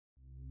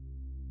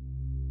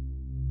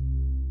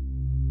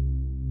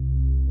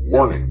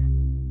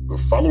Warning: the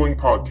following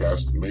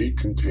podcast may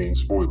contain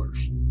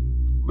spoilers.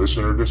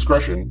 Listener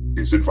discretion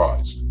is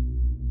advised.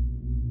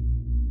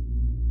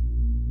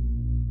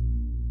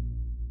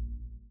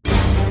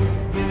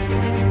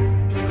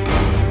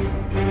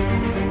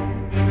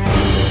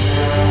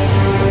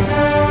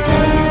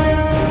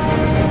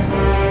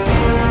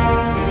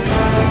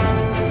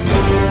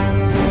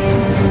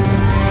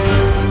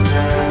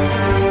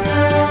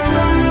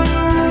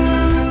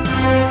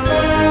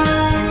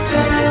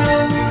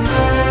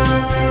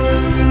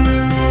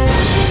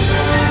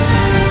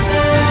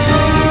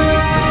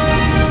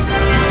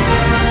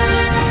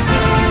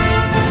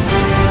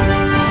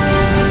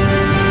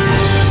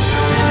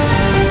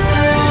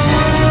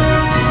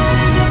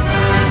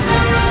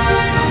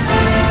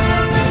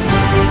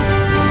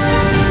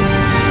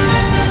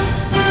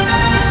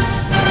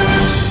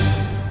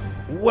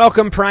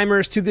 Welcome,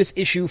 Primers, to this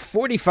issue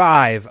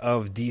 45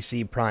 of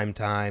DC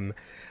Primetime.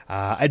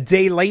 A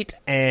day late,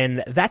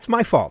 and that's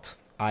my fault.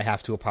 I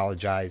have to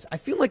apologize. I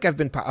feel like I've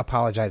been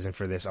apologizing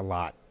for this a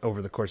lot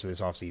over the course of this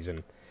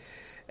offseason.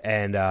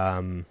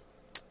 And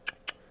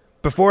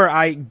before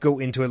I go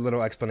into a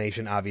little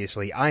explanation,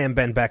 obviously, I am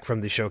Ben Beck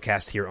from the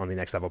Showcast here on the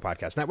Next Level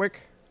Podcast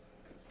Network.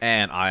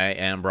 And I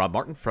am Rob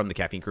Martin from the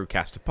Caffeine Crew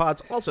Cast of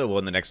Pods, also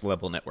on the Next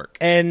Level Network.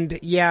 And,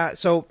 yeah,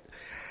 so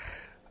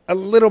a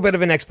little bit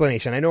of an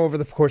explanation. I know over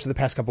the course of the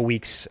past couple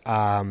weeks,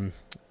 the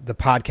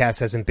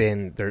podcast hasn't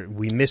been there.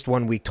 We missed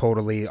 1 week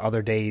totally.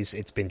 Other days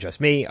it's been just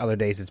me. Other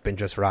days it's been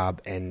just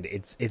Rob, and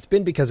it's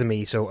been because of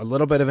me. So a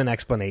little bit of an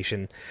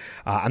explanation.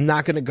 I'm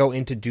not going to go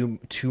into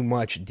too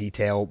much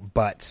detail,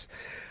 but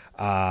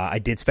I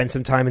did spend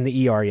some time in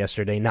the ER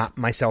yesterday. Not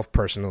myself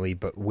personally,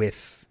 but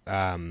with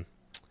a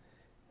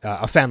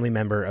family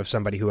member of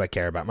somebody who I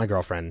care about, my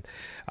girlfriend.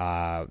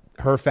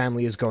 Her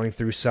family is going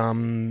through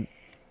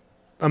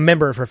a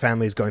member of her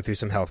family is going through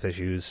some health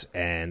issues,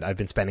 and I've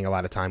been spending a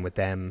lot of time with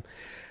them.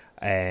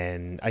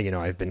 And,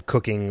 I've been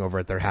cooking over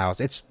at their house.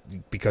 It's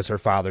because her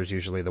father's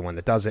usually the one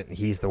that does it, and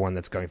he's the one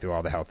that's going through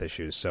all the health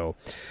issues. So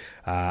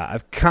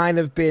I've kind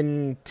of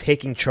been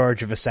taking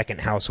charge of a second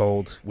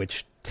household,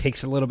 which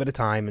takes a little bit of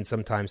time, and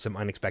sometimes some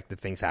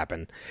unexpected things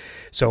happen.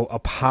 So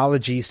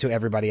apologies to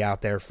everybody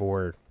out there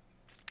for,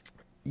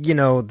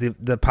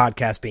 the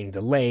podcast being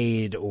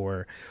delayed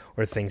or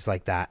things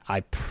like that.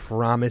 I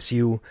promise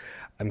you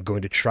I'm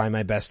going to try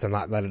my best to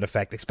not let it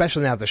affect,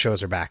 especially now that the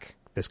shows are back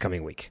this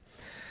coming week.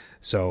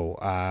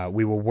 So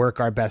we will work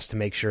our best to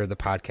make sure the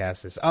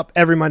podcast is up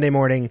every Monday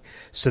morning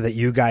so that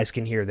you guys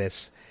can hear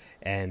this,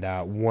 and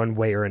one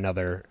way or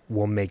another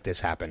we'll make this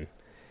happen.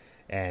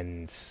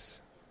 And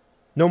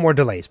no more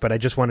delays, but I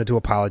just wanted to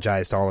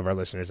apologize to all of our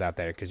listeners out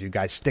there because you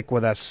guys stick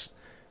with us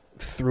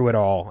through it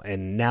all,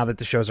 and now that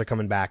the shows are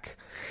coming back,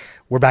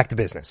 we're back to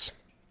business.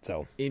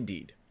 So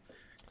Indeed.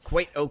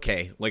 Quite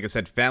okay. Like I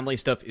said, family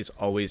stuff is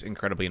always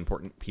incredibly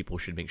important. People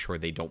should make sure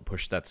they don't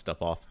push that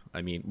stuff off.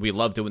 I mean, we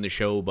love doing the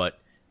show, but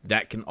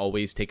that can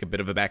always take a bit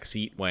of a back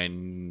seat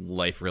when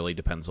life really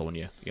depends on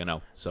you,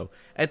 So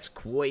it's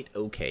quite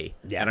okay.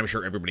 Yeah. And I'm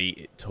sure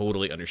everybody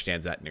totally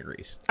understands that and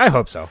agrees. I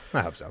hope so.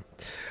 Oh,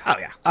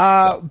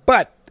 yeah.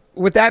 But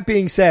with that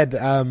being said,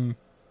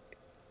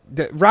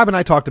 Rob and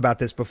I talked about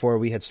this before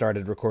we had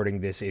started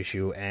recording this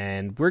issue,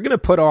 and we're going to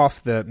put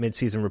off the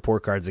mid-season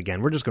report cards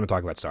again. We're just going to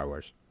talk about Star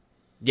Wars.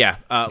 Yeah,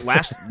 The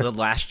Last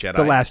Jedi.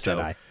 The Last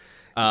Jedi.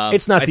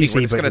 It's not DC,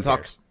 we're just but gonna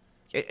talk.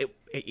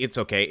 It's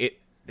okay.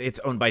 It's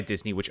owned by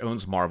Disney, which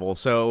owns Marvel.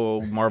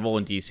 So Marvel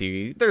and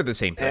DC, they're the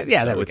same thing.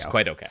 Yeah, so it's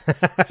quite okay.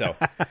 So,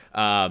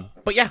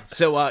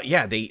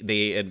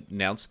 they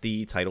announced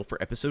the title for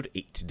Episode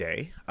 8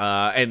 today,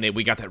 and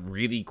we got that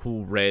really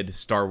cool red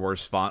Star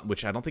Wars font,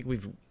 which I don't think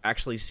we've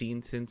actually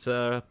seen since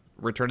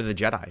Return of the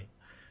Jedi.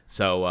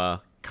 So,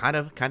 kind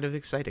of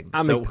exciting.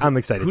 I'm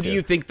excited. Who too. do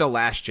you think the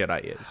Last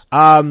Jedi is?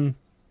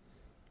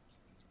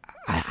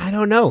 I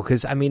don't know,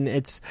 because,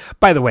 it's...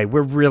 By the way,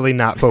 we're really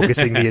not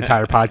focusing the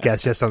entire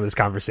podcast just on this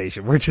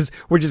conversation. We're just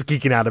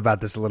geeking out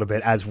about this a little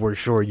bit, as we're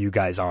sure you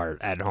guys are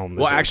at home.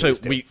 Well,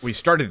 actually, we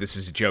started this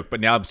as a joke,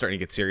 but now I'm starting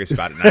to get serious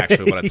about it, and I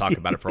actually want to talk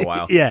about it for a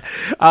while. Yeah.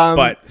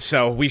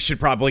 So we should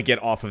probably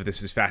get off of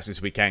this as fast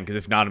as we can, because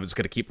if not, I'm just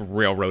going to keep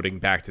railroading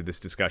back to this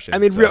discussion.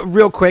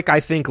 Real quick,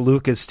 I think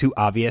Luke is too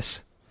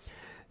obvious.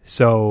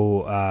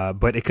 So,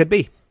 but it could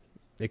be.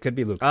 It could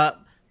be Luke.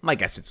 My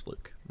guess it's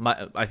Luke.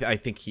 I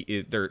think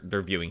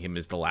they're viewing him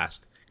as the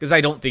last, because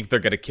I don't think they're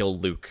going to kill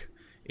Luke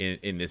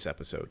in this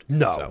episode.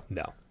 No.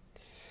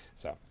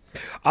 So,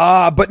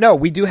 but no,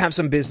 we do have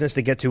some business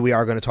to get to. We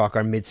are going to talk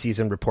our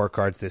mid-season report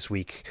cards this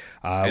week,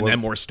 and then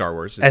more Star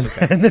Wars. And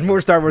then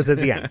more Star Wars at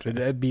the end.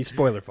 It'd be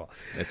spoilerful.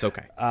 It's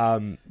okay.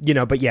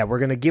 But yeah, we're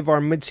going to give our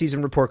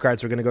mid-season report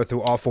cards. We're going to go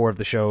through all 4 of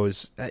the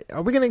shows.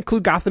 Are we going to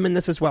include Gotham in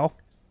this as well?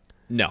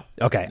 No.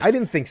 Okay, I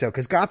didn't think so,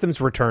 because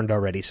Gotham's returned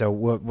already, so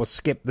we'll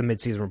skip the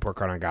mid-season report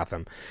card on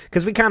Gotham,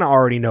 because we kind of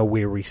already know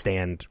where we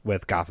stand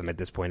with Gotham at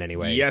this point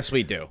anyway. Yes,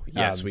 we do.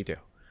 We do.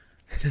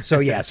 So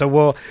yeah, so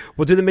we'll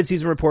do the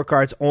midseason report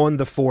cards on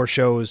the 4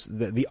 shows,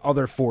 the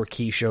other 4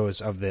 key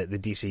shows of the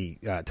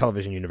DC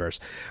television universe.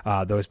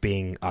 Those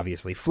being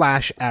obviously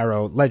Flash,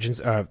 Arrow,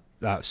 Legends,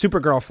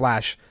 Supergirl,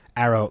 Flash,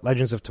 Arrow,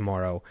 Legends of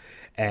Tomorrow,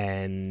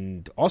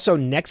 and also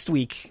next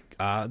week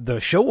the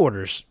show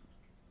orders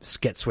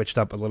get switched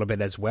up a little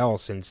bit as well,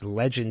 since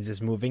Legends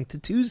is moving to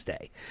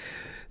Tuesday.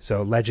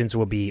 So Legends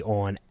will be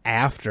on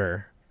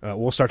after.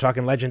 We'll start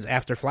talking Legends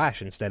after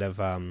Flash instead of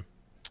Arrow.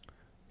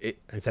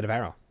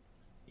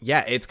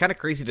 Yeah, it's kind of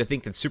crazy to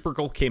think that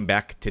Supergirl came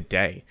back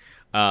today.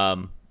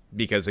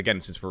 Because,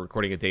 again, since we're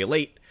recording a day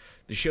late,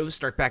 the shows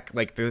start back,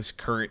 like, this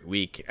current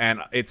week.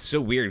 And it's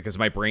so weird because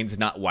my brain's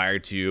not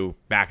wired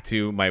back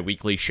to my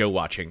weekly show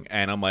watching.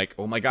 And I'm like,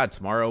 oh, my God,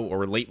 tomorrow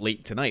or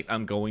late tonight,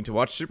 I'm going to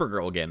watch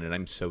Supergirl again. And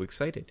I'm so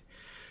excited.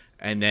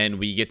 And then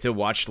we get to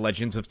watch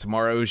Legends of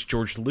Tomorrow's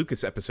George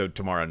Lucas episode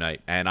tomorrow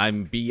night. And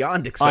I'm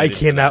beyond excited. I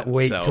cannot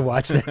wait to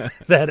watch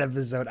that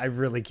episode. I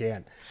really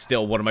can.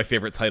 Still one of my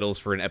favorite titles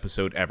for an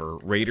episode ever.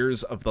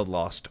 Raiders of the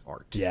Lost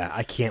Art. Yeah,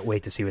 I can't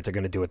wait to see what they're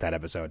going to do with that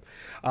episode.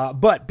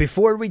 But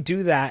before we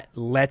do that,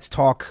 let's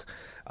talk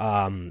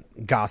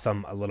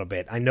Gotham a little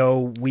bit. I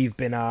know we've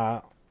been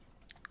on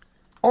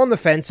the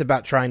fence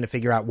about trying to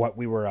figure out what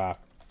we're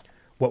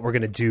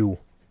going to do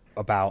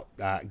about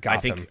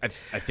Gotham.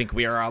 I think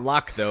we are on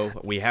lock, though.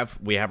 We have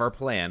our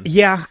plan.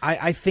 Yeah,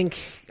 I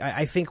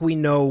think we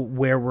know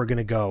where we're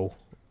gonna go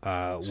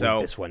with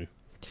this one.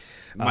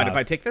 Mind if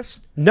I take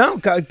this? No,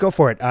 go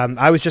for it.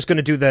 I was just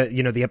gonna do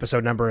the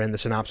episode number and the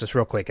synopsis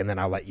real quick, and then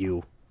I'll let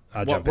you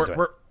jump into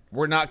it.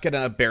 We're not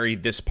gonna bury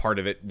this part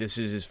of it. This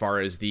is as far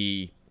as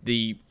the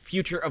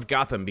future of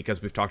Gotham, because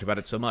we've talked about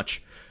it so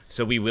much.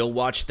 So we will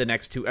watch the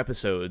next 2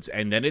 episodes,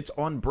 and then it's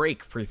on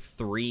break for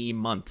 3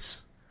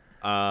 months.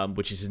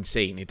 Which is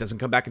insane. It doesn't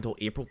come back until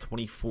April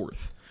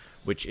 24th,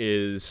 which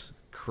is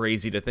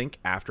crazy to think,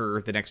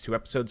 after the next 2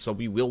 episodes. So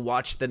we will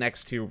watch the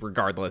next 2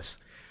 regardless.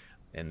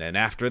 And then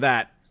after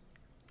that,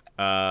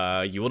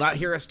 you will not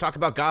hear us talk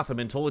about Gotham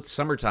until it's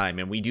summertime,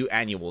 and we do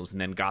annuals,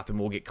 and then Gotham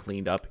will get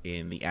cleaned up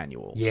in the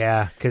annuals.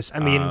 Yeah, because, I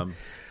mean,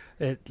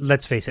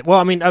 let's face it. Well,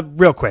 I mean,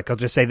 real quick, I'll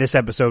just say this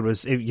episode was,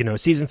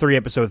 Season 3,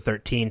 Episode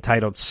 13,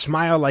 titled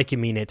Smile Like You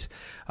Mean It,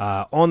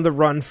 on the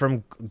run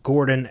from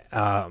Gordon...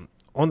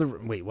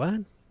 wait,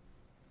 what?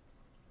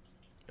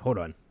 Hold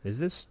on. Is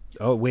this?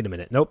 Oh, wait a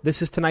minute. Nope,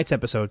 this is tonight's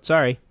episode.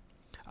 Sorry.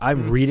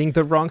 I'm reading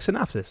the wrong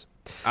synopsis.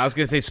 I was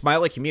going to say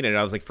Smile Like You Mean It.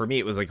 I was like, for me,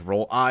 it was like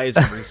roll eyes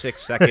every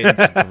 6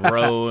 seconds,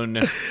 groan.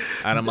 And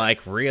I'm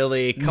like,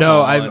 really? Come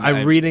on.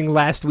 I'm reading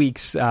last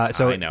week's. I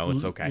know,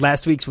 it's okay.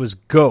 Last week's was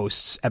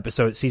Ghosts,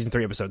 Season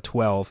 3, Episode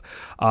 12.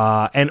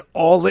 And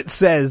all it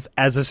says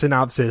as a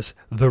synopsis,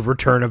 The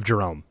Return of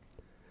Jerome.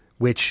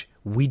 Which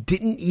we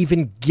didn't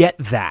even get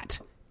that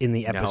in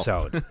the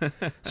episode. No.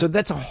 So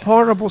that's a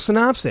horrible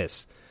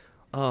synopsis.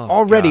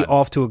 Already God.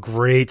 Off to a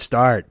great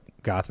start,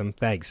 Gotham.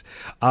 Thanks.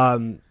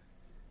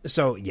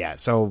 So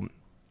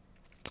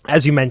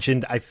as you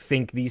mentioned, I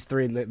think these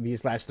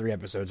last 3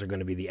 episodes are going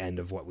to be the end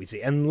of what we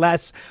see,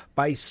 unless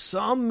by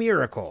some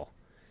miracle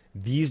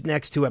these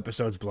next 2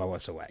 episodes blow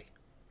us away.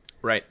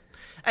 Right.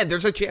 And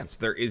there's a chance.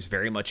 There is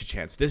very much a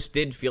chance. This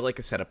did feel like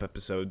a setup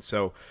episode.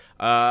 So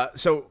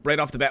right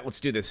off the bat,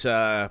 let's do this.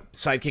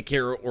 Sidekick,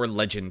 hero, or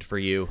legend for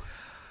you?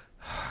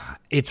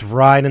 It's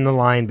right in the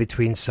line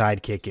between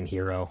sidekick and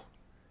hero.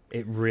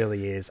 It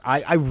really is.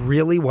 I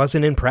really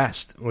wasn't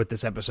impressed with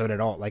this episode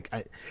at all. Like,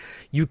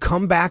 you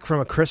come back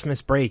from a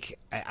Christmas break,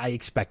 I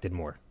expected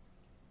more.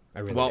 I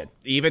really did.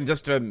 Even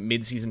just a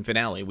mid-season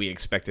finale, we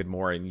expected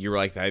more, and you were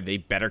like, they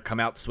better come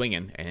out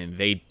swinging, and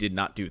they did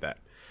not do that.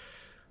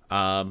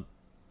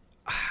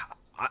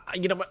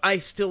 You know what? I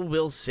still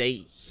will say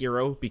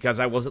hero, because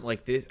I wasn't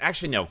like this.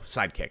 Actually, no,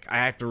 sidekick.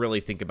 I have to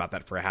really think about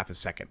that for a half a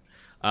second.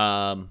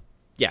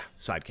 Yeah,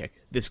 sidekick.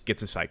 This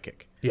gets a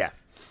sidekick. Yeah.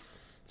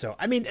 So,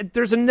 I mean,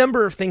 there's a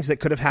number of things that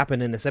could have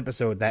happened in this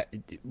episode that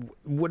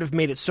would have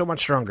made it so much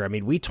stronger. I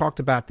mean, we talked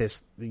about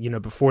this,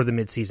 before the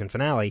mid-season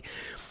finale.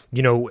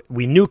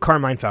 We knew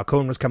Carmine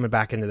Falcone was coming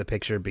back into the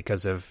picture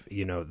because of,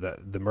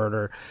 the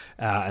murder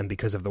and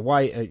because of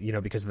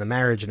the because of the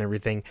marriage and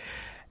everything.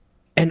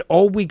 And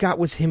all we got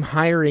was him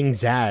hiring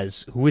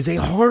Zsasz, who is a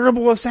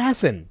horrible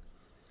assassin.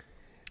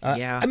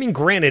 Yeah. I mean,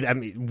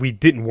 granted, we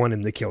didn't want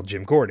him to kill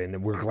Jim Gordon,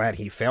 and we're glad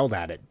he failed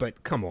at it.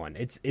 But come on,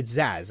 it's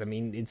Zsasz. I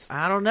mean,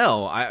 I don't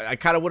know. I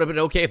kind of would have been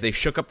okay if they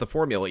shook up the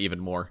formula even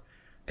more.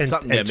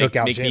 Something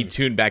to make me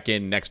tune back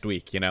in next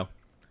week,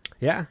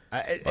 Yeah.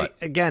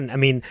 Again, I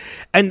mean,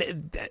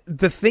 and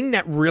the thing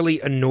that really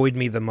annoyed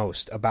me the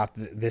most about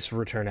this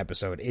return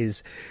episode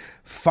is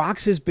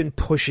Fox has been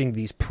pushing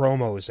these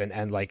promos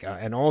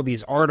and all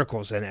these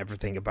articles and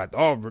everything about,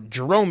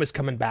 Jerome is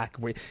coming back.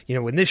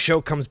 When this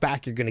show comes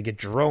back, you're going to get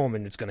Jerome,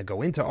 and it's going to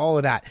go into all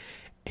of that.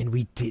 And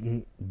we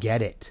didn't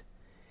get it.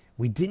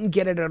 We didn't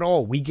get it at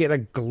all. We get a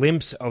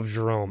glimpse of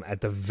Jerome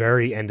at the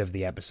very end of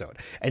the episode.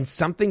 And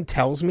something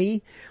tells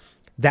me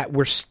that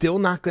we're still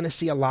not going to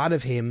see a lot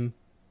of him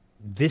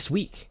this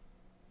week.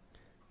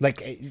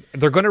 Like,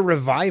 they're going to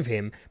revive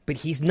him, but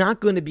he's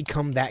not going to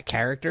become that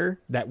character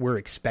that we're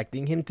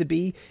expecting him to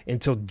be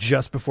until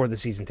just before the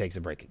season takes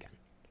a break again.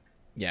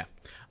 Yeah.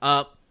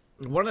 One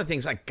of the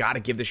things I got to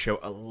give the show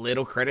a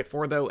little credit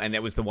for, though, and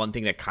that was the one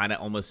thing that kind of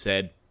almost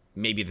said,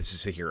 maybe this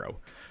is a hero.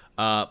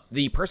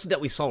 The person that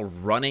we saw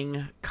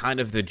running kind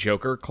of the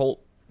Joker cult,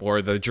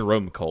 or the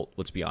Jerome cult,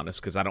 let's be honest,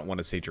 because I don't want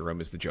to say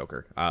Jerome is the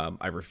Joker.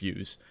 I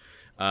refuse.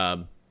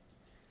 I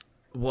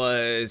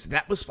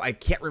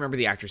can't remember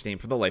the actor's name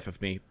for the life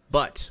of me,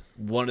 but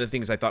one of the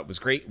things I thought was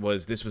great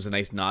was this was a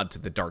nice nod to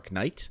The Dark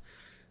Knight,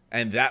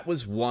 and that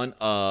was one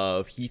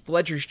of Heath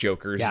Ledger's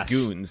Joker's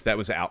goons that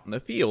was out in the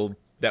field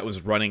that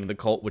was running the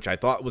cult, which I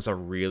thought was a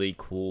really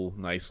cool,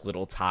 nice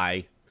little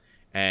tie,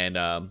 and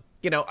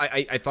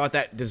I thought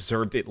that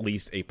deserved at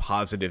least a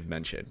positive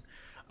mention.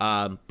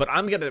 But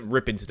I'm going to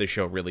rip into the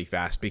show really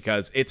fast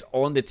because it's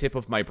on the tip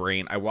of my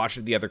brain. I watched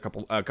it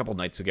a couple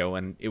nights ago,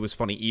 and it was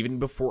funny. Even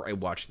before I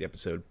watched the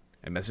episode,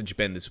 I messaged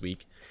Ben this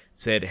week,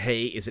 said,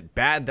 hey, is it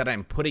bad that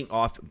I'm putting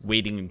off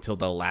waiting until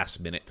the last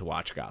minute to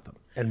watch Gotham?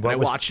 And I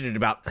watched it at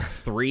about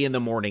 3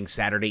 a.m,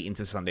 Saturday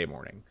into Sunday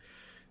morning.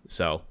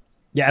 So...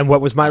 Yeah, and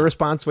what was my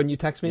response when you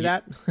text me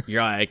that?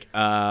 You're like,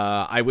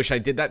 I wish I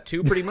did that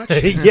too, pretty much?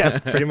 Yeah,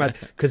 pretty much.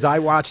 Because I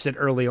watched it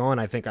early on.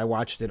 I think I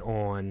watched it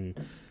on...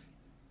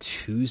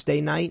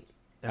 Tuesday night,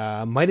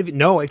 actually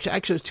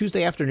it was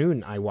Tuesday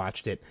afternoon I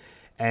watched it,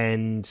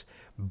 and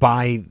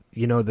by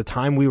the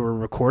time we were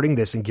recording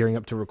this and gearing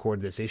up to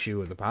record this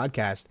issue of the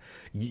podcast,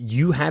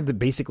 you had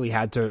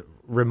to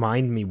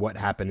remind me what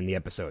happened in the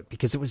episode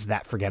because it was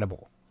that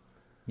forgettable.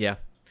 Yeah.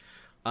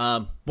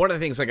 One of the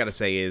things I gotta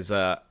say is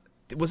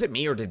was it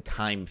me or did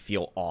time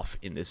feel off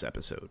in this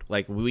episode?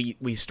 Like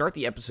we start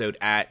the episode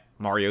at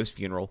Mario's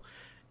funeral.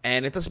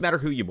 And it doesn't matter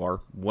who you are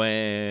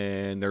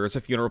when there is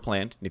a funeral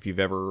planned. If you've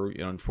ever,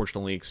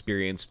 unfortunately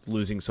experienced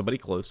losing somebody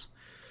close,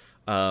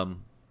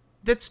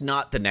 that's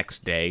not the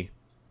next day.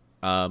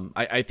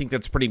 I think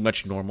that's pretty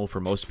much normal for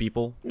most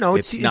people. No,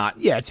 it's not.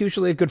 It's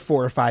usually a good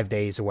 4 or 5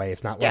 days away,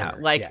 if not longer.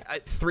 Yeah,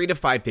 3 to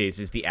 5 days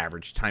is the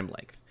average time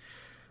length.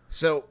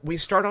 So we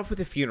start off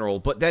with a funeral,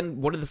 but then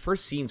one of the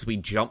first scenes we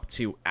jump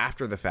to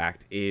after the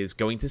fact is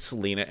going to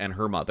Selena and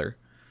her mother.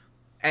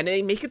 And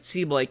they make it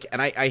seem like,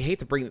 and I hate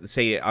to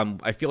say it,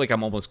 I feel like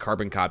I'm almost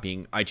carbon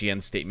copying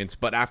IGN statements,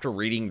 but after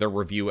reading their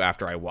review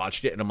after I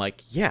watched it, and I'm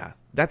like, yeah,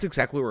 that's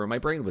exactly where my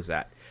brain was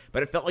at.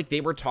 But it felt like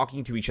they were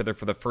talking to each other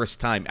for the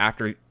first time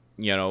after,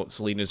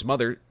 Selena's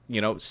mother,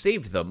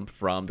 saved them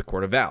from the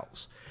Court of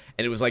Owls.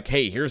 And it was like,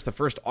 hey, here's the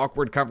first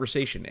awkward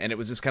conversation. And it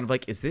was just kind of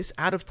like, is this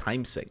out of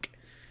time sync?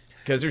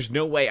 Because there's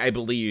no way I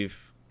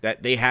believe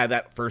that they had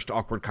that first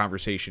awkward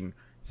conversation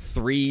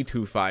 3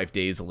 to 5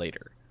 days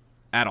later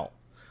at all.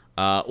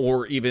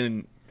 Or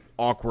even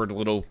awkward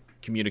little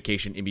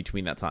communication in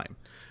between that time.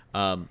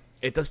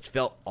 It just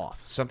felt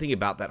off. Something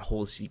about that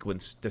whole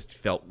sequence just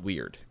felt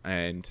weird.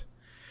 And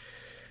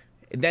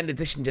then in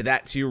addition to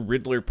that, too,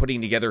 Riddler putting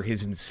together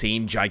his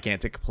insane,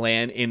 gigantic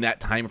plan in that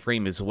time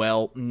frame as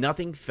well.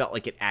 Nothing felt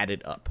like it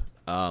added up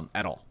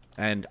at all.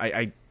 And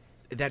I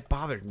that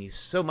bothered me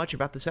so much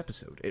about this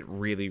episode. It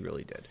really,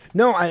 really did.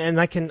 No,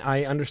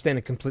 I understand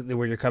it completely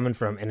where you're coming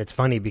from. And it's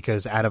funny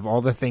because out of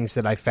all the things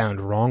that I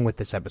found wrong with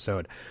this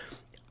episode,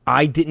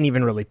 I didn't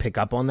even really pick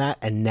up on that.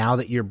 And now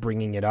that you're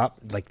bringing it up,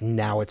 like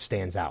now it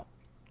stands out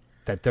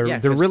that there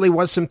really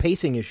was some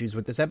pacing issues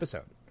with this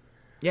episode.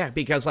 Yeah,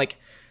 because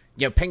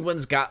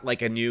Penguin's got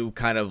like a new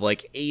kind of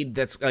like aide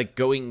that's like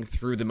going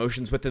through the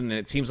motions with them. And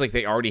it seems like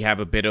they already have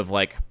a bit of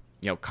like,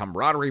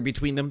 camaraderie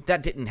between them.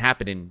 That didn't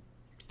happen in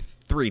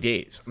 3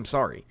 days. I'm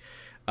sorry.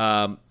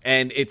 And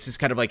it's just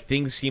kind of like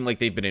things seem like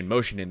they've been in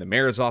motion in the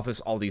mayor's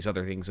office. All these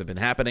other things have been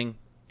happening.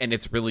 And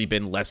it's really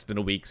been less than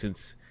a week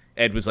since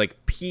Ed was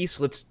like, peace,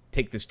 let's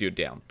take this dude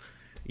down.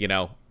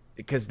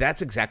 Because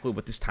that's exactly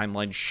what this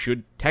timeline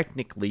should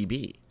technically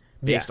be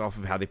based off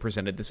of how they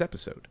presented this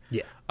episode.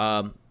 Yeah.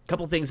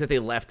 Couple things that they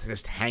left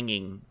just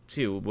hanging,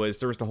 too, was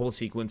there was the whole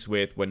sequence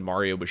with when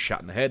Mario was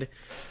shot in the head,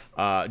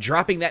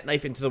 dropping that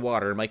knife into the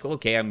water. I'm like,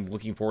 okay, I'm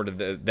looking forward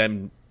to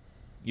them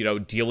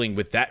dealing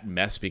with that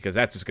mess because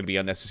that's just going to be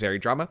unnecessary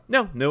drama.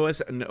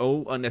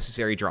 No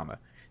unnecessary drama.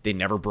 They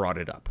never brought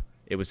it up.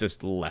 It was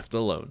just left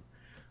alone.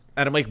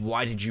 And I'm like,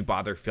 why did you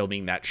bother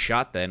filming that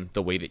shot then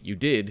the way that you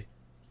did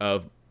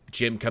of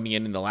Jim coming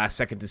in the last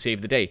second to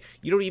save the day?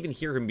 You don't even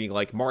hear him being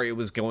like, Mario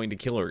was going to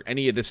kill her.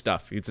 Any of this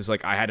stuff. It's just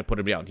like, I had to put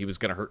him down. He was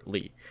going to hurt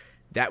Lee.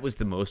 That was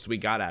the most we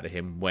got out of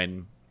him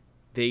when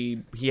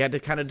he had to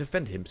kind of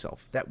defend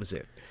himself. That was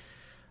it.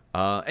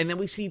 And then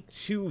we see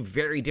 2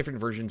 very different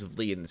versions of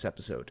Lee in this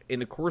episode. In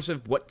the course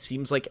of what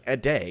seems like a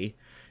day,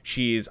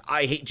 she's,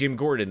 I hate Jim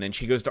Gordon. Then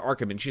she goes to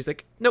Arkham and she's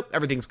like, nope,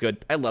 everything's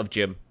good. I love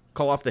Jim.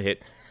 Call off the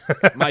hit.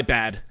 My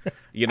bad.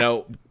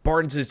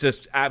 Barnes is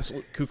just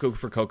absolute cuckoo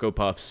for Cocoa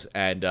Puffs.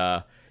 And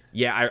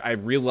I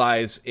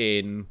realize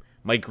in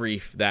my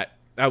grief that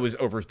I was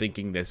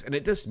overthinking this. And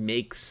it just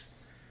makes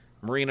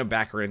Marina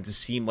Baccarin to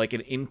seem like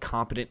an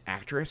incompetent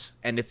actress.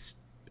 And it's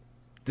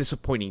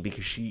disappointing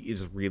because she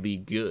is really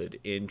good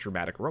in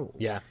dramatic roles.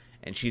 Yeah.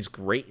 and she's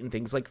great in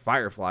things like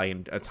Firefly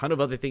and a ton of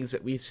other things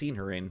that we've seen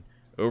her in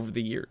over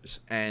the years.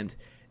 And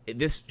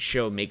this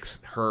show makes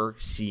her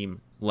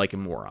seem like a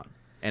moron,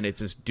 and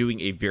it's just doing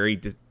a very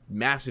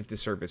massive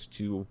disservice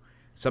to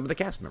some of the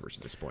cast members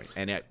at this point.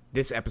 And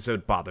this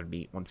episode bothered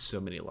me on so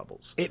many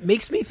levels. It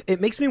makes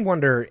me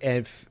wonder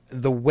if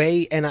the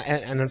way, and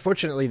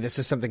unfortunately this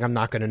is something I'm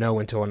not going to know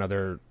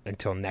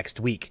until next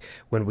week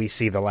when we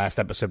see the last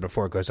episode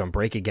before it goes on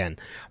break again.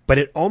 But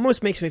it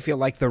almost makes me feel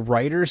like the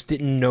writers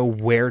didn't know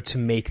where to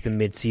make the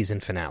mid-season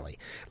finale.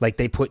 Like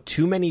they put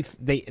too many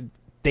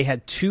they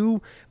had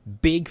two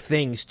big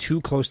things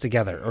too close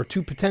together, or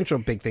two potential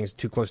big things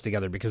too close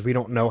together, because we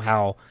don't know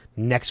how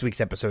next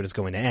week's episode is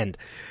going to end.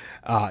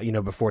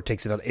 Before it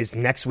takes it out, is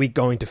next week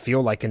going to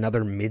feel like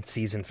another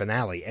mid-season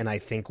finale? And I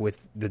think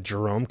with the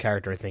Jerome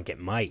character, I think it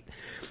might.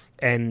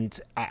 And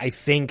I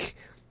think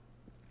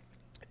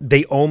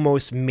they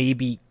almost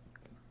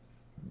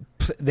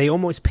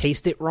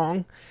paced it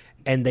wrong,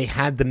 and they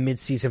had the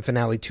mid-season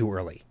finale too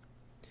early.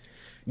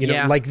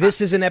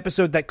 This is an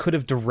episode that could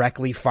have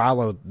directly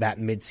followed that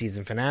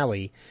mid-season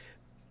finale,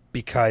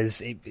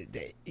 because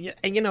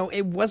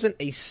it wasn't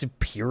a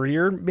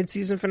superior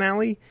mid-season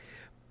finale,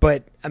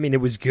 but I mean, it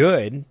was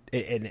good.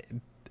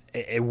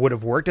 It would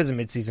have worked as a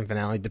mid-season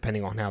finale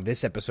depending on how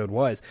this episode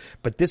was.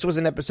 But this was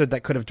an episode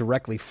that could have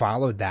directly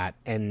followed that,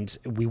 and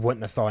we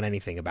wouldn't have thought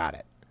anything about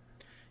it.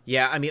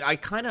 Yeah, I mean,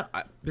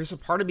 there's a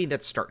part of me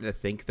that's starting to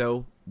think,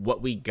 though,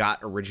 what we got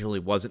originally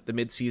wasn't the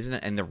mid-season,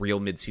 and the real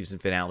mid-season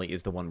finale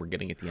is the one we're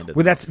getting at the end of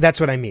the month. That's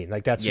what I mean.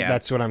 Like that's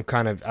what I'm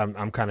kind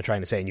of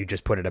trying to say, and you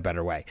just put it a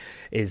better way,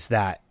 is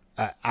that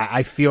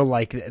I feel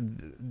like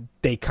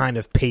they kind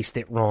of paced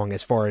it wrong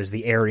as far as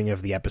the airing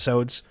of the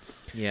episodes.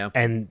 Yeah.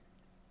 And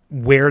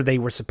where they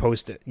were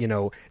supposed to,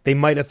 they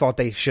might have thought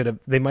they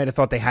might have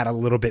thought they had a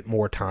little bit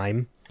more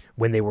time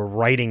when they were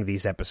writing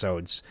these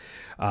episodes.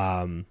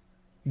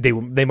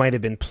 They might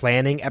have been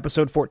planning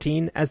episode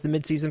 14 as the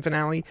mid-season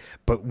finale,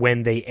 but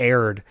when they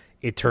aired,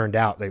 it turned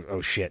out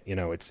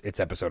it's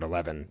episode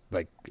 11.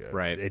 Like,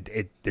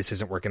 right. This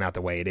isn't working out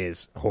the way it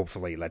is.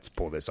 Hopefully, let's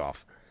pull this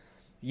off.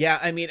 Yeah,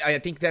 I mean, I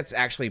think that's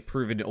actually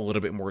proven a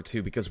little bit more,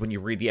 too, because when you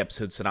read the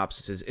episode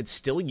synopsises, it's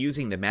still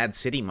using the Mad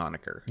City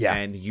moniker. Yeah.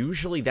 And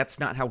usually that's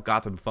not how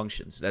Gotham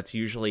functions. That's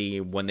usually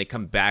when they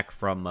come back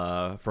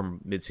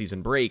from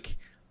mid-season break,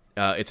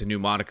 it's a new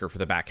moniker for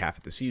the back half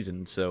of the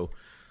season. So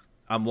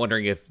I'm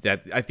wondering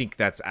I think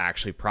that's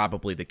actually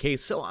probably the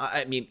case. So,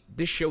 I mean,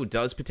 this show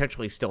does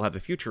potentially still have a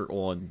future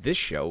on this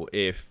show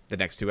if the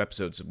next two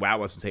episodes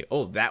wow us and say,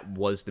 oh, that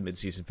was the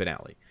mid-season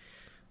finale.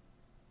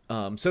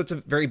 So it's a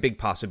very big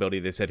possibility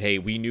they said, hey,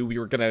 we knew we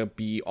were going to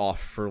be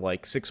off for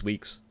like 6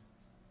 weeks,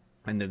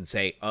 and then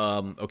say,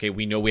 okay,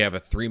 we know we have a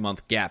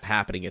 3-month gap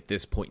happening at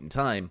this point in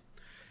time,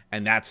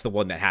 and that's the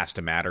one that has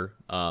to matter.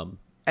 And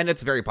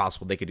it's very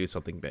possible they could do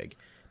something big,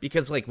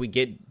 because like we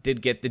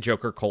did get the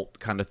Joker cult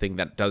kind of thing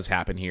that does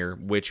happen here,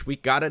 which we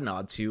got a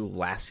nod to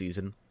last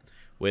season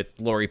with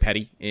Lori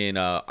Petty in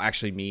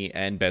actually me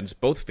and Ben's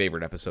both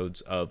favorite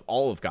episodes of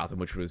all of Gotham,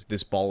 which was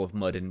This Ball of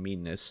Mud and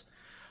Meanness.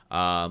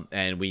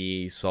 And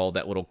we saw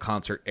that little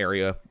concert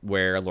area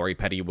where Lori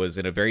Petty was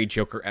in a very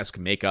Joker-esque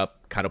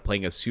makeup, kind of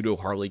playing a pseudo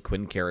Harley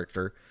Quinn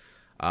character,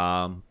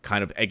 kind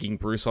of egging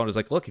Bruce on. Is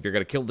like, look, if you're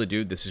going to kill the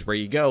dude, this is where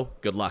you go.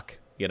 Good luck,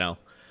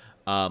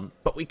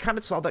 But we kind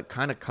of saw that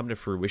kind of come to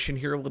fruition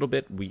here a little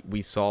bit.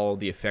 We saw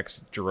the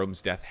effects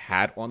Jerome's death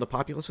had on the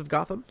populace of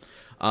Gotham.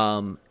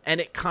 And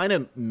it kind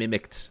of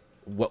mimicked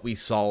what we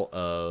saw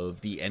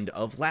of the end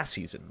of last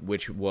season,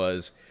 which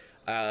was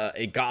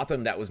a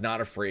Gotham that was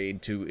not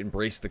afraid to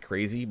embrace the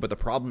crazy. But the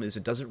problem is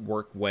it doesn't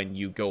work when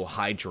you go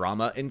high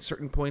drama in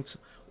certain points,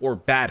 or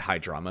bad high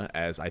drama,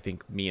 as I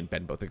think me and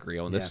Ben both agree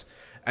on this,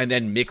 and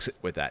then mix it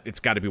with that.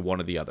 It's got to be one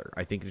or the other.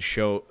 I think the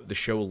show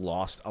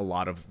lost a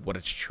lot of what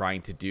it's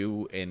trying to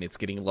do, and it's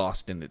getting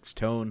lost in its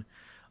tone,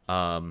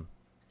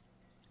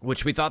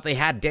 which we thought they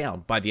had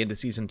down by the end of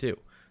season 2.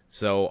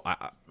 So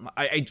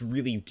I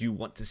really do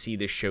want to see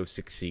this show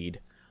succeed.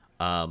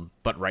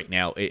 But right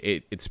now,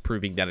 it's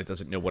proving that it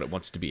doesn't know what it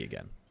wants to be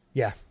again.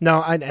 Yeah,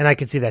 no, and I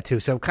can see that too.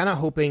 So kind of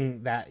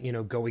hoping that,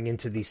 going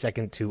into the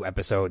second 2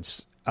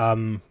 episodes,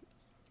 and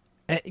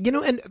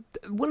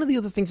one of the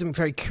other things I'm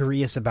very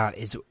curious about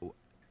is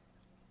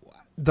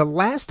the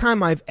last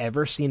time I've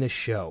ever seen a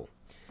show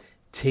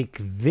take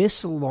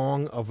this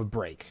long of a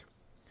break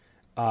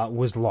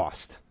was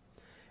Lost.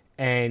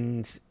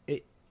 And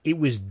it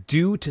was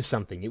due to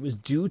something. It was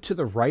due to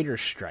the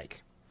writer's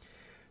strike.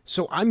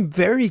 So I'm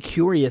very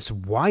curious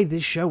why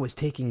this show is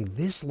taking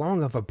this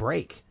long of a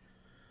break.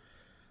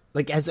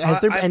 Like, has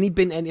there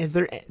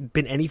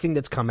been anything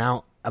that's come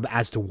out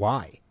as to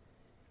why?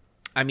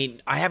 I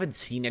mean, I haven't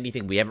seen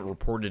anything. We haven't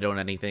reported on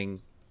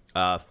anything.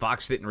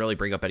 Fox didn't really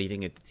bring up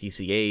anything at the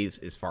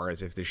TCAs as far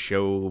as if the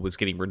show was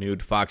getting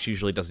renewed. Fox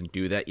usually doesn't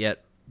do that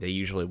yet. They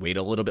usually wait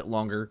a little bit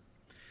longer.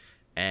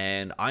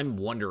 And I'm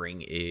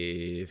wondering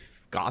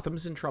if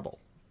Gotham's in trouble.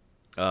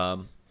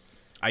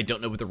 I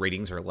don't know what the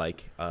ratings are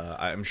like.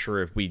 I'm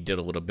sure if we did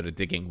a little bit of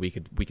digging, we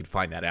could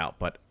find that out.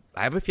 But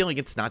I have a feeling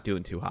it's not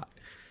doing too hot.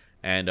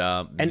 And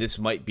this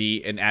might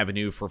be an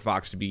avenue for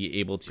Fox to be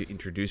able to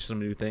introduce some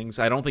new things.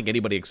 I don't think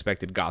anybody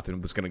expected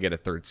Gotham was going to get a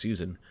third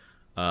season.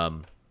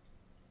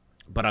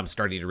 But I'm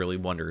starting to really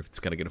wonder if it's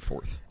going to get a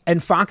fourth.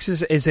 And Fox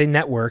is a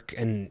network,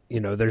 and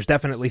there's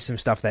definitely some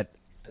stuff that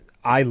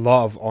I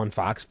love on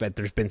Fox, but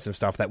there's been some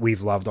stuff that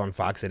we've loved on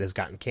Fox that has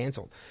gotten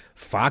canceled.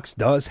 Fox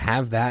does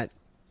have that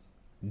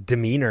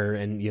demeanor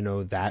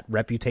and that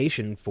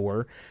reputation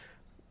for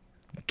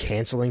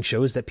canceling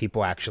shows that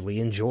people actually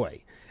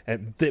enjoy.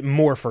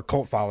 More for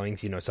cult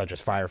followings, such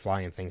as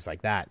Firefly and things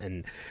like that,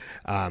 and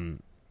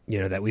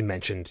that we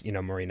mentioned,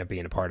 Marina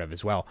being a part of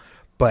as well.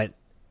 But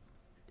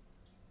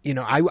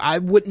I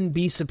wouldn't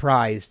be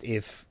surprised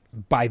if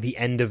by the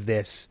end of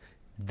this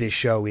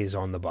show is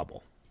on the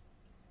bubble.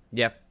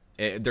 Yep.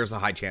 There's a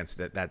high chance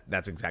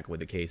that's exactly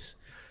the case.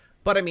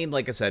 But I mean,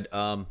 like I said,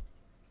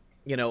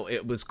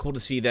 it was cool to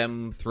see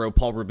them throw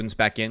Paul Reubens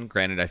back in.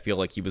 Granted, I feel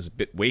like he was a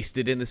bit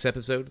wasted in this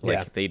episode.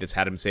 Like they just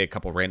had him say a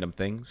couple random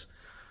things.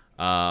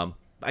 I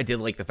did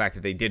like the fact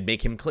that they did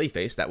make him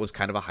Clayface. That was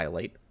kind of a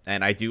highlight.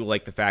 And I do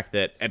like the fact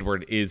that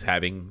Edward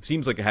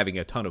seems like having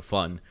a ton of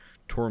fun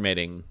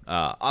tormenting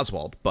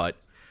Oswald, but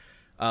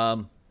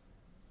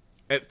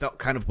it felt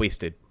kind of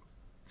wasted.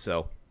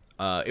 So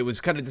it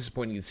was kind of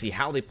disappointing to see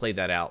how they played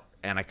that out,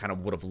 and I kind of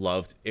would have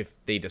loved if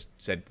they just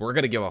said, we're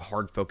going to give a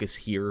hard focus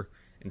here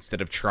instead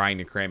of trying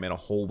to cram in a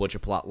whole bunch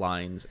of plot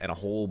lines and a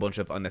whole bunch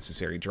of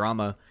unnecessary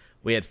drama.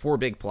 We had 4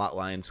 big plot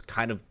lines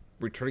kind of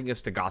returning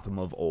us to Gotham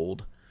of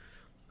old,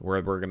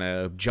 where we're going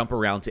to jump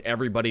around to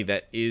everybody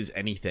that is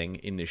anything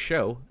in this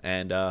show,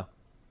 and I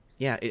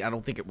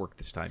don't think it worked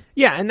this time.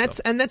 Yeah, and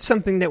that's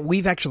something that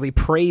we've actually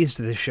praised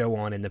the show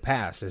on in the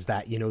past, is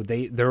that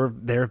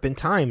there have been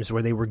times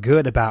where they were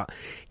good about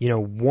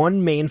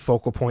one main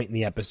focal point in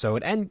the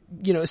episode and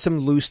some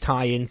loose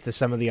tie-ins to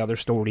some of the other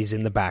stories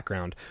in the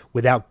background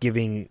without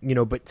giving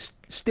but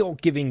still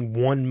giving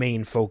one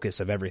main focus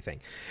of everything.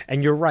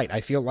 And you're right.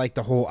 I feel like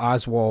the whole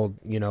Oswald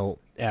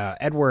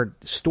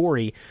Edward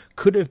story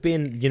could have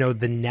been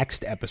the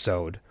next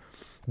episode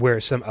where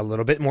a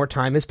little bit more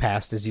time has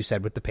passed, as you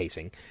said, with the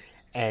pacing.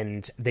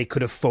 And they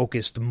could have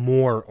focused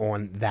more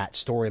on that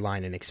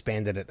storyline and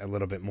expanded it a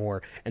little bit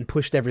more and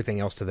pushed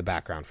everything else to the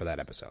background for that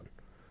episode.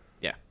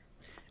 Yeah.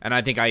 And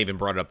I think I even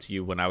brought it up to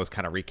you when I was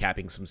kind of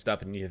recapping some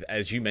stuff. And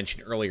as you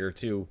mentioned earlier,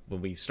 too,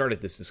 when we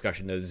started this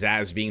discussion of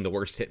Zsasz being the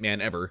worst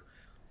hitman ever,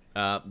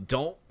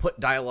 don't put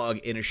dialogue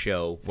in a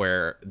show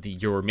where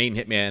your main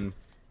hitman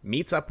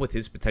meets up with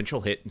his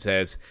potential hit and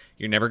says,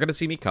 you're never going to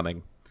see me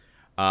coming.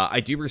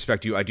 I do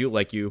respect you. I do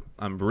like you.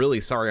 I'm really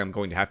sorry I'm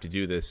going to have to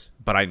do this,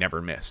 but I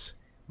never miss.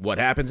 What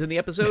happens in the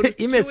episode?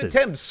 He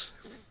misses.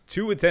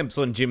 2 attempts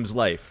on Jim's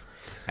life.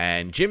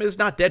 And Jim is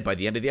not dead by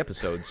the end of the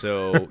episode,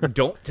 so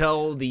don't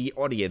tell the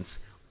audience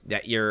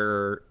that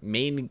your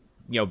main,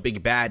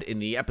 big bad in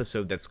the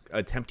episode that's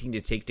attempting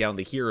to take down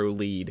the hero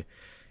lead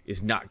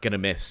is not going to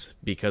miss,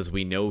 because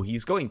we know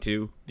he's going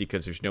to,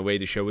 because there's no way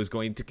the show is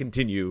going to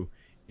continue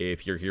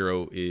if your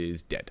hero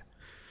is dead.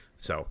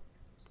 So,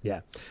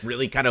 yeah,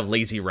 really kind of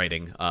lazy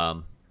writing.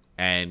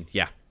 And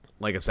yeah,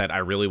 like I said, I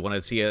really want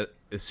to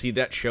see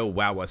that show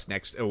wow us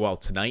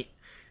tonight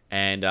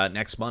and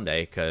next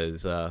Monday,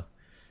 because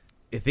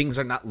things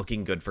are not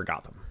looking good for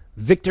Gotham.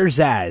 Victor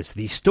Zsasz,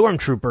 the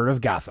stormtrooper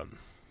of Gotham.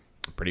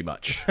 Pretty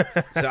much.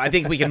 So I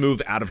think we can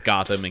move out of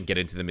Gotham and get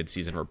into the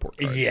mid-season report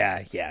cards.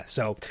 Yeah.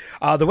 So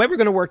the way we're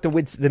going to work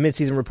the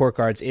mid-season report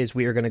cards is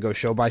we are going to go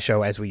show by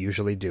show as we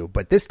usually do.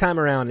 But this time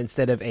around,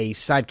 instead of a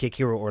sidekick,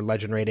 hero, or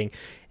legend rating,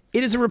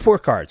 it is a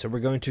report card, so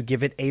we're going to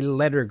give it a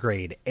letter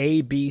grade,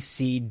 A, B,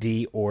 C,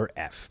 D, or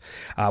F.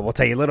 We'll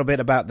tell you a little bit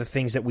about the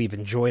things that we've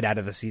enjoyed out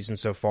of the season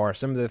so far,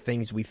 some of the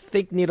things we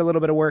think need a little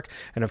bit of work,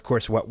 and of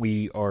course what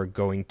we are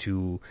going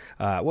to,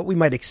 what we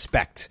might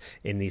expect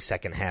in the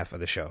second half of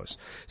the shows.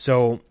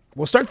 So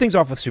we'll start things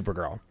off with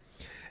Supergirl.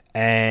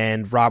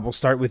 And Rob, we'll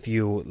start with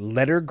you.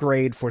 Letter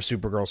grade for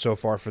Supergirl so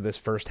far for this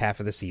first half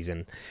of the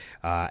season.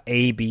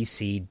 A, B,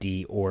 C,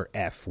 D, or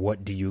F.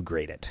 What do you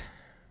grade it?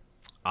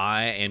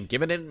 I am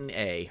giving it an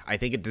A. I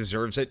think it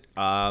deserves it.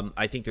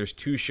 I think there's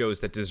 2 shows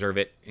that deserve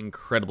it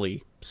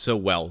incredibly so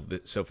well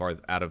so far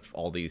out of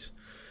all these.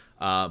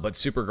 But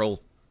Supergirl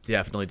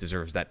definitely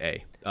deserves that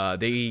A.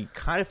 They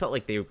kind of felt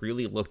like they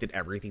really looked at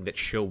everything that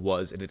show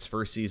was in its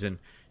first season,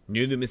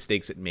 knew the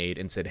mistakes it made,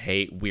 and said,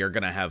 hey, we are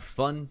going to have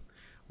fun.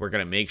 We're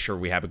going to make sure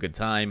we have a good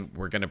time.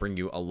 We're going to bring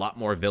you a lot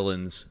more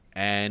villains.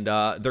 And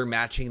they're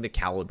matching the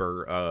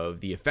caliber of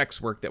the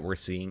effects work that we're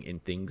seeing in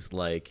things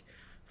like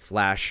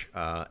Flash,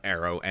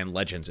 Arrow, and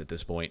Legends at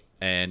this point.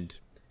 And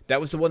that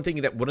was one of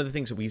the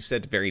things that we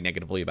said very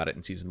negatively about it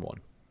in season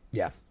 1.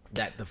 Yeah.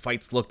 That the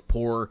fights looked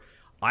poor.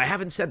 I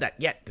haven't said that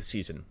yet this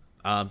season,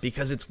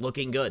 because it's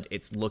looking good.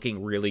 It's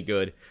looking really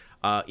good.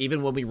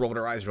 Even when we rolled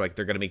our eyes, we're like,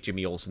 they're going to make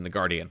Jimmy Olsen the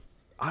Guardian.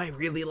 I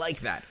really like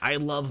that. I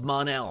love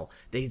Mon-El.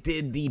 They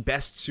did the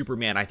best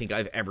Superman I think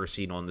I've ever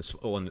seen on this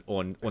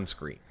on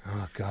screen.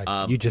 Oh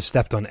God, you just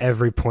stepped on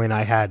every point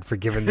I had for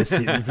giving this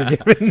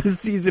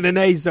season, an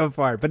A so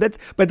far. But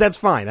that's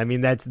fine. I mean,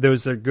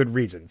 those are good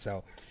reasons.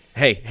 So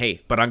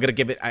Hey, but I'm gonna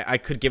give it. I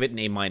could give it an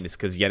A-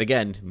 because yet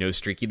again, no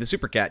Streaky the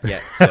Super Cat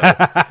yet. So.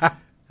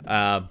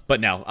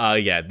 But no,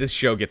 yeah, this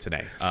show gets an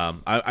A.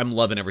 I'm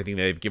loving everything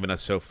they've given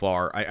us so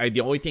far.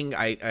 The only thing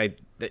I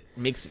that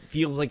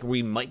feels like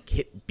we might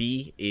hit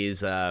B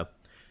is I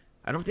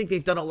don't think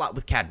they've done a lot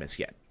with Cadmus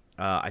yet.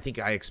 I think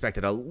I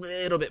expected a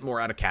little bit more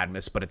out of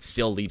Cadmus, but it's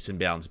still leaps and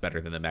bounds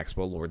better than the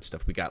Maxwell Lord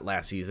stuff we got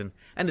last season.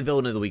 And the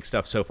Villain of the Week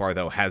stuff so far,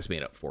 though, has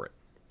made up for it.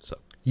 So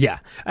yeah,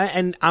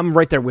 and I'm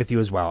right there with you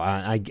as well.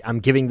 I'm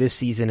giving this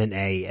season an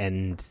A,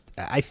 and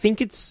I think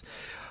it's,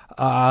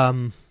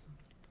 I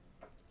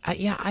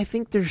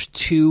think there's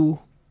two,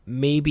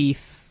 maybe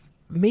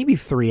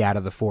 3 out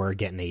of the 4 are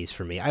getting A's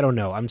for me. I don't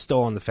know. I'm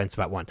still on the fence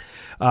about one.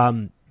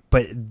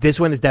 But this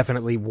one is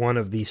definitely one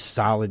of these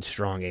solid,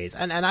 strong A's.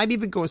 And I'd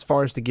even go as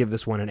far as to give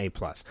this one an A+.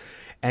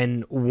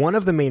 And one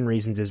of the main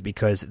reasons is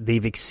because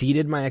they've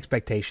exceeded my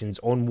expectations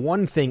on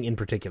one thing in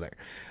particular.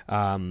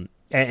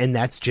 And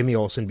that's Jimmy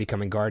Olsen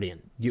becoming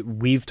Guardian.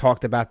 We've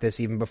talked about this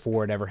even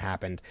before it ever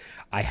happened.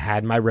 I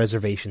had my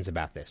reservations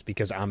about this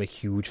because I'm a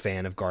huge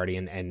fan of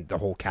Guardian and the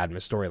whole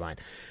Cadmus storyline.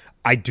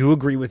 I do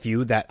agree with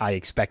you that I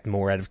expect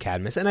more out of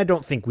Cadmus, and I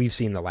don't think we've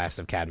seen the last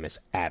of Cadmus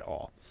at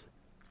all.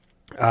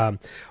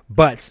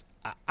 But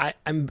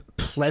I'm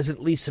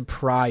pleasantly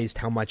surprised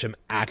how much I'm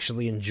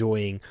actually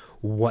enjoying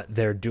what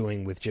they're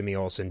doing with Jimmy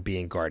Olsen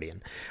being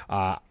Guardian.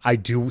 I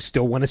do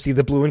still want to see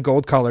the blue and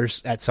gold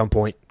colors at some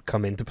point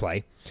come into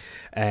play.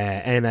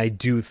 And I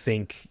do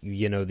think,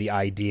 the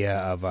idea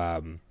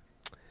of,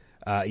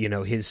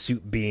 his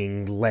suit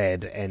being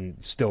lead and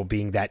still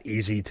being that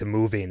easy to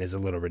move in is a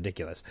little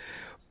ridiculous.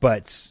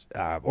 But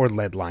or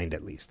lead lined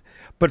at least.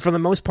 But for the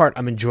most part,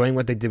 I'm enjoying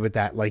what they did with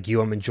that. Like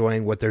you, I'm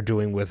enjoying what they're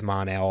doing with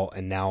Mon-El,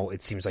 and now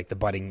it seems like the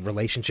budding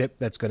relationship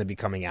that's going to be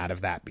coming out of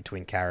that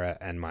between Kara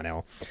and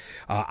Mon-El.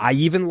 I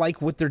even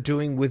like what they're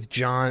doing with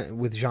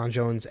John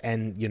Jones,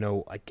 and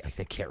I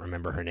can't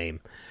remember her name.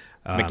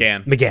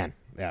 McGann,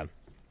 yeah.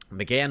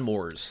 McGann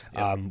Moores.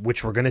 Yep.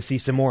 Which we're going to see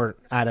some more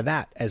out of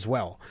that as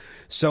well.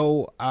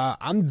 So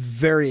I'm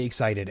very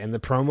excited, and the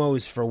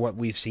promos for what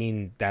we've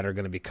seen that are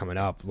going to be coming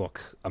up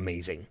look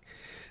amazing.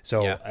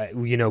 So,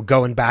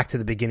 going back to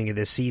the beginning of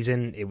this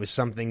season, it was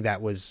something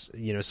that was,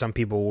 some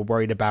people were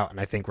worried about, and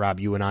I think, Rob,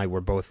 you and I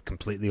were both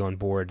completely on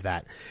board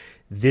that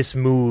this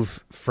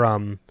move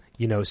from,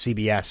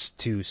 CBS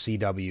to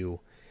CW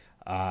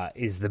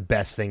is the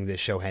best thing this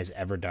show has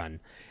ever done.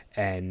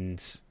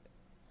 And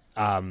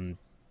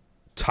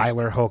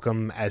Tyler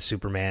Hoechlin as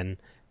Superman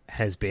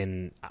has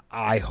been.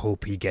 I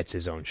hope he gets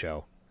his own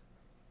show.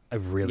 I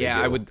really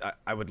do.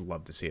 I would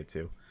love to see it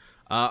too.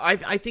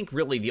 I think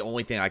really the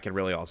only thing I can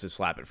really also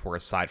slap it for,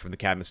 aside from the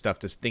Cadmus stuff,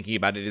 just thinking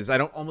about it, is I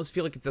don't almost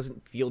feel like it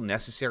doesn't feel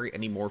necessary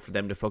anymore for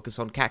them to focus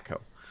on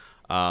Catco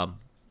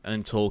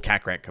until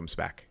Cat Grant comes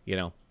back.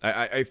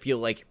 I feel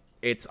like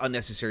it's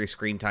unnecessary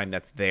screen time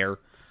that's there,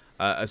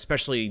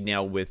 especially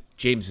now with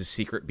James's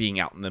secret being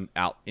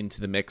out into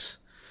the mix.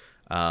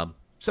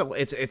 So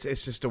it's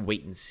just a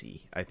wait and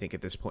see, I think,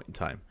 at this point in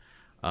time.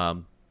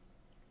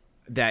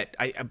 But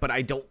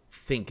I don't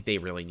think they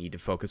really need to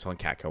focus on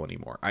Catco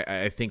anymore.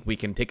 I think we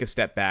can take a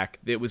step back.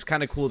 It was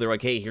kind of cool. They're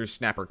like, hey, here's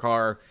Snapper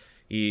Carr.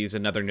 He's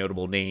another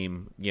notable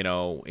name,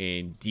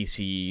 in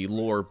DC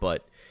lore,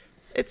 but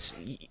it's,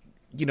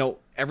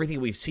 everything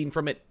we've seen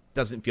from it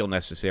doesn't feel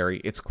necessary.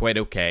 It's quite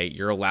okay.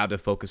 You're allowed to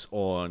focus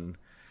on,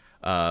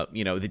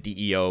 the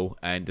DEO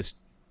and just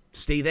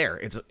stay there.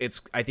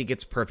 I think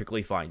it's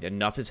perfectly fine.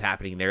 Enough is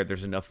happening there.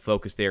 There's enough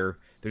focus there.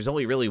 There's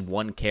only really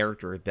one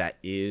character that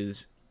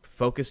is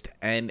focused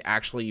and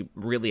actually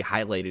really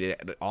highlighted it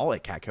at all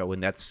at Catco,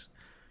 and that's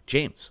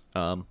James.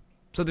 So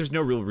there's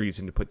no real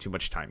reason to put too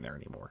much time there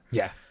anymore.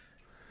 Yeah.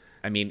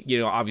 I mean,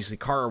 obviously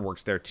Kara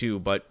works there too,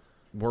 but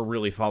we're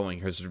really following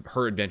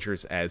her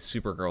adventures as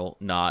Supergirl,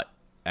 not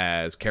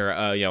as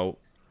Kara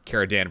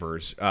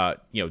Danvers,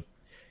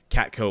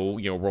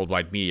 Catco,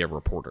 worldwide media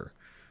reporter.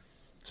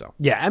 So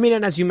yeah, I mean,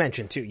 and as you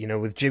mentioned too,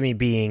 with Jimmy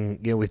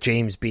being, with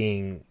James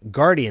being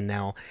Guardian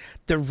now,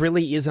 there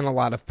really isn't a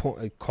lot of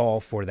call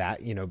for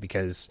that,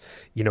 because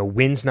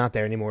Wynn's not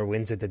there anymore.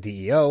 Wynn's at the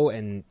DEO,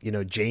 and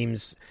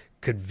James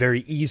could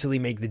very easily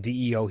make the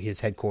DEO his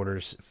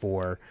headquarters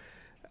for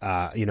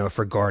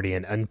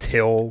Guardian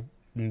until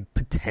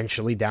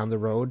potentially down the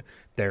road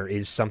there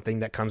is something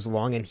that comes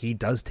along and he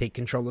does take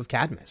control of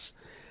Cadmus.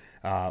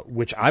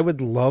 Which I would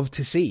love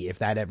to see if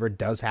that ever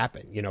does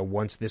happen,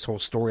 once this whole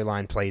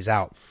storyline plays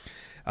out,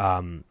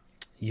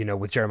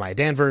 with Jeremiah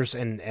Danvers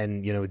and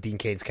Dean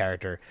Cain's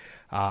character.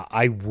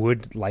 I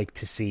would like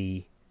to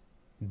see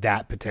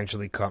that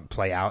potentially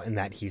play out, and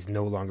that he's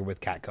no longer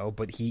with Catco,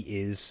 but he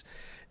is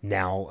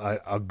now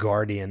a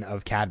guardian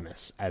of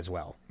Cadmus as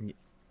well.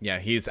 Yeah,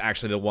 he's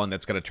actually the one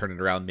that's going to turn it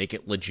around, make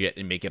it legit,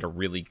 and make it a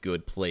really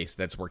good place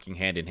that's working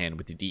hand in hand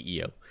with the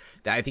DEO.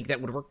 I think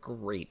that would work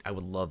great. I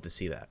would love to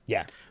see that.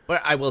 Yeah.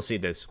 But I will say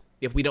this.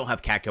 If we don't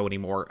have Catco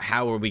anymore,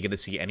 how are we going to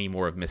see any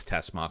more of Miss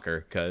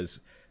Tessmacher?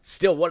 Because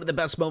Still, one of the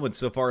best moments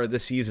so far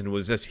this season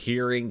was just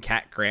hearing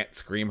Cat Grant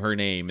scream her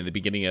name in the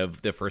beginning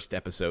of the first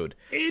episode.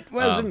 It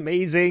was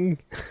amazing.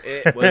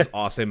 It was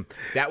awesome.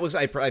 That was,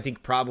 I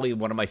think, probably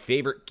one of my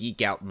favorite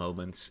geek out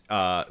moments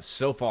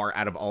so far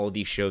out of all of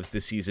these shows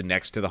this season,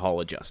 next to the Hall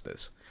of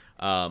Justice.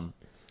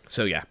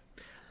 So yeah,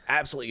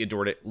 absolutely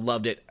adored it.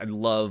 Loved it. I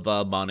love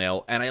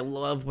Mon-El, and I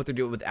love what they're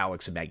doing with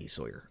Alex and Maggie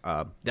Sawyer.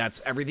 That's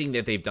everything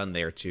that they've done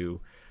there too.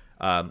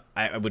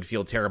 I would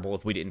feel terrible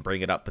if we didn't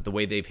bring it up, but the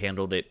way they've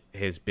handled it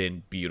has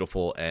been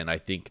beautiful, and I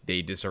think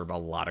they deserve a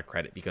lot of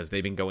credit because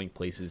they've been going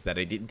places that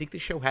I didn't think the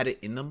show had it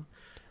in them,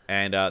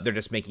 and they're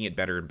just making it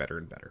better and better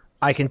and better.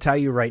 I can tell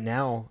you right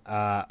now,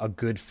 a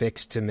good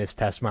fix to Miss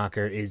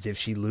Tessmacher is if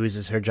she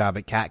loses her job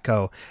at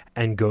Catco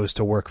and goes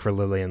to work for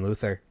Lillian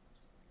Luthor.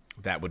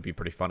 That would be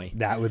pretty funny.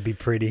 That would be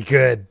pretty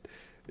good,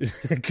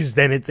 because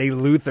then it's a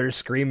Luthor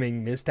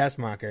screaming Miss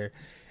Tessmacher.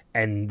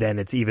 And then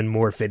it's even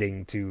more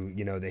fitting to,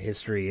 the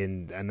history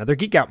and another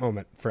geek out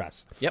moment for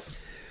us. Yep.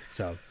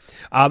 So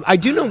I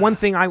do know one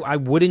thing I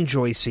would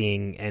enjoy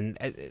seeing, and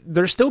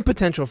there's still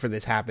potential for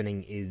this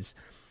happening, is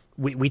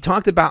we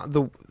talked about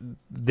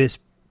this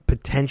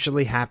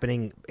potentially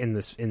happening in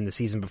the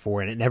season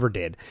before, and it never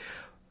did.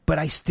 But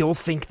I still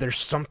think there's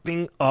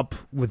something up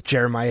with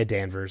Jeremiah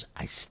Danvers.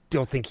 I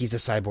still think he's a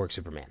cyborg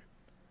Superman.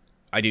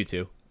 I do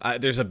too.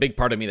 There's a big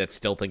part of me that's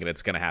still thinking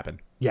it's going to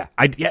happen. Yeah,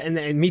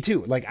 and me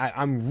too. Like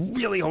I'm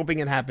really hoping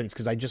it happens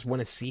because I just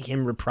want to see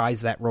him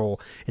reprise that role.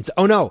 And so,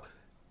 oh no,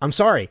 I'm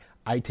sorry,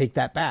 I take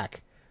that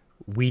back.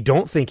 We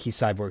don't think he's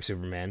Cyborg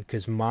Superman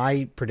because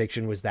my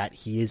prediction was that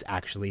he is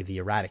actually the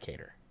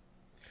Eradicator.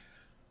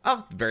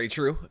 Oh, very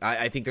true.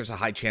 I think there's a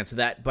high chance of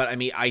that, but I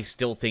mean, I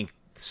still think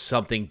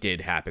something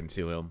did happen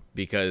to him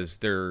because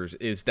there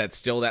is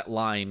still that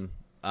line.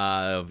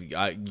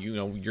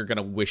 You're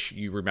gonna wish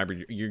you remember.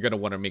 You're gonna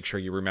want to make sure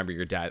you remember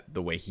your dad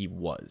the way he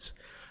was,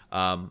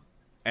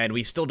 and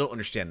we still don't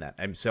understand that.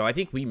 And so I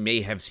think we may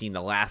have seen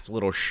the last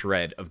little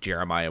shred of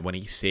Jeremiah when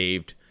he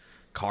saved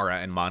Kara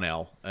and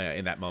Mon-El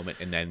in that moment,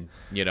 and then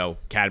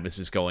Cadmus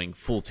is going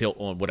full tilt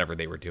on whatever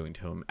they were doing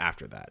to him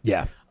after that.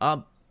 Yeah.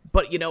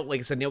 But like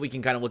I said, now we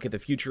can kind of look at the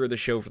future of the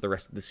show for the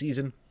rest of the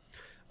season.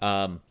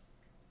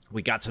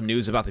 We got some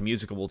news about the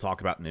musical we'll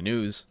talk about in the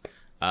news.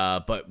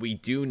 But we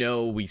do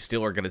know we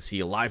still are going to see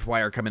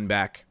Livewire coming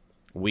back.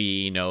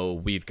 We know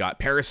we've got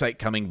Parasite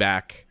coming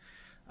back.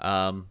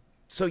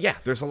 So yeah,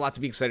 there's a lot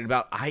to be excited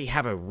about. I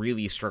have a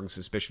really strong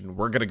suspicion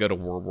we're going to go to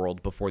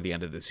Warworld before the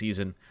end of the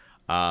season.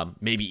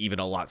 Maybe even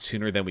a lot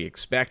sooner than we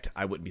expect.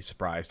 I wouldn't be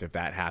surprised if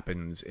that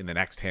happens in the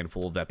next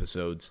handful of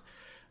episodes.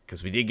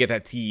 Because we did get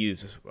that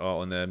tease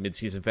in the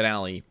mid-season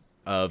finale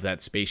of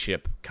that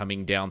spaceship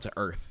coming down to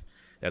Earth.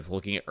 That's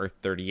looking at Earth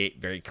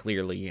 38 very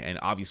clearly, and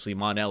obviously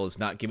Mon-El is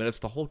not giving us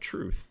the whole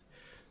truth.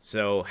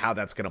 So how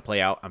that's going to play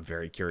out, I'm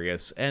very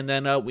curious. And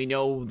then we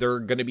know they're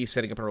going to be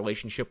setting up a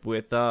relationship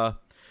with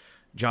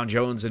John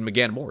Jones and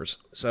McGann Moores.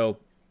 So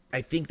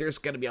I think there's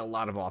going to be a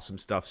lot of awesome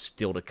stuff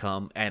still to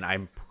come, and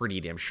I'm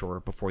pretty damn sure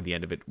before the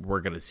end of it,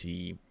 we're going to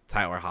see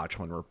Tyler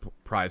Hoechlin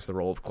reprise the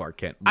role of Clark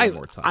Kent one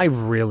more time. I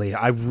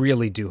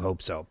really do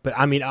hope so. But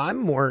I mean, I'm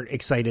more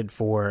excited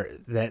for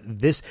that.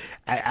 This,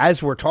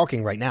 as we're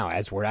talking right now,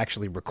 as we're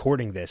actually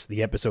recording this,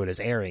 the episode is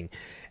airing,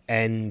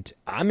 and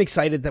I'm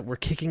excited that we're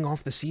kicking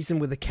off the season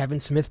with a Kevin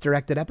Smith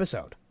directed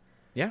episode.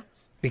 Yeah,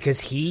 because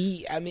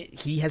he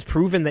has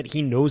proven that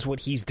he knows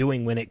what he's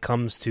doing when it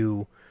comes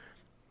to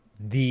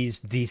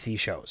these DC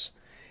shows,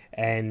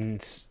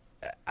 and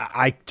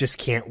I just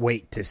can't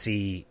wait to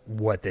see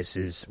what this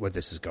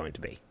is going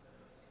to be.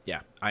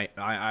 Yeah,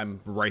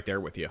 I'm right there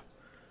with you.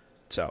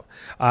 So,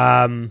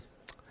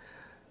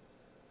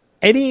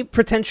 any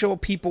potential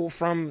people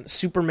from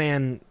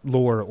Superman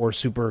lore or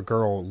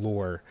Supergirl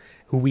lore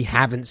who we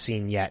haven't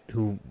seen yet,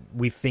 who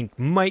we think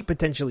might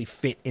potentially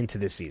fit into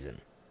this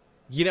season?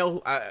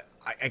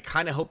 I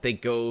kind of hope they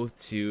go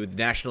to the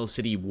National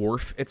City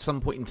Wharf at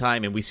some point in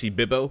time, and we see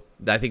Bibbo.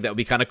 I think that would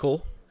be kind of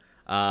cool.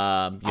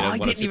 I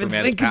didn't even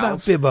think about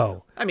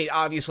Bibbo. I mean,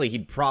 obviously,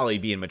 he'd probably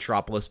be in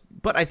Metropolis,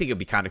 but I think it would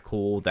be kind of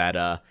cool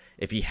that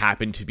if he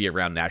happened to be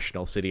around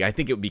National City, I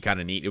think it would be kind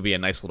of neat. It would be a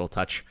nice little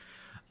touch.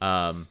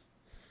 I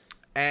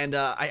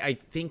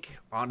think,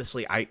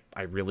 honestly, I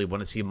really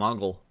want to see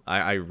Mongol.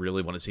 I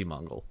really want to see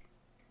Mongol.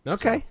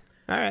 Okay. So.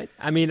 All right.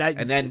 I mean,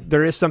 and then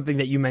there is something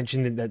that you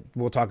mentioned that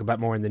we'll talk about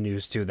more in the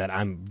news, too, that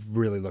I'm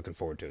really looking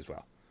forward to as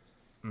well.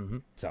 Mm-hmm.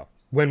 So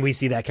when we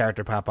see that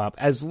character pop up,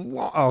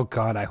 oh,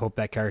 God, I hope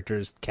that character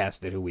is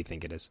casted who we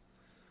think it is.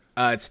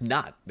 It's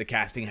not. The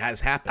casting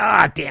has happened.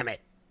 Ah, damn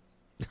it.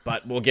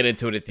 But we'll get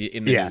into it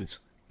in the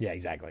news. Yeah,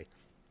 exactly.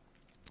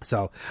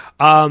 So,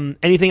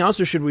 anything else,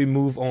 or should we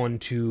move on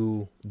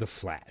to The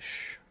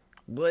Flash?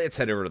 Let's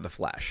head over to The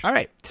Flash. All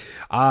right.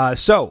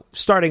 So,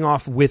 starting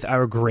off with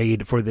our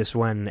grade for this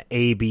one,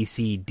 A, B,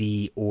 C,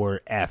 D, or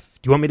F.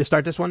 Do you want me to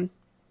start this one?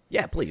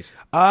 Yeah, please.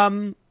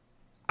 I'm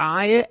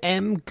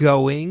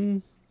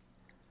going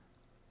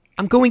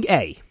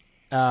A.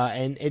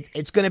 And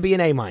it's going to be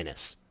an A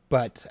minus,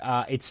 but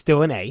it's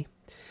still an A.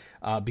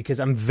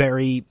 Because I'm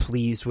very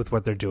pleased with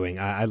what they're doing.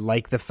 I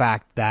like the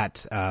fact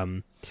that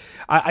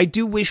I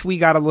do wish we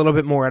got a little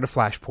bit more out of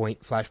Flashpoint.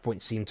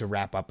 Flashpoint seemed to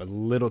wrap up a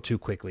little too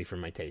quickly for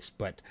my taste,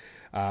 but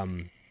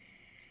I'm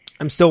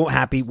still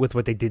happy with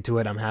what they did to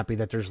it. I'm happy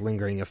that there's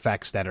lingering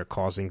effects that are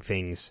causing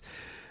things,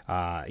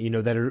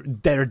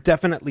 that are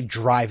definitely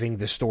driving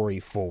the story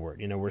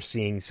forward. We're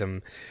seeing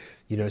some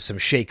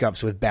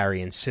shakeups with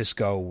Barry and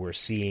Cisco. We're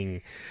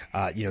seeing,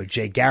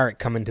 Jay Garrick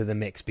come into the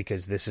mix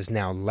because this is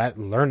now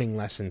learning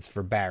lessons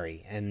for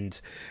Barry.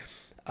 And,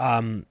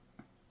 and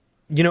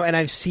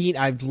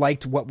I've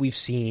liked what we've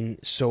seen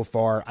so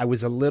far. I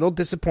was a little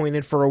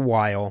disappointed for a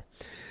while,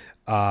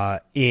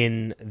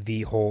 in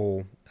the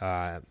whole,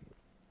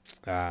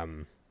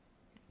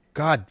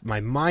 God, my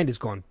mind has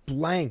gone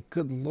blank.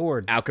 Good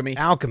Lord. Alchemy.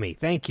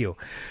 Thank you.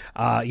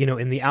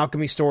 In the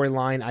Alchemy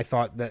storyline, I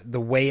thought that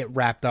the way it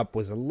wrapped up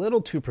was a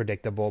little too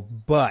predictable.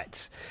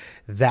 But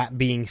that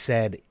being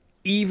said,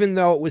 even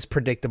though it was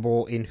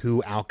predictable in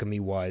who Alchemy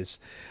was,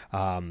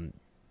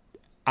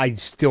 I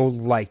still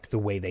liked the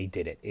way they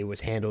did it. It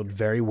was handled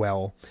very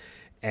well.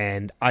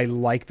 And I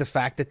like the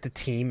fact that the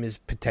team is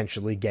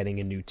potentially getting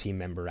a new team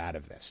member out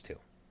of this, too.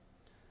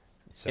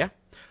 So. Yeah.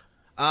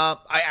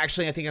 I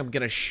think I'm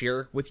going to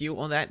share with you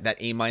on that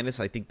A-.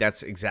 I think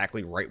that's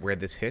exactly right where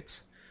this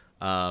hits.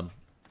 I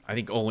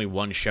think only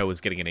one show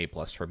is getting an A+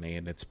 from me,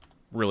 and it's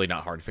really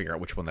not hard to figure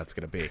out which one that's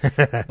going to be.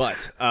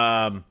 But,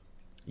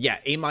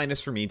 A-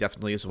 for me,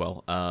 definitely as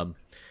well.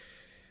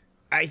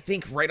 I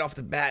think right off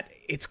the bat,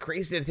 it's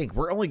crazy to think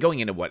we're only going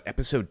into,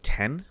 episode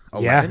 10?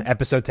 11? Yeah,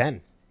 episode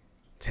 10.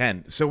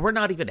 10. So we're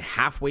not even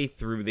halfway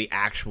through the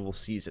actual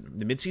season.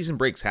 The mid-season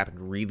breaks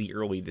happened really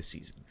early this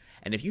season.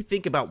 And if you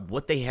think about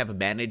what they have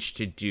managed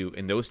to do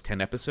in those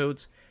 10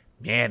 episodes,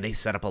 man, they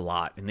set up a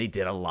lot, and they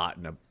did a lot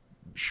in a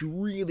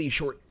really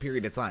short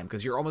period of time,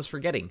 because you're almost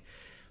forgetting,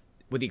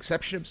 with the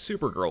exception of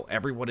Supergirl,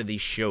 every one of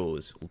these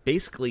shows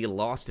basically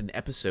lost an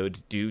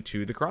episode due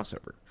to the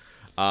crossover,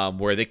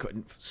 where they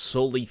couldn't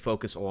solely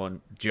focus on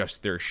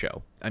just their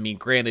show. I mean,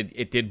 granted,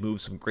 it did move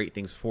some great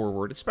things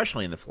forward,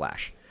 especially in The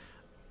Flash.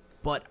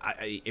 But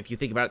if you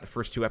think about it, the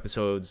first two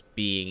episodes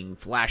being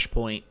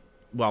Flashpoint,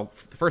 well,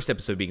 the first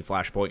episode being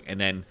Flashpoint, and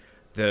then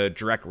the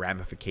direct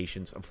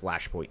ramifications of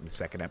Flashpoint in the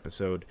second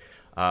episode.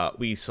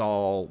 We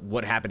saw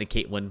what happened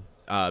to Caitlin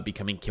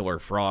becoming Killer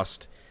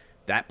Frost.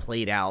 That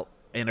played out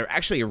in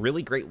actually a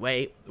really great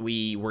way.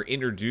 We were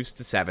introduced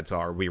to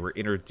Savitar. We were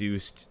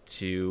introduced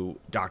to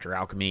Dr.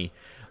 Alchemy,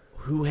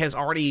 who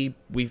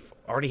we've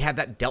already had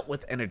that dealt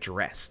with and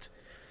addressed.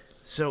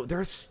 So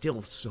there's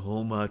still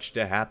so much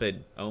to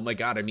happen. Oh my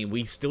God. I mean,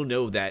 we still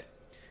know that,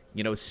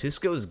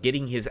 Cisco's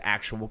getting his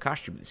actual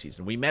costume this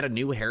season. We met a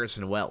new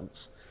Harrison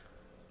Wells.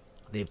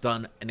 They've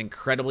done an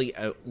incredibly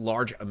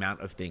large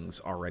amount of things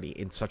already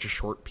in such a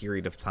short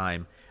period of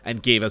time,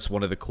 and gave us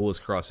one of the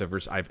coolest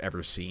crossovers I've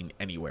ever seen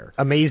anywhere.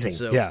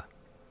 Amazing. Yeah.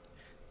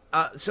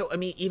 So, I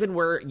mean, even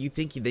where you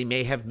think they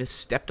may have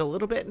misstepped a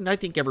little bit, and I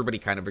think everybody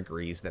kind of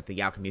agrees that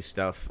the Alchemy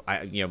stuff,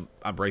 I'm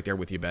right there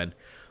with you, Ben.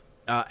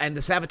 And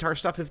the Savitar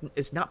stuff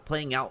is not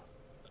playing out,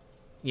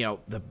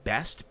 the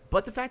best,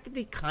 but the fact that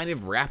they kind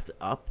of wrapped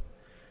up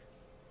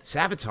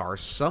Savitar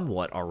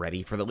somewhat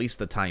already, for at least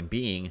the time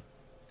being,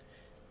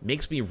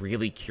 makes me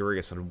really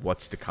curious on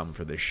what's to come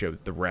for this show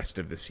the rest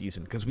of the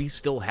season, because we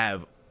still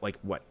have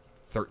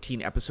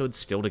 13 episodes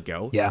still to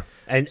go. Yeah,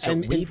 and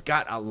we've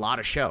got a lot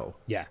of show.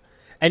 Yeah,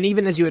 and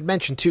even as you had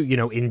mentioned too,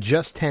 in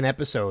just 10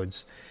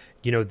 episodes,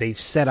 they've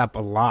set up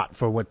a lot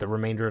for what the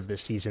remainder of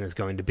this season is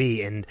going to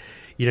be. And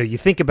you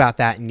think about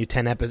that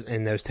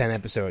in those 10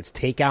 episodes,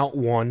 take out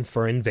one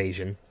for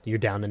Invasion, you're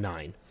down to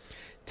 9.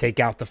 Take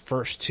out the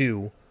first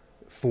 2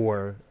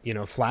 for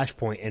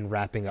Flashpoint and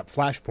wrapping up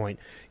Flashpoint,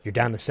 you're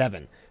down to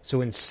 7.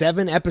 So in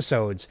 7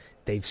 episodes,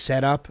 they've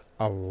set up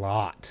a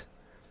lot,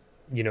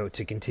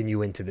 to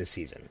continue into this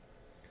season.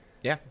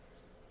 Yeah.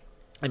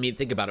 I mean,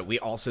 think about it. We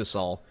also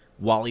saw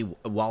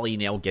Wally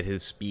Nail get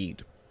his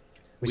speed.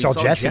 We saw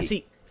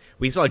Jessie.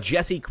 We saw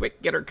Jessie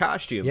Quick get her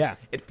costume. Yeah.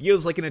 It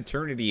feels like an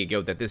eternity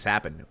ago that this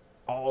happened.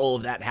 All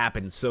of that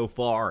happened so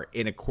far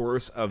in a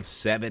course of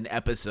 7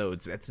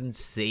 episodes. That's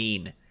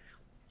insane.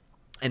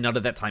 And none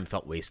of that time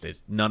felt wasted.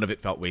 None of it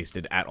felt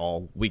wasted at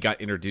all. We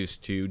got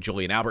introduced to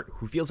Julian Albert,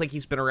 who feels like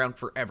he's been around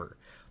forever.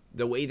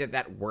 The way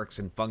that works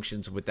and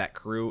functions with that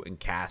crew and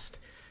cast,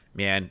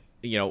 man,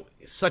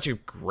 such a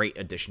great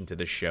addition to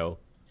the show.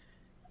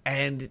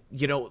 And,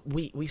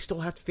 we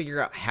still have to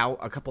figure out how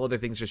a couple other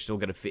things are still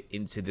going to fit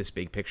into this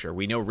big picture.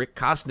 We know Rick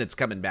Kosnit's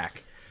coming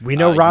back. We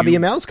know Robbie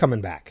Amell's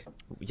coming back.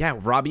 Yeah,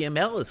 Robbie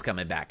Amell is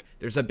coming back.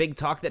 There's a big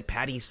talk that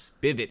Patty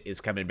Spivot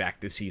is coming back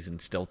this season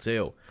still,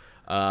 too.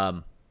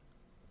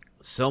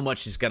 So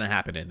much is going to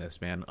happen in this,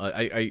 man.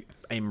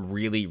 I'm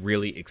really,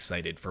 really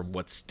excited for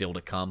what's still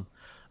to come.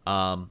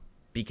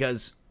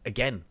 Because,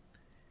 again,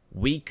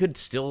 we could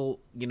still,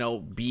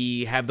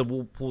 have the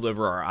wool pulled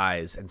over our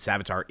eyes, and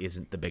Savitar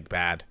isn't the big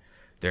bad.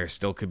 There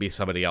still could be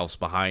somebody else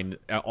behind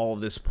all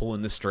of this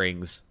pulling the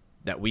strings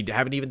that we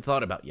haven't even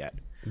thought about yet.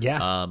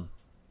 Yeah.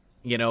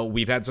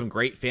 We've had some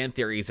great fan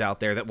theories out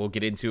there that we'll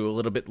get into a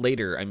little bit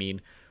later. I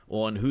mean,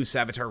 on who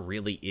Savitar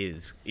really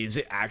is. Is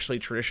it actually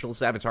traditional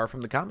Savitar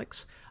from the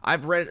comics?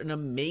 I've read an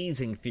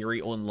amazing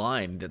theory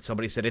online that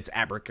somebody said it's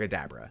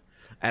abracadabra.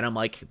 And I'm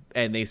like,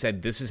 and they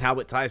said, this is how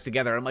it ties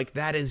together. I'm like,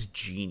 that is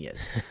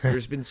genius.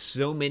 There's been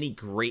so many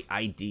great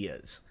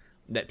ideas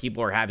that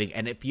people are having,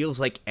 and it feels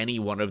like any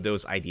one of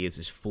those ideas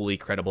is fully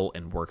credible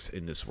and works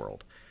in this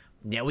world.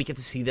 Now we get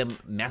to see them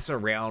mess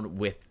around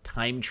with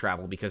time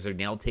travel because they're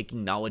now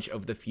taking knowledge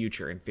of the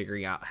future and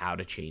figuring out how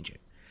to change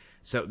it.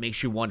 So it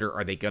makes you wonder,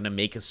 are they going to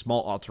make a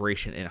small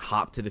alteration and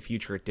hop to the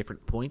future at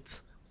different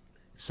points?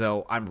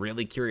 So I'm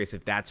really curious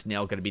if that's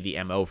now going to be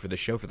the MO for the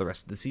show for the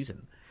rest of the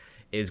season.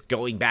 Is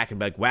going back and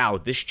be like, wow,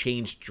 this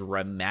changed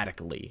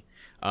dramatically.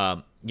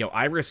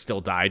 Iris still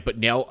died, but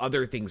now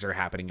other things are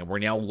happening, and we're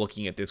now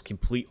looking at this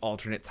complete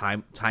alternate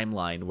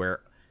timeline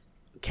where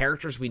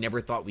characters we never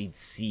thought we'd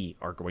see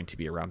are going to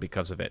be around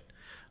because of it.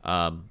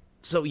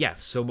 So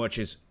yes, so much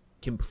is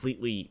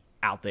completely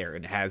out there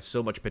and has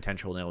so much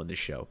potential now in this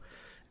show.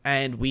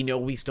 And we know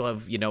we still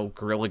have,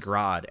 Gorilla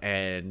Grodd,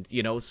 and,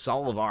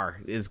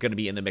 Solivar is going to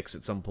be in the mix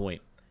at some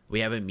point. We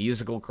have a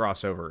musical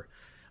crossover.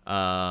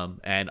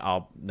 And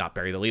I'll not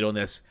bury the lead on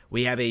this.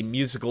 We have a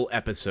musical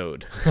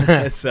episode,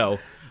 so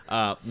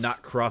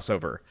not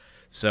crossover.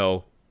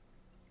 So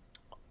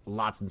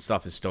lots and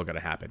stuff is still going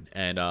to happen,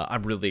 and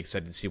I'm really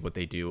excited to see what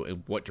they do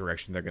and what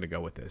direction they're going to go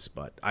with this.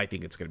 But I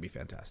think it's going to be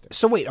fantastic.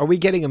 So wait, are we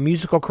getting a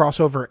musical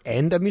crossover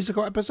and a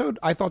musical episode?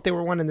 I thought they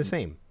were one and the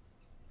same.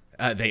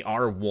 They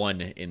are one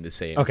in the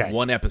same. Okay.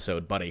 One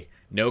episode, buddy.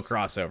 No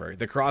crossover.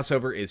 The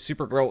crossover is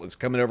Supergirl is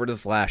coming over to the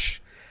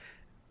Flash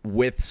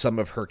with some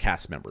of her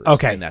cast members.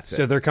 Okay, and that's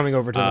so it. they're coming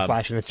over to the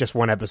Flash, and it's just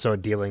one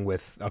episode dealing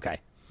with... Okay.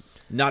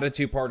 Not a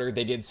two-parter.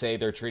 They did say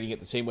they're treating it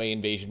the same way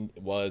Invasion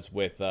was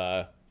with...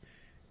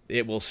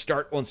 it will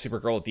start on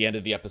Supergirl at the end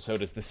of the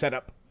episode as the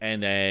setup,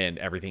 and then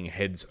everything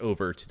heads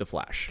over to the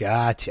Flash.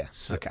 Gotcha.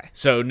 Okay.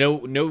 So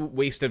no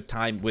waste of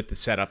time with the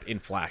setup in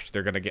Flash.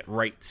 They're going to get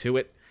right to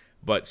it,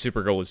 but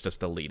Supergirl is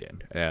just the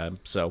lead-in.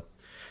 So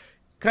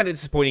kind of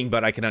disappointing,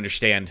 but I can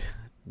understand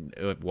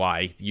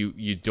why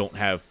you don't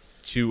have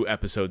 2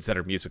 episodes that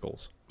are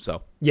musicals.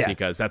 So yeah,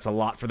 because that's a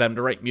lot for them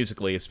to write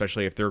musically,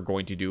 especially if they're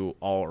going to do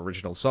all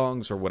original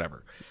songs or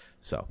whatever.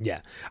 So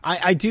yeah,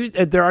 I do.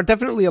 There are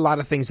definitely a lot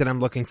of things that I'm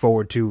looking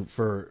forward to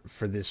for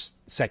this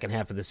second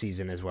half of the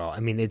season as well. I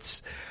mean,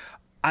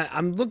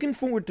 I'm looking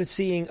forward to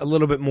seeing a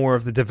little bit more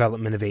of the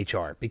development of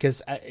HR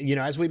because,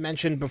 as we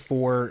mentioned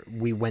before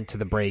we went to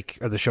the break,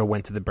 or the show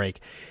went to the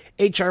break,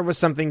 HR was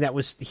something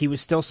that he was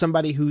still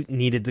somebody who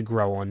needed to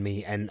grow on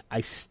me, and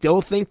I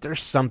still think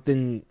there's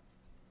something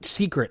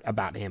secret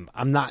about him.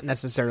 I'm not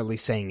necessarily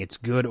saying it's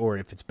good or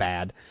if it's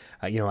bad.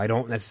 I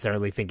don't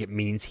necessarily think it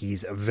means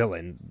he's a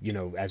villain,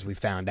 as we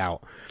found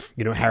out,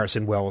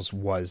 Harrison Wells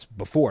was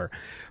before.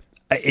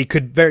 It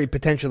could very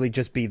potentially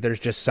just be there's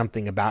just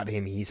something about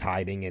him he's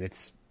hiding, and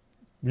it's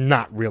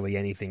not really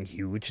anything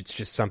huge. It's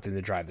just something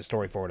to drive the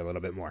story forward a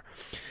little bit more.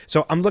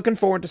 So I'm looking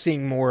forward to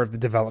seeing more of the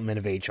development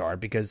of HR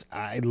because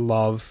I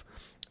love...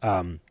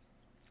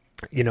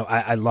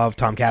 I love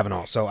Tom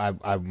Cavanaugh, so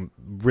I'm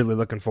really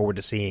looking forward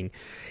to seeing.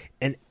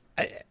 And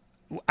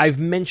I've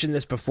mentioned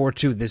this before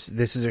too. This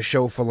is a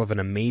show full of an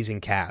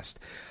amazing cast,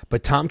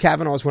 but Tom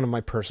Cavanaugh is one of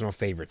my personal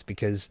favorites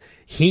because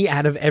he,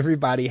 out of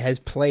everybody, has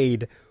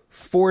played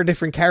 4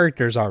 different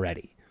characters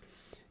already.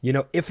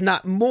 If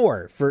not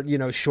more, for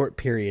short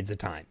periods of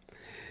time.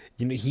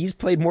 He's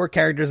played more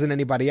characters than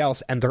anybody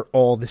else, and they're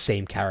all the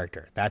same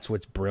character. That's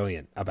what's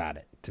brilliant about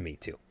it to me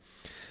too.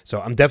 So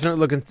I'm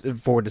definitely looking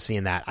forward to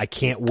seeing that. I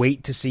can't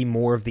wait to see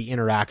more of the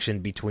interaction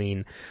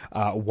between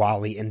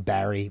Wally and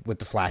Barry with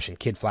the Flash and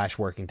Kid Flash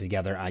working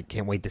together. I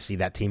can't wait to see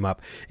that team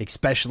up,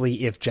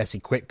 especially if Jesse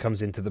Quick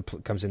comes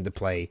into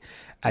play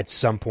at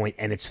some point,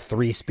 and it's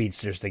 3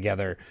 speedsters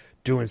together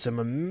doing some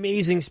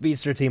amazing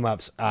speedster team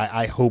ups.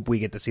 I hope we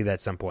get to see that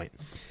at some point.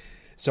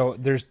 So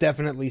there's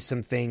definitely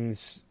some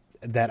things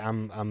that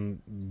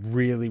I'm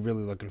really,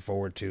 really looking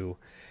forward to.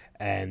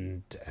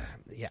 And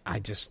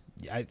I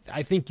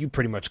think you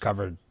pretty much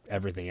covered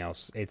everything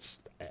else.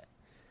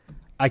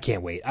 I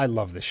can't wait. I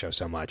love this show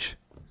so much.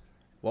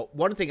 Well,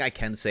 one thing I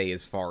can say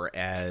as far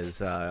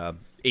as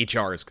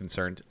HR is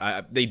concerned,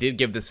 they did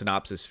give the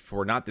synopsis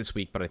for not this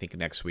week, but I think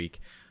next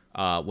week,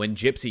 when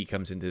Gypsy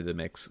comes into the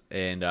mix,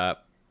 and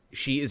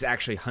she is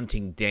actually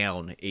hunting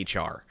down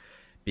HR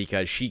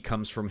because she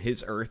comes from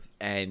his Earth,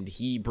 and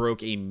he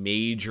broke a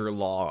major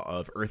law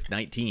of Earth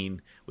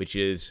 19, which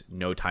is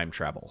no time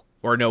travel.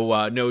 Or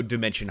no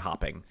dimension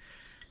hopping.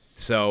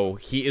 So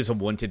he is a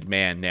wanted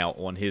man now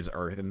on his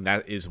Earth, and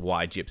that is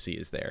why Gypsy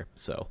is there.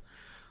 So,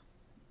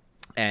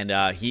 and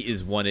he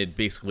is wanted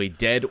basically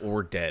dead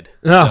or dead.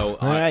 Oh, so,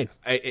 all right.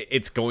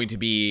 It's going to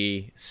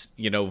be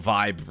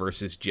Vibe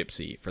versus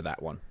Gypsy for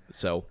that one.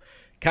 So,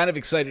 kind of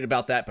excited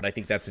about that, but I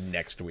think that's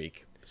next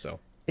week. So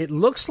it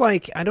looks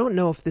like, I don't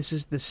know if this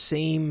is the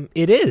same.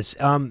 It is.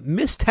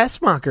 Miss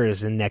Tessmacher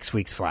is in next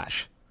week's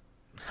Flash.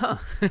 Huh.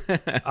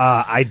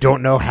 I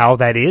don't know how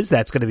that is.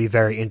 That's going to be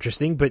very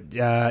interesting. But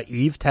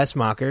Eve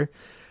Tessmacher,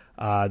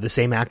 The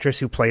same actress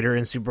who played her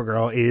in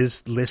Supergirl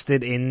is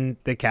listed in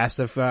the cast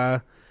of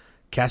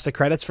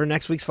credits for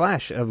next week's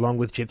Flash, along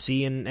with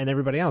Gypsy and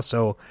everybody else.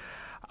 So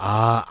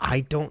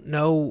I don't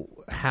know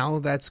how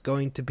that's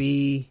going to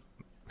be,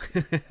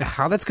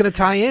 how that's going to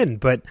tie in,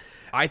 but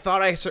I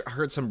thought I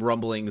heard some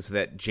rumblings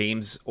that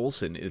James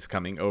Olsen is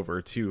coming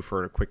over too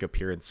for a quick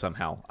appearance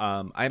somehow.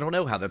 I don't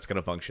know how that's going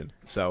to function,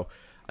 so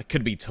I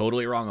could be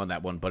totally wrong on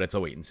that one, but it's a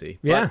wait and see.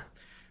 Yeah, but,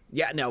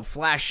 yeah. No,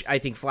 Flash. I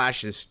think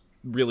Flash is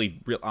really,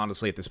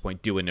 honestly, at this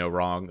point, doing no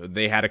wrong.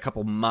 They had a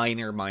couple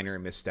minor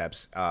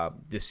missteps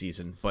this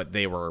season, but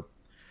they were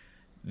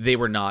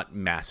not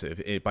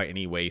massive by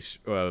any way,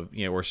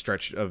 or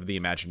stretch of the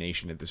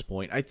imagination at this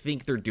point. I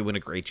think they're doing a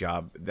great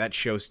job. That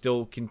show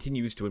still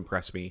continues to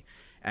impress me,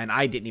 and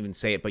I didn't even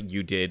say it, but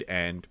you did.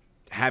 And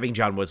having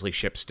John Wesley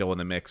Shipp still in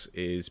the mix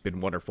has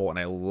been wonderful, and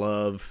I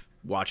love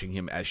watching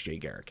him as Jay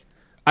Garrick.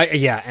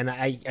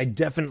 I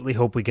definitely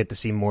hope we get to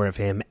see more of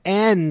him.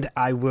 And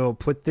I will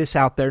put this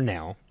out there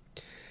now.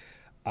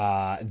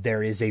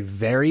 There is a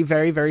very,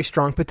 very, very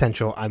strong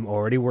potential. I'm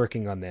already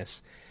working on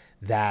this.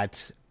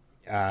 That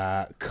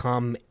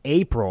come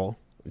April,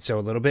 so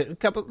a little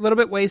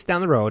bit ways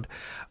down the road,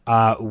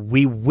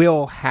 we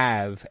will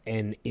have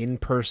an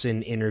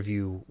in-person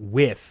interview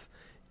with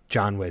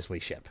John Wesley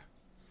Shipp.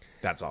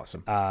 That's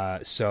awesome.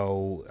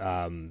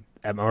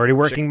 I'm already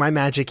working my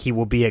magic. He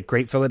will be at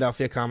Great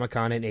Philadelphia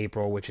Comic-Con in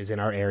April, which is in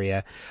our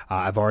area.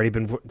 I've already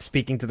been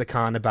speaking to the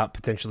con about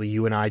potentially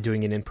you and I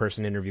doing an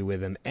in-person interview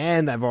with him,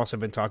 and I've also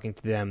been talking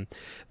to them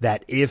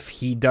that if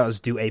he does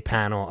do a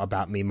panel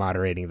about me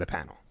moderating the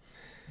panel.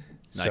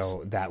 Nice.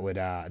 So that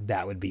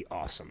would be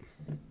awesome.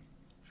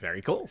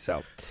 Very cool.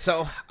 So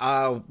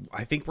I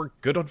think we're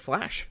good on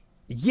Flash.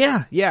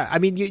 Yeah. I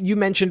mean, you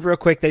mentioned real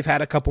quick they've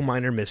had a couple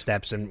minor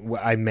missteps, and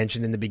I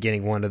mentioned in the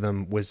beginning one of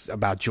them was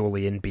about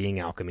Julian being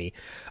Alchemy.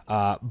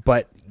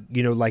 But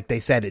like they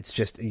said, it's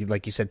just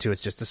like you said too.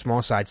 It's just a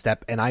small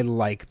sidestep, and I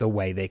like the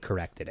way they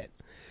corrected it.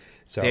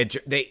 So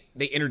they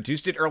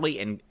introduced it early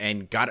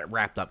and got it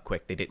wrapped up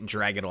quick. They didn't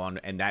drag it on,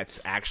 and that's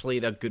actually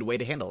the good way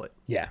to handle it.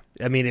 Yeah,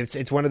 I mean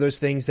it's one of those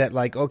things that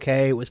like,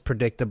 okay, it was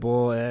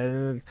predictable.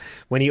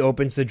 When he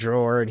opens the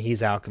drawer and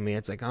he's Alchemy,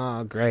 it's like,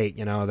 oh great,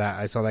 that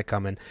I saw that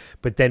coming.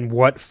 But then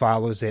what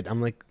follows it? I'm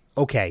like,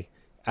 okay,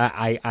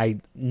 I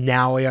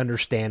now I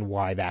understand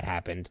why that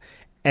happened,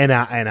 and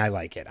I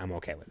like it. I'm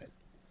okay with it.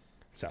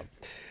 So,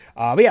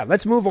 but yeah,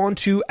 let's move on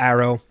to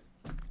Arrow.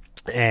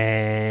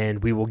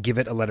 And we will give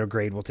it a letter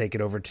grade. We'll take it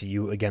over to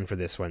you again for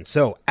this one.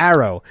 So,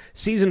 Arrow,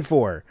 Season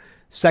 4.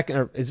 Is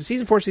it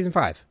Season 4 or Season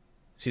 5?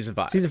 Season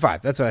 5. Season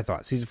 5. That's what I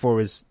thought. Season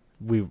 4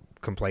 we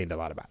complained a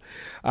lot about.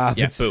 Boo.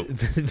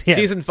 Yeah.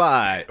 Season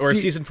 5, or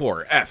Season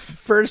 4, F.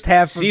 First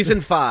half. Season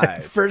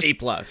 5, A+.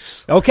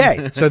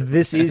 Okay, so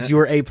this is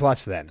your A+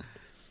 then.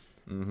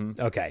 Mm-hmm.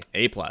 Okay.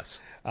 A+.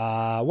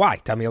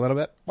 Why? Tell me a little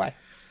bit. Why?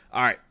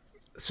 All right.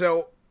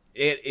 So,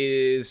 it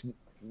is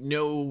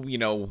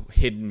no,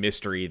 hidden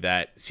mystery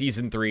that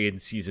Season 3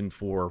 and Season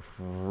 4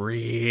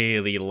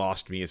 really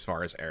lost me as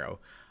far as Arrow.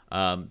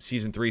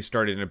 Season 3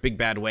 started in a big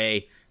bad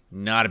way.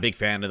 Not a big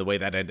fan of the way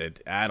that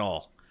ended at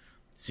all.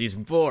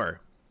 Season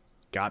 4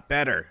 got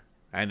better,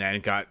 and then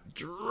it got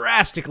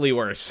drastically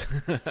worse.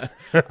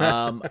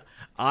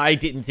 I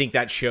didn't think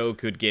that show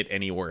could get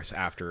any worse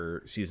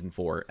after Season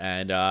 4,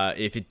 and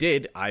if it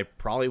did, I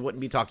probably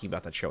wouldn't be talking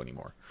about that show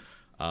anymore.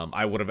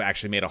 I would have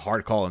actually made a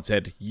hard call and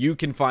said, you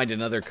can find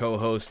another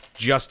co-host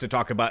just to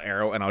talk about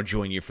Arrow, and I'll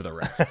join you for the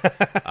rest.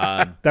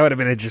 That would have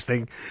been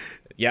interesting.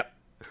 Yep.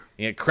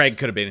 Yeah, Craig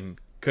could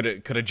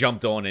have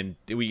jumped on, and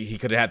he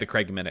could have had the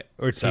Craig minute.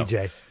 Or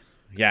TJ.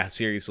 Yeah,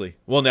 seriously.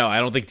 Well, no, I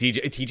don't think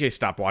TJ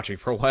stopped watching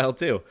for a while,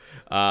 too,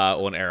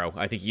 on Arrow.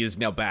 I think he is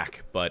now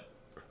back, but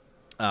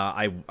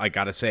I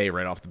got to say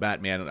right off the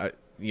bat, man,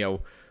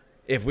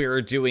 if we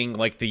were doing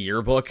like the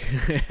yearbook,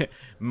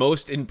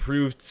 most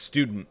improved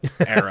student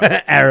Arrow.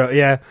 Arrow,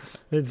 yeah,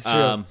 it's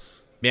true.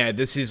 Yeah,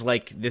 this is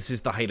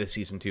the height of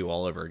Season 2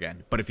 all over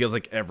again. But it feels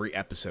like every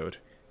episode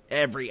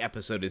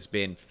has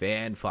been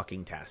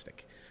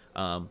fan-fucking-tastic.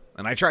 And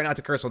I try not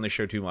to curse on this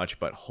show too much,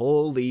 but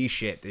holy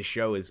shit, this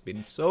show has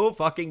been so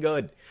fucking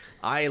good.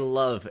 I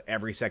love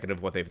every second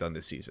of what they've done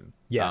this season.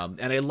 Yeah,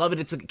 and I love it.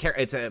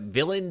 It's a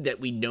villain that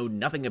we know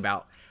nothing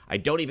about. I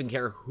don't even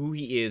care who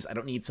he is. I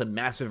don't need some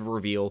massive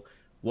reveal.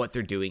 What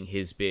they're doing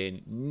has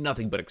been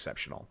nothing but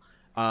exceptional.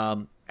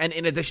 And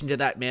in addition to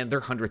that, man,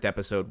 their 100th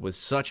episode was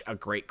such a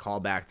great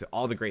callback to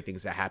all the great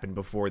things that happened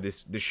before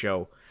this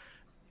show.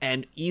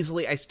 And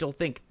easily, I still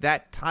think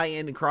that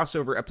tie-in and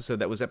crossover episode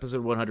that was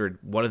episode 100,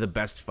 one of the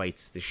best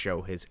fights the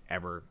show has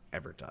ever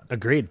done.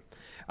 Agreed.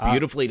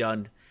 Beautifully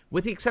done,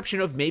 with the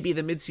exception of maybe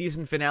the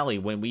mid-season finale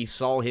when we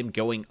saw him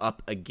going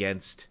up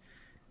against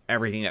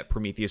everything that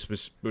Prometheus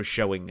was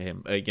showing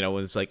him. It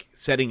was like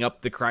setting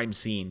up the crime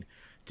scene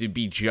to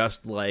be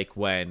just like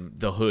when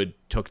the Hood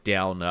took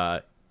down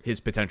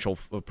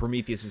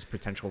Prometheus's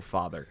potential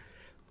father.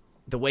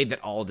 The way that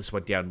all of this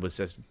went down was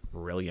just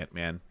brilliant,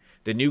 man.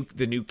 The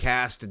new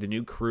cast, the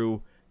new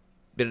crew,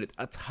 been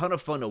a ton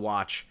of fun to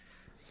watch.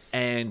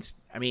 And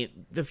I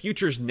mean, the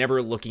future's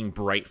never looking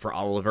bright for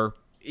Oliver.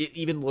 It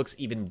even looks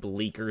even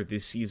bleaker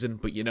this season.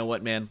 But you know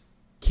what, man?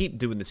 Keep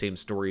doing the same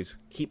stories.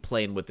 Keep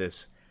playing with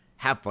this.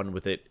 Have fun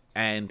with it.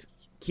 And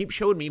keep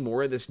showing me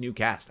more of this new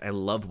cast. I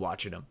love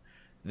watching them.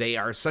 They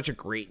are such a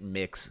great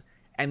mix.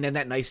 And then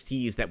that nice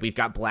tease that we've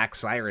got Black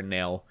Siren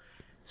now,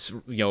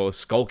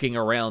 skulking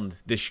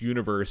around this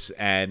universe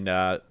and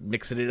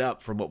mixing it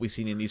up from what we've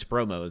seen in these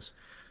promos.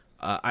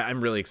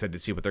 I'm really excited to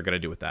see what they're going to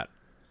do with that.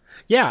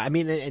 Yeah, I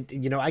mean,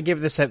 I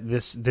give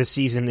this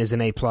season is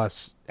an A+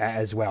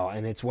 as well,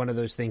 and it's one of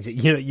those things that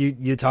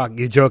you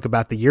joke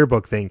about the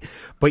yearbook thing,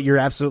 but you're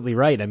absolutely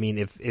right. I mean,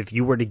 if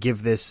you were to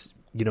give this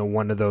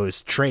one of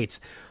those traits,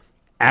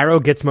 Arrow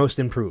gets most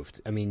improved.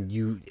 I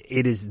mean,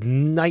 it is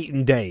night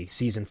and day,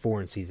 season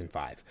 4 and season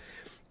 5.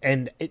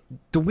 And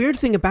the weird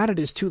thing about it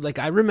is too, like,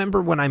 I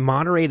remember when I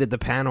moderated the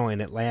panel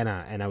in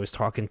Atlanta and I was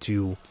talking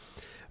to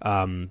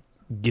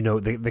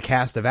the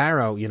cast of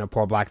Arrow,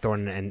 Paul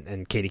Blackthorne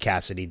and Katie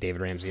Cassidy,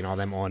 David Ramsey, and all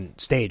them on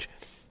stage.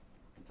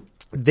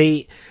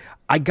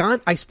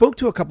 I spoke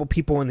to a couple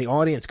people in the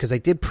audience because I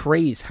did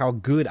praise how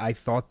good I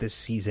thought this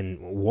season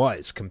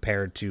was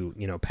compared to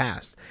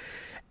past,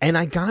 and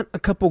I got a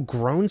couple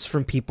groans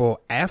from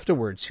people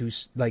afterwards who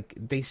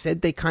they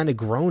said they kind of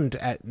groaned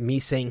at me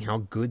saying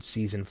how good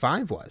season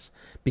 5 was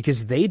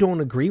because they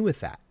don't agree with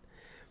that,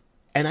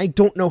 and I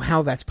don't know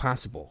how that's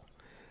possible.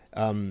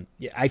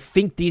 I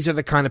think these are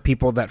the kind of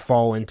people that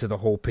fall into the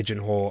whole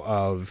pigeonhole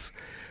of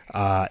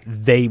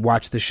they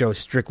watch the show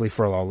strictly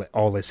for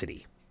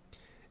aulicity,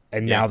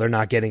 and now they're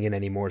not getting it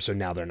anymore, so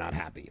now they're not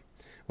happy.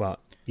 Well,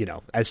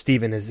 as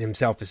Steven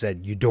himself has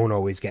said, you don't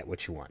always get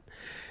what you want.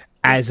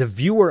 As a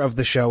viewer of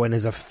the show and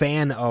as a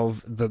fan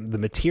of the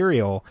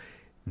material,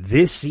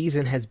 this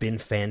season has been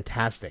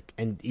fantastic,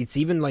 and it's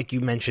even like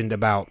you mentioned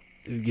about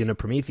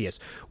Prometheus.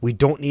 We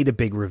don't need a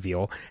big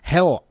reveal.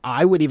 Hell,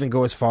 I would even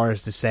go as far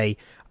as to say,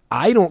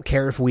 I don't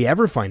care if we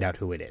ever find out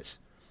who it is,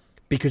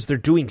 because they're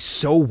doing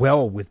so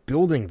well with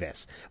building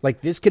this.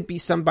 Like, this could be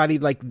somebody,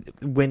 like,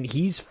 when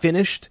he's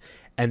finished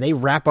and they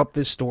wrap up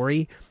this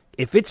story,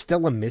 if it's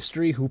still a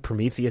mystery who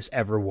Prometheus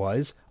ever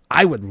was,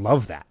 I would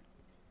love that.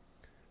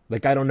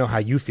 Like, I don't know how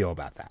you feel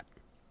about that.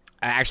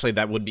 Actually,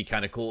 that would be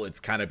kind of cool. It's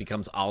kind of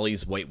becomes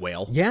Ollie's white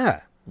whale.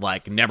 Yeah.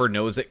 Like, never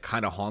knows it,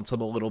 kind of haunts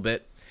him a little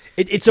bit.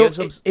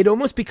 It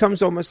almost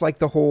becomes almost like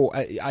the whole,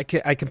 I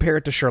compare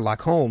it to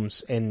Sherlock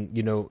Holmes and,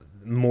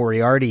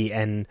 Moriarty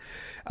and,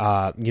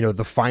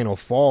 the final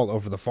fall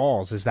over the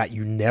falls is that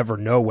you never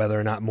know whether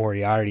or not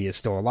Moriarty is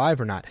still alive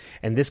or not.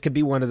 And this could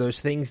be one of those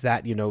things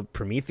that,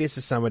 Prometheus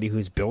is somebody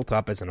who's built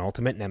up as an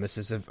ultimate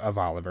nemesis of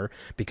Oliver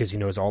because he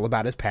knows all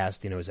about his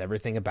past, he knows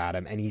everything about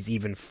him, and he's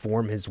even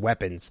formed his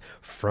weapons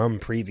from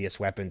previous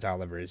weapons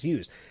Oliver has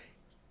used.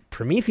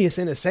 Prometheus,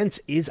 in a sense,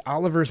 is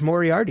Oliver's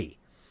Moriarty.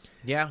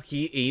 Yeah,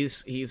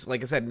 he's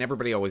like I said, and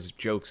everybody always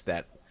jokes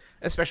that,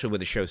 especially when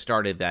the show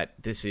started, that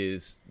this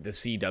is the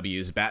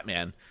CW's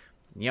Batman.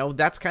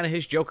 That's kind of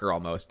his Joker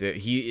almost.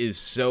 He is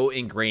so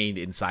ingrained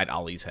inside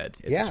Ollie's head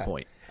at this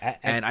point.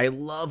 And I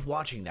love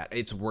watching that.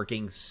 It's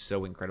working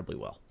so incredibly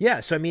well. Yeah,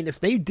 so I mean, if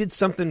they did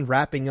something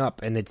wrapping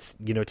up and it's,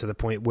 to the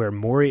point where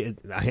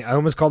I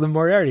almost called him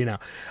Moriarty now.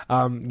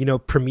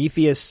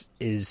 Prometheus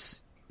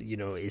is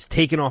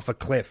taken off a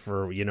cliff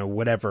or,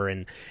 whatever,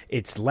 and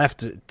it's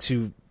left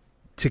to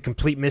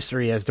complete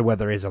mystery as to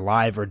whether he's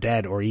alive or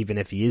dead, or even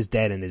if he is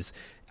dead and his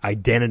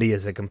identity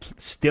is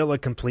still a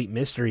complete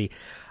mystery.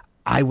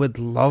 I would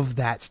love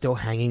that still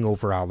hanging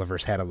over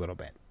Oliver's head a little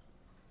bit.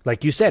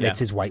 Like you said, It's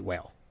his white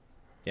whale.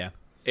 Yeah,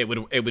 it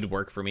would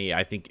work for me.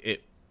 I think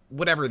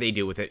whatever they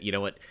do with it,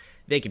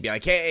 they could be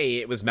like, hey,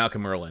 it was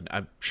Malcolm Merlin.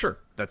 I'm sure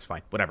that's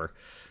fine. Whatever.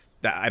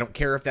 I don't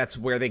care if that's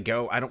where they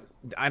go.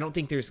 I don't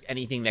think there's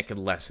anything that could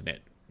lessen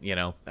it.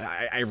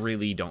 I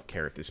really don't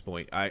care at this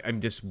point. I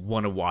just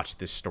want to watch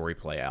this story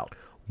play out.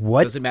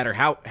 What? Doesn't matter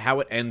how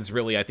it ends,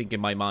 really, I think,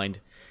 in my mind.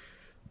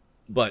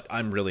 But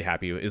I'm really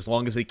happy as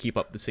long as they keep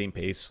up the same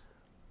pace.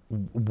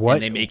 What?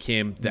 And they make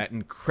him that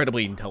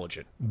incredibly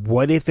intelligent.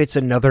 What if it's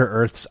another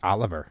Earth's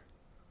Oliver?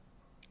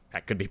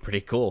 That could be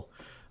pretty cool.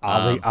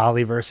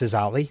 Ollie versus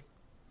Ollie?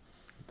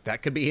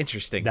 That could be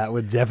interesting. That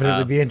would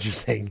definitely be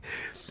interesting.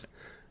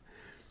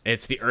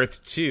 It's the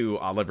Earth 2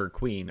 Oliver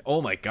Queen.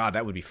 Oh my god,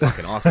 that would be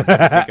fucking awesome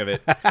to think of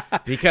it.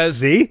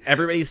 Because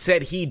everybody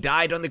said he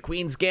died on the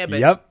Queen's Gambit.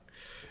 Yep.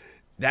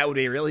 That would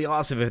be really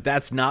awesome if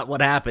that's not what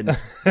happened.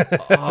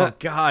 Oh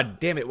god,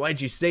 damn it,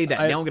 why'd you say that?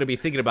 Now I'm going to be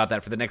thinking about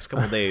that for the next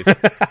couple of days.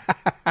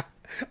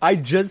 I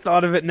just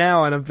thought of it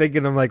now, and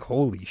I'm like,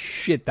 holy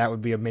shit, that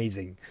would be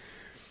amazing.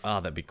 Oh,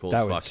 that'd be cool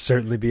That as fuck. would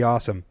certainly be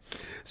awesome.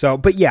 So,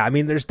 but yeah, I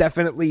mean, there's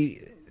definitely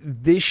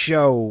this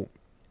show.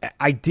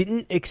 I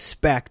didn't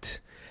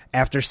expect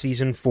after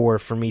season 4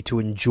 for me to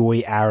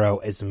enjoy Arrow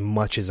as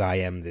much as I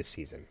am this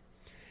season.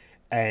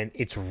 And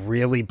it's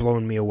really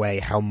blown me away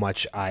how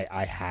much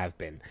I have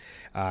been.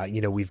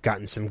 We've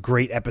gotten some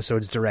great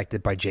episodes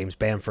directed by James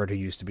Bamford, who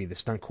used to be the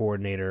stunt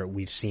coordinator.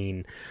 We've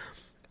seen,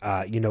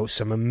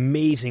 some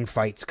amazing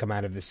fights come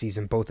out of the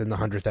season, both in the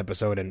 100th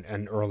episode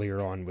and earlier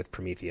on with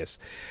Prometheus.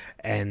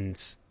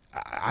 And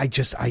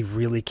I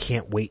really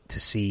can't wait to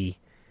see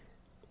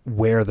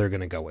where they're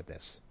going to go with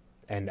this.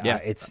 And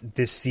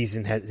this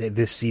season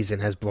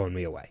has blown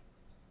me away.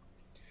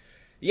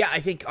 Yeah, I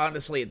think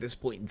honestly at this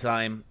point in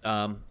time,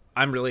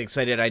 I'm really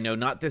excited. I know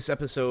not this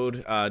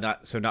episode,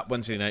 not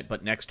Wednesday night,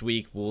 but next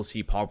week we'll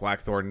see Paul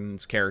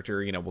Blackthorne's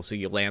character. We'll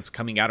see Lance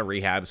coming out of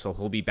rehab, so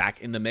he'll be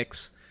back in the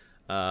mix.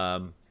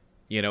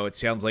 It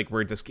sounds like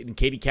we're just getting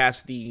Katie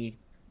Cassidy,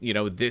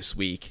 this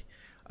week.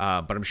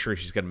 But I'm sure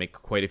she's going to make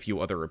quite a few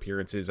other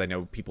appearances. I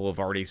know people have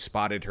already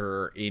spotted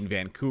her in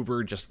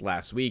Vancouver just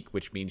last week,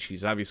 which means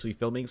she's obviously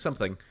filming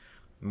something.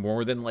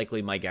 More than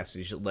likely, my guess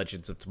is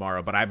Legends of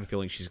Tomorrow, but I have a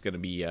feeling she's going to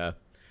be a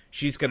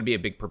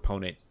big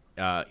proponent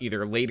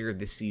either later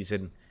this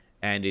season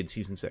and in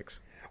season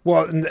 6.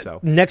 Well,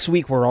 next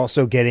week we're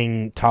also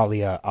getting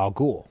Talia al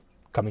Ghul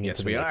coming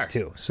into the mix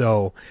too.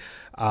 So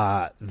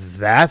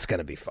that's going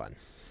to be fun.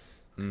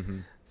 Mm-hmm.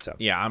 So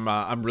yeah,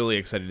 I'm really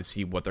excited to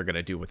see what they're going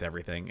to do with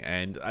everything.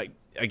 And I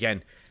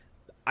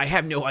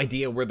have no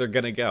idea where they're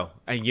going to go.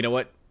 And you know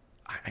what?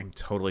 I'm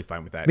totally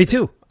fine with that. Me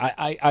too.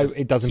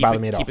 It doesn't bother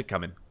me at all. Keep it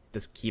coming.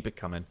 Just keep it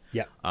coming.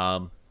 Yeah.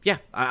 I'm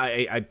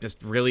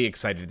just really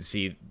excited to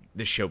see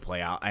this show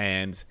play out.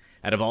 And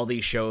out of all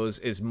these shows,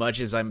 as much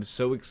as I'm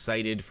so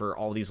excited for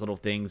all these little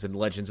things and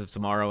Legends of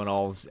Tomorrow and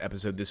all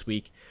episode this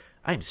week,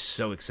 I'm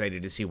so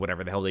excited to see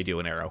whatever the hell they do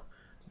in Arrow.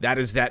 That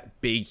is that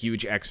big,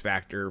 huge X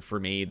factor for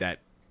me that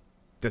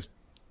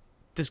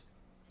just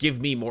give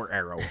me more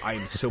Arrow. I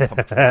am so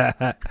pumped for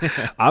that.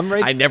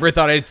 I never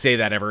thought I'd say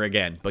that ever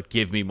again, but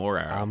give me more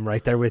Arrow. I'm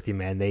right there with you,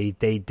 man. They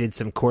did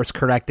some course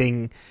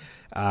correcting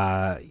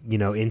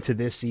into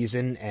this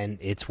season, and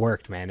it's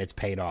worked, man. It's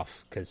paid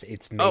off because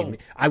it's made me.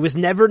 I was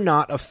never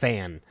not a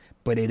fan,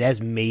 but it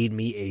has made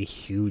me a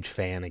huge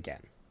fan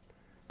again.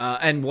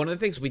 And one of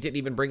the things we didn't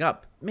even bring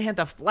up, man,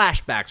 the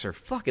flashbacks are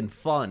fucking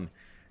fun.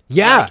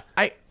 Yeah,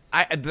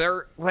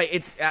 they're like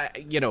it's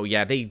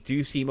they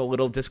do seem a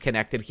little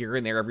disconnected here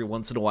and there every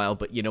once in a while,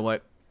 but you know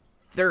what?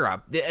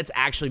 It's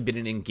actually been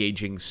an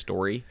engaging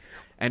story.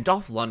 And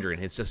Dolph Lundgren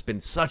has just been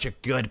such a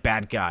good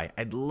bad guy.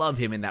 I love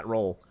him in that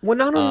role. Well,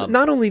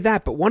 not only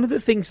that, but one of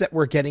the things that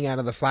we're getting out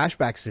of the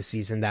flashbacks this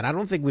season that I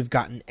don't think we've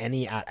gotten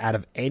any out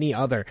of any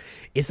other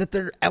is that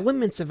there are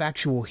elements of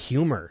actual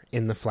humor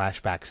in the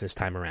flashbacks this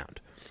time around.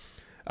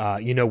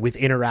 With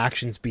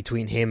interactions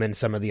between him and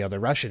some of the other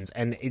Russians.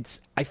 And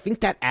I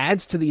think that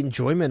adds to the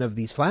enjoyment of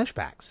these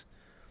flashbacks.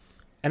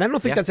 And I don't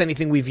think that's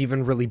anything we've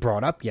even really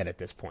brought up yet at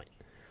this point.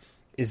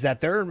 Is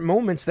that there are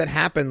moments that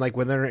happen, like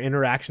when there are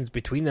interactions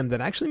between them,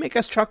 that actually make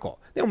us chuckle.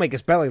 They don't make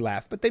us belly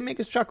laugh, but they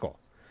make us chuckle.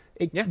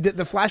 The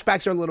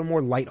flashbacks are a little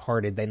more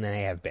lighthearted than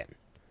they have been.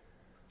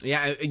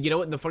 Yeah, you know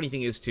what? And the funny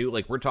thing is, too,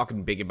 like we're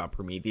talking big about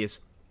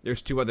Prometheus.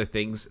 There's 2 other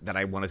things that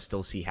I want to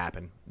still see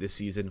happen this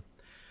season.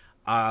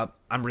 I'm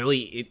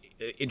really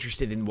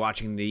interested in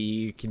watching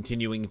the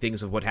continuing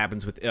things of what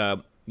happens with,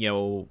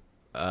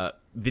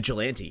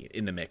 Vigilante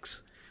in the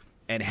mix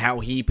and how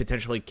he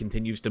potentially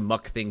continues to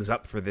muck things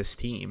up for this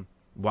team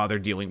while they're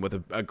dealing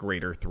with a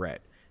greater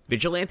threat.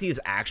 Vigilante has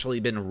actually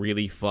been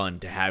really fun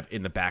to have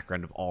in the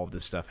background of all of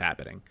this stuff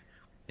happening.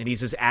 And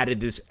he's just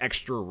added this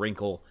extra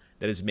wrinkle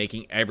that is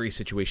making every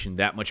situation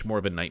that much more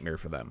of a nightmare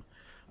for them.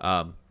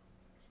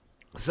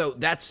 So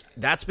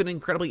that's been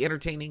incredibly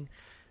entertaining.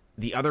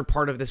 The other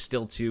part of this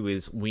still, too,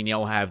 is we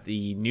now have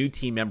the new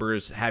team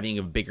members having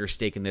a bigger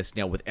stake in this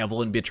now with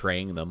Evelyn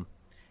betraying them,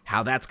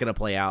 how that's going to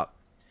play out.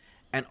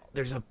 And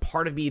there's a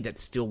part of me that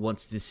still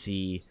wants to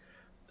see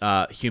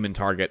Human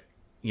Target,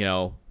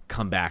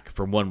 come back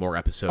for one more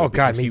episode. Oh,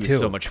 God, me too. He was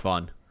so much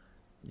fun.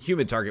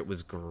 Human Target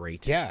was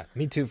great. Yeah,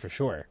 me too, for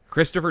sure.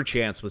 Christopher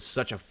Chance was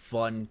such a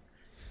fun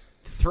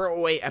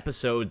throwaway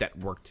episode that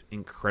worked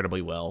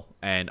incredibly well,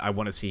 and I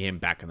want to see him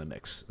back in the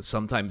mix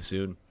sometime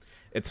soon.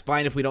 It's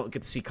fine if we don't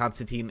get to see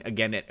Constantine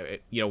again,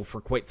 for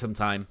quite some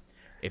time.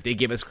 If they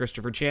give us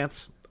Christopher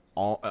Chance,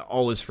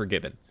 all is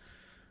forgiven.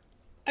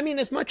 I mean,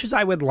 as much as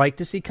I would like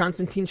to see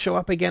Constantine show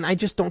up again, I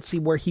just don't see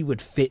where he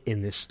would fit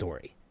in this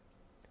story.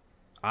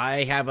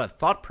 I have a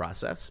thought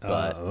process,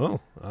 but...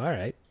 all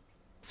right.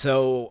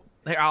 So,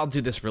 I'll do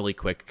this really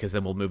quick, because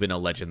then we'll move into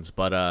Legends,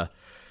 but...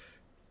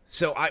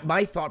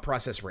 my thought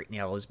process right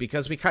now is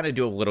because we kind of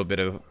do a little bit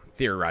of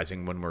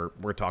theorizing when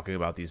we're talking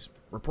about these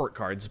report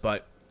cards,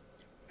 but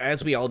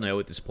as we all know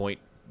at this point,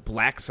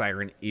 Black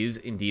Siren is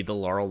indeed the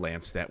Laurel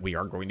Lance that we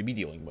are going to be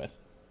dealing with.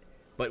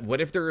 But what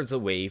if there is a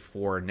way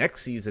for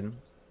next season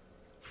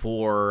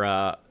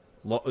for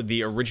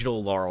the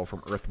original Laurel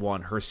from Earth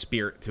 1, her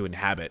spirit to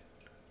inhabit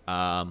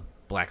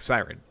Black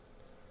Siren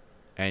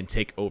and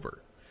take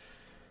over?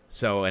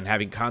 So, and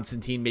having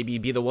Constantine maybe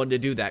be the one to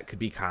do that could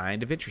be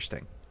kind of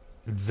interesting.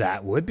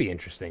 That would be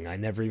interesting. I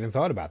never even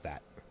thought about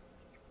that.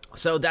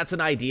 So that's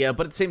an idea,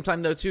 but at the same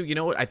time, though, too, you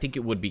know what? I think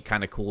it would be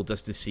kind of cool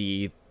just to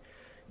see,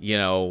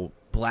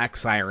 Black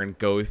Siren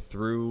go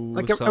through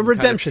like a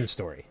redemption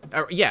story.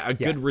 A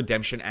good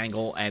redemption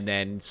angle, and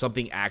then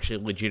something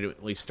actually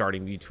legitimately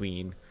starting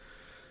between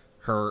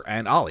her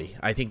and Ollie.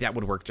 I think that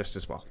would work just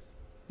as well.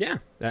 Yeah,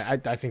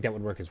 I think that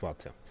would work as well,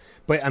 too.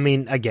 But, I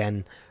mean,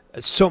 again,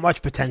 so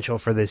much potential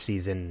for this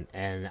season,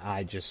 and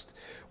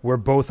we're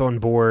both on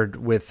board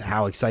with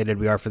how excited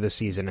we are for this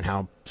season and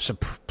how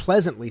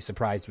pleasantly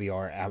surprised we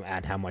are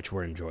at how much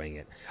we're enjoying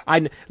it.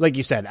 Like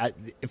you said,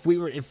 if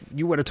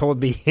you would have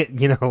told me,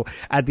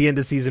 at the end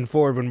of season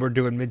 4 when we're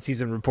doing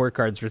mid-season report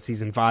cards for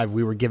season 5,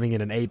 we were giving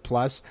it an A+,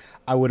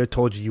 I would have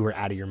told you were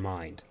out of your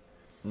mind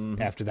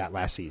after that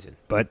last season.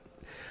 But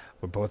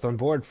we're both on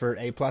board for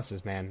A+,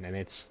 man, and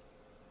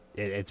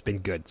it's been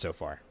good so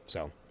far.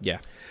 So yeah.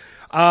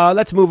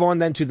 Let's move on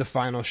then to the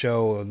final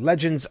show,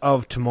 Legends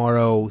of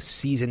Tomorrow,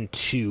 Season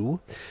 2.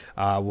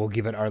 We'll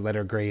give it our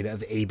letter grade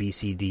of A, B,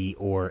 C, D,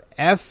 or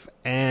F.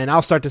 And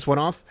I'll start this one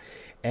off.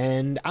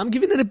 And I'm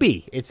giving it a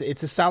B. It's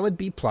a solid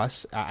B+.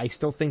 I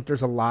still think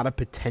there's a lot of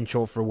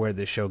potential for where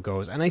this show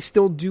goes. And I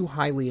still do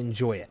highly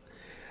enjoy it.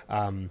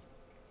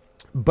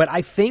 But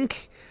I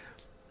think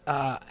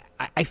a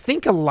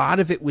lot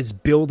of it was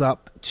build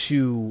up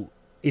to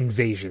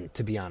Invasion,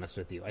 to be honest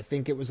with you. I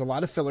think it was a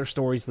lot of filler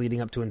stories leading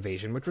up to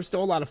Invasion, which were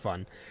still a lot of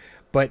fun.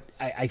 But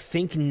I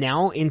think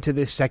now into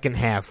this second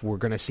half, we're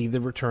going to see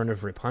the return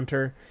of Rip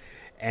Hunter.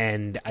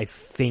 And I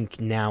think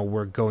now's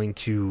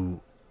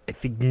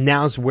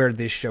where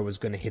this show is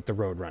going to hit the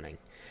road running.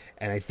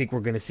 And I think we're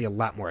going to see a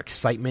lot more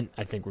excitement.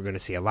 I think we're going to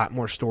see a lot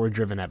more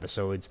story-driven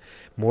episodes,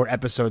 more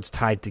episodes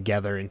tied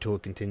together into a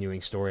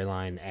continuing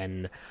storyline.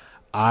 And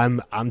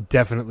I'm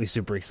definitely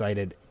super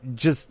excited.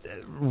 Just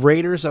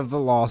Raiders of the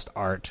Lost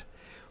Art.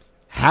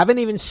 Haven't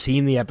even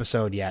seen the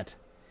episode yet.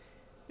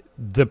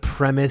 The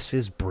premise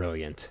is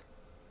brilliant.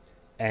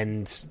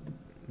 And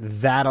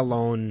that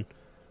alone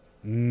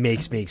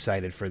makes me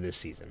excited for this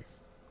season.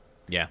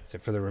 Yeah. So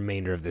for the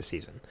remainder of this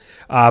season.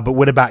 But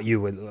what about you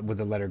with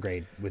the letter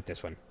grade with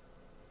this one?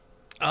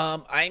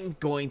 I'm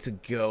going to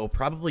go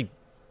probably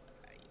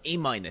A-,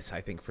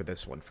 I think, for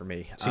this one for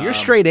me. So you're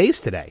straight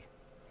A's today.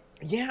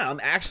 Yeah, I'm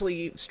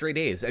actually straight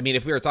A's. I mean,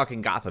 if we were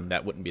talking Gotham,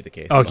 that wouldn't be the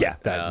case. Oh,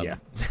 but, yeah.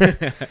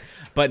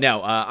 But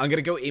no, I'm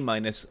going to go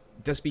A-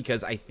 just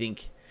because I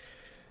think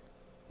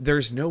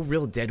there's no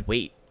real dead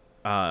weight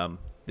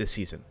this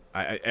season.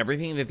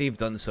 Everything that they've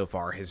done so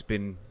far has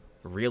been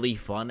really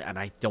fun, and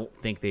I don't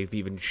think they've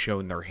even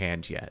shown their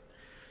hand yet.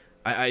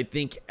 I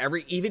think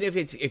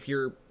if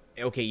you're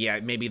okay, yeah,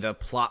 maybe the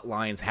plot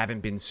lines haven't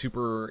been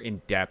super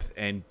in depth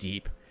and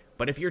deep,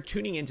 but if you're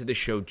tuning into the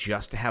show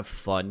just to have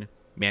fun,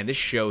 man, this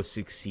show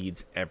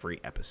succeeds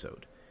every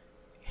episode.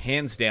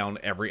 Hands down,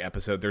 every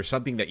episode. There's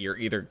something that you're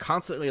either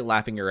constantly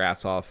laughing your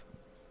ass off,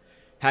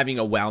 having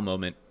a wow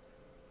moment.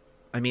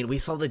 I mean, we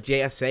saw the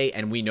JSA,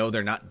 and we know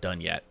they're not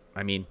done yet.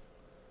 I mean,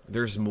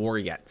 there's more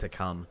yet to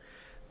come.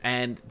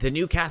 And the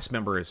new cast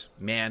members,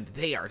 man,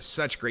 they are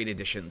such great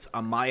additions.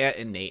 Amaya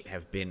and Nate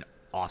have been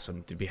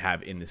awesome to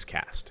have in this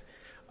cast.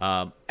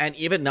 And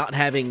even not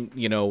having,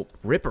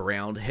 Rip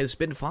around has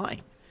been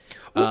fine.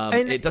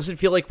 It doesn't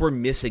feel like we're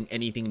missing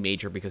anything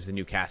major because the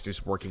new cast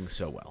is working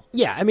so well.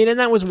 Yeah, I mean, and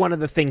that was one of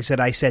the things that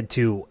I said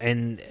too,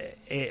 and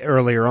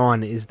earlier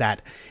on, is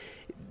that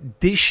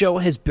this show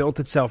has built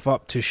itself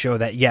up to show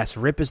that, yes,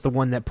 Rip is the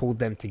one that pulled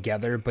them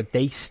together, but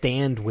they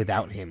stand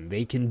without him.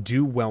 They can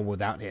do well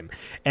without him.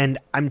 And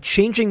I'm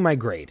changing my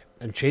grade.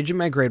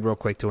 Real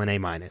quick to an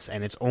A-,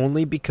 and it's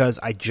only because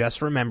I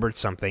just remembered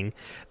something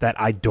that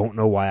I don't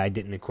know why I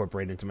didn't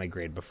incorporate into my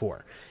grade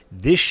before.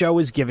 This show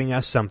is giving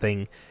us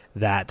something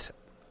that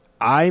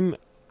I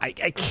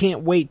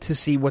can't wait to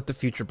see what the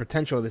future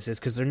potential of this is,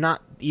 because they're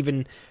not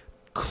even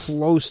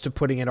close to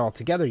putting it all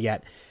together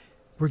yet.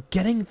 We're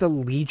getting the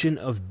Legion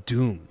of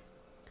Doom.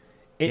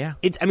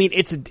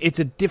 It's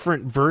a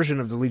different version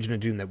of the Legion of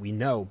Doom that we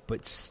know,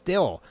 but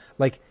still,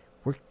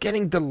 we're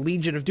getting the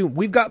Legion of Doom.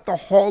 We've got the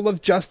Hall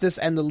of Justice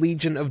and the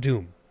Legion of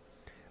Doom.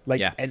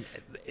 And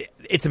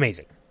it's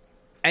amazing.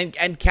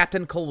 And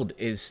Captain Cold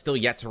is still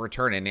yet to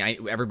return, and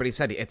everybody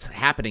said it's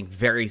happening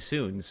very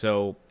soon,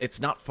 so it's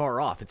not far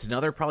off. It's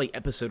another probably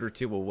episode or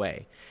 2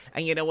 away.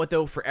 And you know what,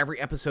 though? For every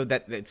episode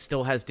that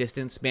still has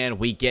distance, man,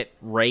 we get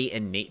Ray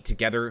and Nate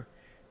together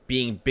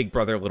being big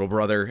brother, little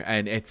brother,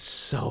 and it's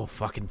so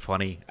fucking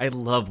funny. I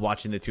love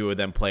watching the two of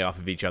them play off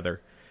of each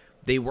other.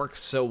 They work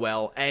so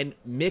well, and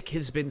Mick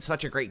has been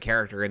such a great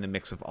character in the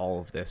mix of all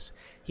of this.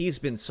 He's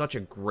been such a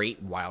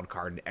great wild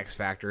card in X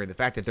Factor, and the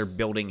fact that they're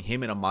building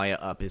him and Amaya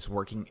up is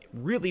working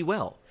really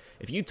well.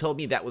 If you told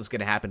me that was going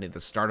to happen at the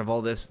start of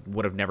all this,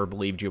 would have never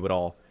believed you at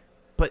all.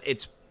 But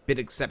it's been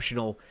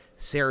exceptional.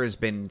 Sarah's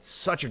been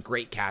such a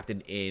great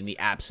captain in the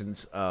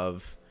absence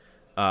of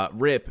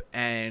Rip,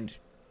 and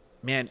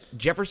man,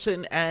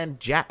 Jefferson and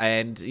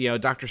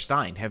Dr.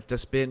 Stein have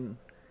just been...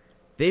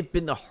 They've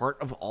been the heart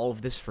of all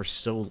of this for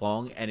so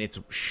long, and it's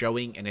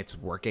showing and it's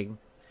working.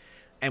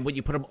 And when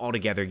you put them all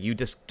together, you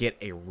just get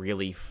a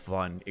really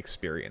fun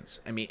experience.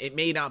 I mean, it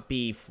may not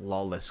be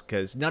flawless,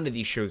 because none of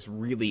these shows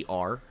really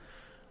are.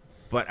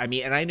 But, I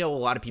mean, and I know a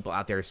lot of people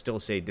out there still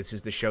say this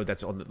is the show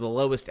that's on the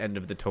lowest end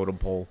of the totem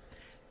pole.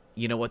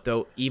 You know what,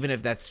 though? Even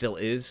if that still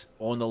is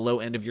on the low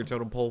end of your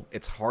totem pole,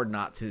 it's hard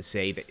not to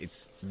say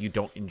that you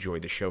don't enjoy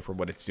the show for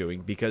what it's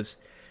doing, because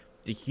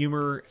the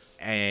humor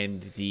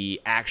and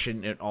the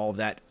action and all of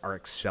that are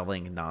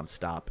excelling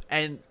nonstop.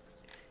 And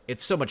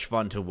it's so much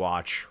fun to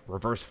watch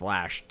Reverse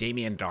Flash,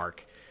 Damian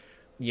Dark,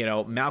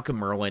 Malcolm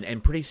Merlyn,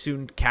 and pretty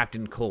soon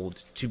Captain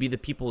Cold to be the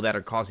people that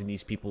are causing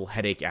these people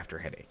headache after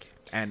headache.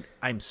 And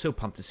I'm so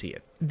pumped to see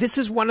it. This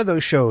is one of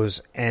those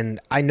shows, and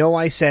I know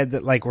I said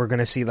that we're going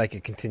to see a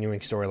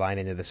continuing storyline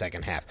into the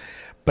second half.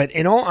 But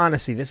in all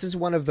honesty, this is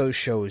one of those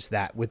shows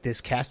that with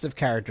this cast of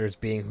characters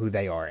being who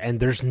they are, and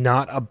there's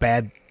not a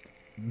bad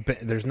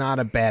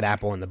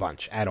apple in the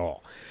bunch at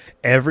all.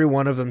 Every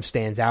one of them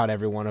stands out.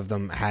 Every one of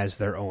them has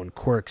their own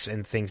quirks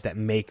and things that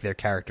make their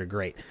character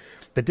great.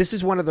 But this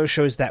is one of those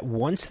shows that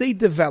once they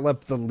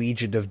develop the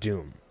Legion of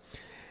Doom,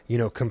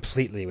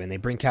 completely, when they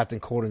bring Captain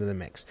Cold into the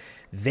mix,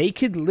 they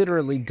could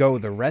literally go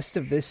the rest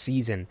of this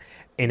season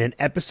in an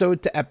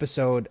episode to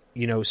episode,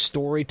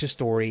 story to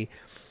story,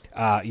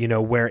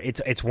 where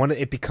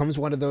it becomes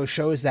one of those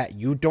shows that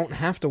you don't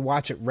have to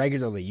watch it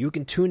regularly. You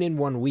can tune in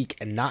one week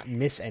and not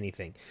miss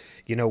anything,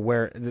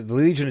 where the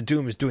Legion of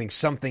Doom is doing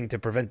something to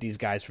prevent these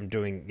guys from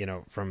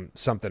doing, from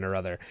something or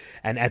other.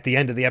 And at the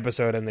end of the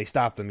episode, and they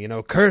stop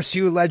them, curse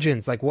you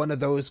legends, one of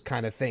those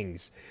kind of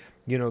things,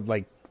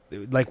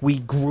 like we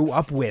grew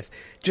up with,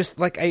 just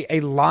like a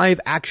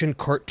live action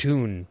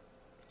cartoon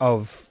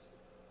of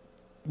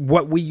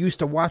what we used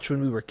to watch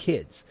when we were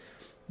kids.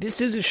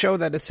 This is a show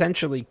that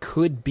essentially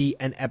could be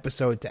an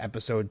episode to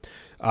episode,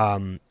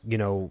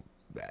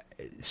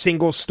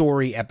 single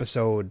story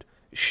episode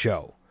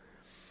show,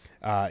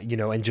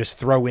 and just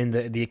throw in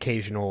the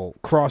occasional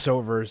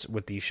crossovers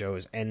with these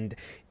shows. And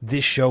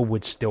this show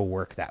would still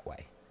work that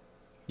way.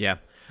 Yeah.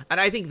 And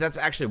I think that's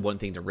actually one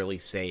thing to really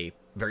say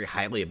very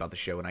highly about the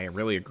show, and I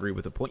really agree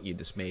with the point you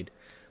just made.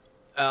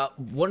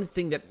 One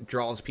thing that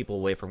draws people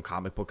away from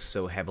comic books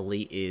so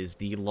heavily is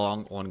the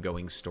long,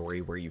 ongoing story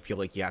where you feel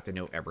like you have to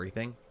know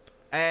everything.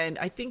 And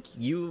I think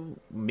you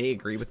may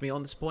agree with me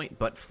on this point,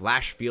 but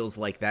Flash feels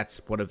like that's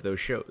one of those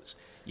shows.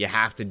 You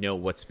have to know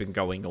what's been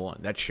going on.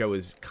 That show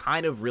is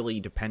kind of really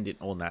dependent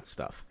on that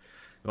stuff.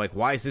 Like,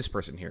 why is this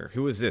person here?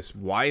 Who is this?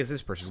 Why is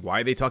this person?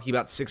 Why are they talking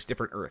about 6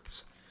 different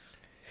Earths?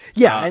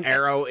 Yeah,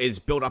 Arrow is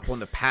built up on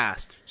the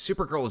past.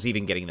 Supergirl is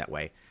even getting that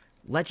way.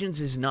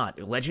 Legends is not.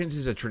 Legends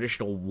is a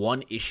traditional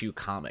one-issue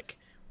comic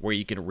where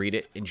you can read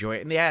it, enjoy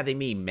it, and yeah, they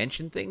may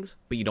mention things,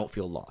 but you don't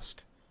feel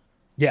lost.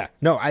 Yeah,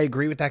 no, I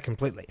agree with that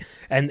completely.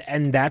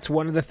 And that's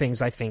one of the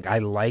things I think I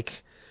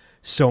like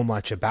so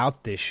much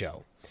about this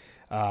show,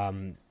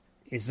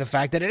 is the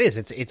fact that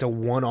it's a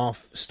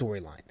one-off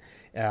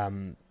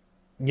storyline.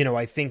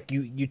 I think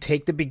you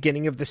take the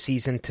beginning of the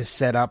season to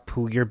set up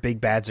who your big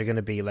bads are going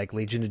to be, like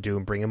Legion of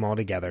Doom, bring them all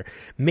together.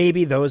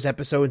 Maybe those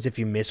episodes, if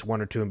you miss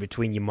one or two in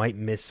between, you might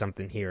miss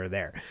something here or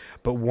there.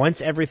 But once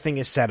everything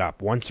is set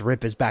up, once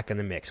Rip is back in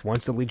the mix,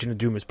 once the Legion of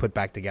Doom is put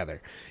back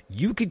together,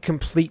 you could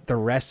complete the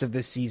rest of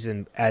this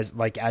season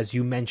as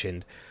you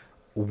mentioned,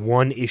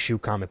 one-issue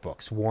comic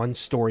books, one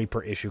story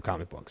per issue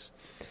comic books.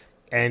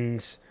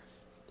 And,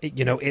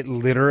 it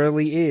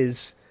literally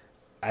is,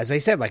 as I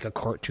said, like a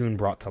cartoon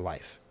brought to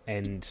life.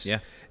 And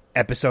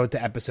episode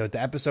to episode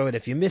to episode.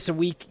 If you miss a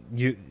week,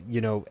 you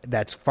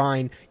that's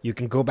fine. You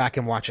can go back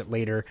and watch it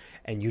later,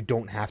 and you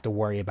don't have to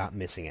worry about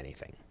missing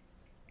anything.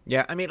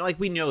 Yeah, I mean,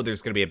 we know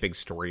there's going to be a big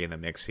story in the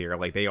mix here.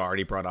 They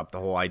already brought up the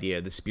whole idea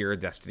of the Spear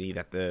of Destiny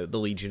that the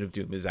Legion of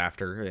Doom is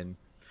after, and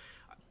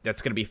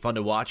that's going to be fun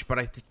to watch. But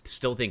I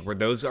still think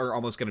those are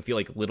almost going to feel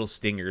like little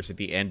stingers at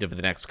the end of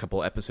the next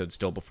couple episodes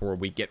still before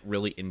we get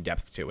really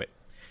in-depth to it.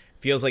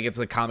 Feels like it's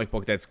a comic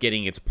book that's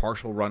getting its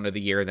partial run of the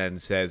year, and then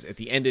says at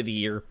the end of the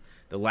year,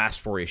 the last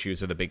 4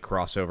 issues are the big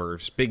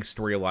crossovers, big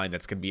storyline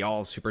that's going to be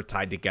all super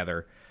tied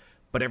together.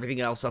 But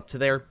everything else up to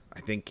there,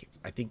 I think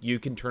you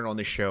can turn on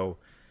the show,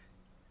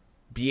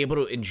 be able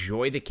to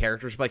enjoy the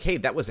characters, like, hey,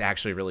 that was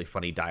actually really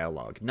funny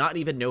dialogue. Not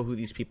even know who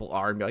these people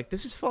are and be like,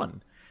 this is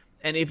fun.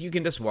 And if you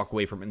can just walk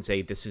away from it and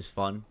say, this is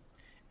fun,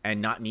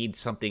 and not need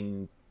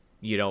something,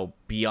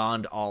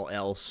 beyond all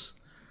else,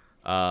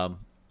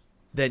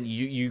 then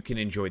you can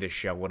enjoy this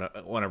show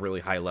on a really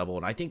high level.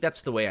 And I think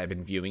that's the way I've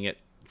been viewing it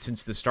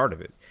since the start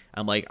of it.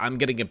 I'm like, I'm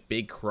getting a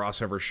big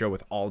crossover show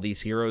with all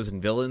these heroes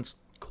and villains.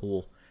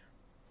 Cool.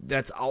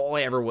 That's all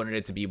I ever wanted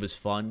it to be, was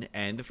fun.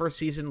 And the first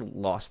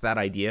season lost that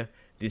idea.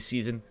 This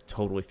season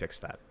totally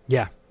fixed that.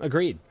 Yeah,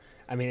 agreed.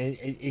 I mean,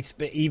 it's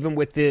even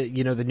with the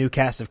the new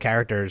cast of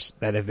characters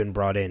that have been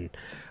brought in,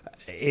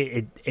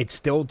 it's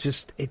still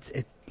just it's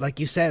like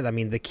you said. I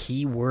mean, the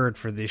key word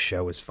for this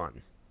show is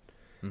fun.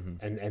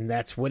 Mm-hmm. And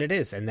that's what it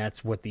is, and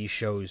that's what these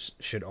shows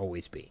should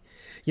always be.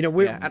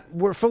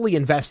 We're fully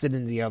invested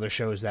in the other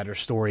shows that are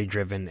story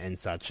driven and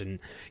such, and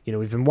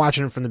we've been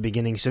watching them from the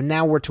beginning. So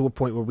now we're to a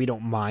point where we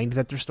don't mind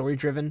that they're story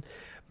driven,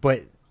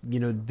 but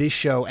this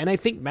show, and I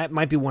think that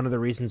might be one of the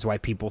reasons why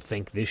people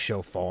think this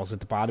show falls at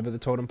the bottom of the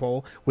totem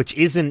pole, which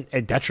isn't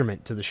a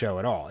detriment to the show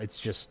at all. It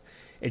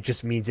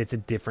just means it's a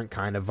different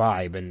kind of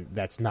vibe, and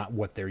that's not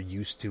what they're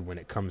used to when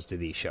it comes to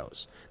these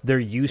shows. They're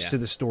used to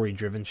the story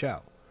driven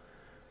show.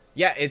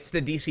 Yeah, it's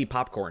the DC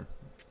popcorn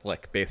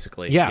flick,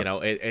 basically. Yeah.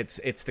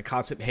 It's the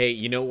concept, hey,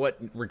 you know what?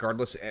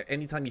 Regardless,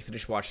 anytime you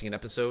finish watching an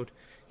episode,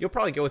 you'll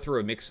probably go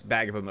through a mixed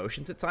bag of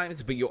emotions at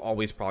times, but you'll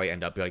always probably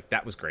end up like,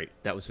 that was great.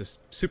 That was just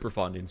super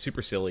fun and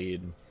super silly.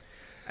 And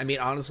I mean,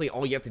 honestly,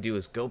 all you have to do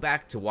is go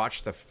back to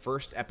watch the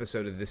first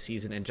episode of this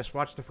season and just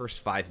watch the first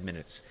 5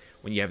 minutes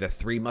when you have the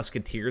Three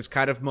Musketeers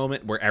kind of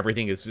moment where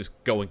everything is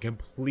just going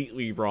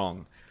completely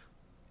wrong.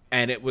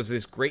 And it was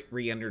this great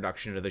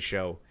reintroduction to the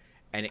show,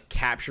 and it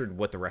captured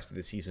what the rest of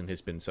the season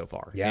has been so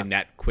far in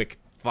that quick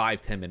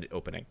 5-10 minute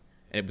opening.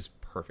 And it was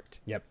perfect.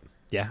 Yep.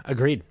 Yeah,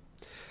 agreed.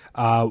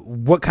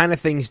 What kind of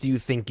things do you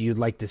think you'd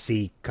like to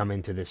see come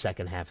into the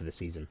second half of the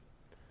season?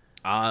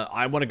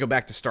 I want to go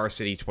back to Star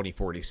City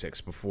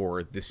 2046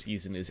 before this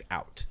season is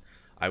out.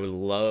 I would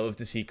love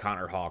to see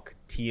Connor Hawke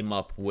team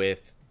up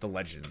with the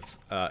Legends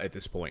at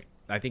this point.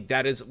 I think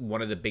that is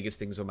one of the biggest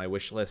things on my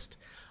wish list.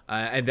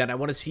 And then I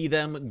want to see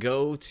them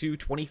go to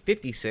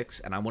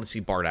 2056, and I want to see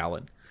Bart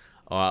Allen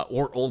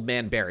or Old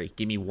Man Barry.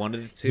 Give me one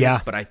of the two.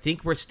 Yeah. But I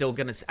think we're still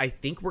gonna. I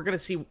think we're gonna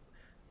see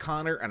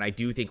Connor, and I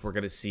do think we're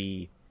gonna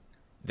see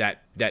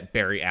that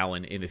Barry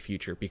Allen in the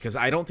future, because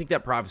I don't think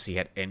that prophecy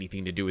had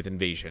anything to do with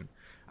Invasion.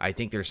 I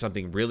think there's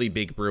something really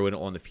big brewing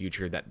on the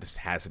future that just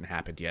hasn't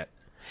happened yet.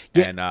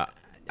 Yeah. And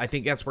I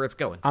think that's where it's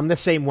going. I'm the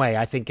same way.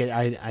 I think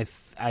I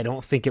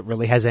don't think it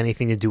really has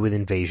anything to do with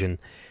Invasion.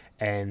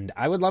 And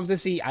I would love to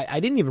see. I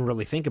didn't even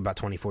really think about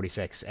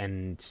 2046,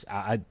 and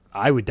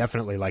I would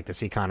definitely like to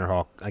see Connor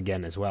Hawke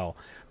again as well.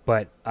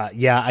 But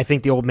yeah, I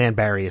think the Old Man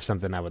Barry is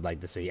something I would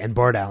like to see, and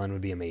Bart Allen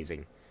would be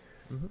amazing.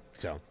 Mm-hmm.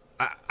 So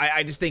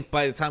I just think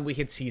by the time we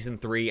hit season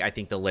 3, I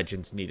think the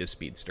Legends need a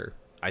speedster.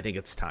 I think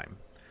it's time.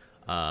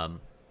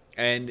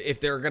 And if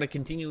they're going to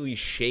continually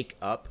shake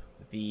up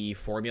the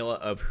formula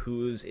of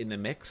who's in the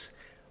mix,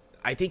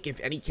 I think if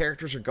any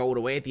characters are going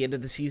away at the end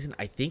of the season,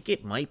 I think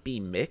it might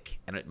be Mick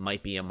and it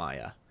might be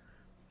Amaya.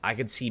 I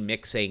could see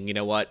Mick saying, you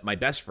know what, my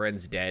best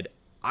friend's dead.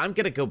 I'm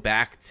going to go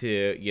back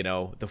to,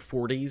 the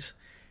 40s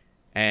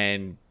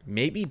and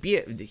maybe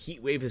the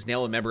Heatwave is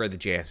now a member of the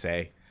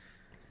JSA.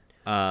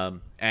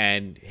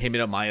 And him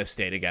and Amaya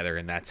stay together,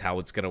 and that's how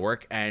it's going to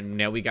work. And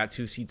now we got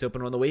 2 seats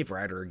open on the Wave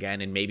Rider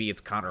again, and maybe it's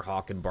Connor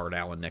Hawke and Bart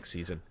Allen next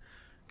season.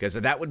 Because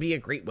that would be a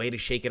great way to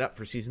shake it up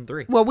for season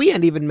 3. Well, we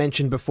had even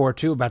mentioned before,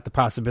 too, about the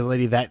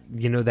possibility that,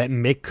 that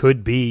Mick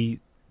could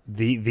be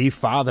the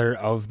father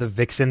of the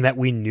Vixen that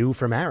we knew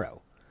from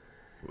Arrow.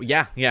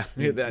 Yeah. That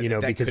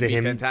because could of be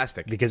him,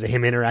 fantastic. Because of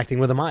him interacting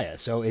with Amaya.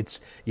 So it's,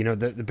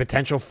 the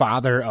potential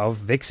father of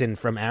Vixen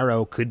from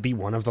Arrow could be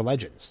one of the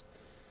Legends.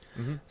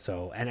 Mm-hmm.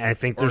 So, and I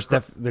think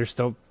there's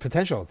still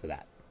potential to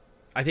that.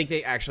 I think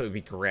they actually would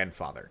be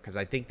grandfather, because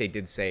I think they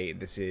did say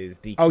this is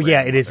the. Oh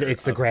yeah, it is.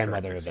 It's the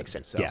grandmother of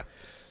Vixen. So. Yeah.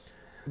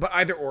 But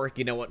either or,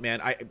 you know what,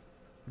 man?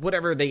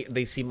 Whatever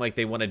they seem like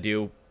they want to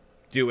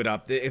do it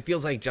up. It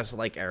feels like just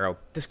like Arrow.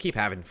 Just keep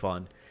having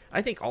fun.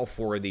 I think all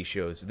 4 of these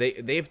shows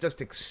they've just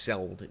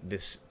excelled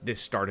this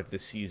start of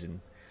this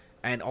season,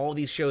 and all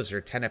these shows are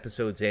 10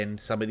 episodes in.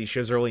 Some of these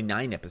shows are only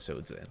 9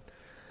 episodes in.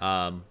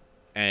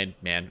 And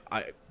man,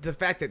 the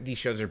fact that these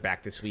shows are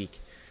back this week,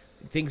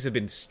 things have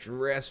been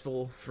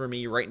stressful for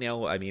me right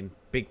now. I mean,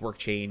 big work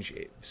change,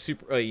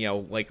 super,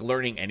 like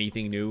learning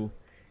anything new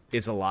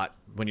is a lot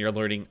when you're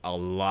learning a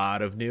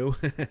lot of new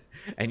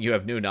and you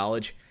have new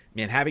knowledge.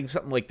 Man, having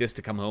something like this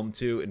to come home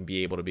to and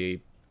be able to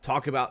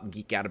talk about and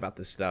geek out about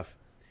this stuff,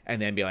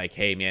 and then be like,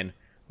 hey man,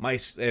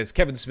 as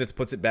Kevin Smith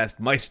puts it best,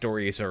 my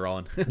stories are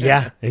on.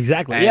 Yeah,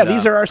 exactly. And,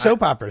 these are our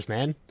soap operas,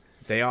 man.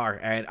 They are,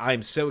 and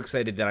I'm so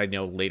excited that I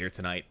know later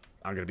tonight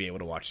I'm going to be able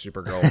to watch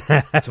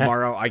Supergirl.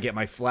 Tomorrow I get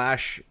my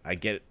Flash, I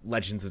get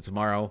Legends of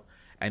Tomorrow,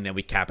 and then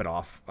we cap it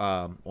off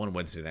on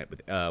Wednesday night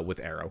with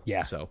Arrow.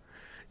 Yeah. So,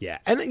 yeah.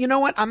 And you know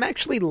what? I'm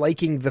actually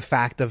liking the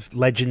fact of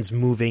Legends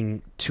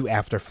moving to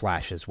after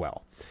Flash as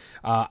well.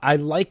 I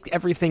like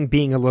everything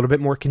being a little bit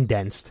more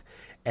condensed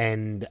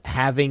and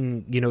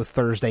having,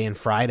 Thursday and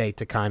Friday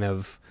to kind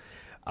of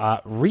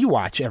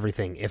rewatch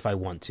everything if I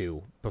want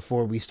to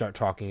before we start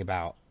talking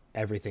about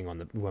everything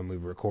when we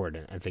record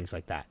and things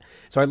like that.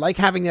 So I like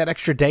having that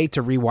extra day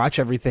to rewatch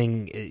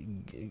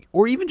everything,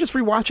 or even just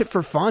rewatch it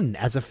for fun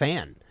as a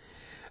fan.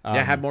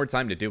 Have more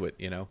time to do it,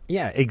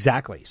 Yeah,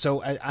 exactly.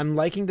 So I'm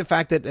liking the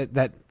fact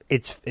that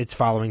it's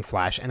following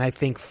Flash, and I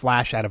think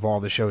Flash out of all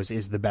the shows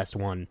is the best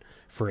one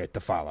for it to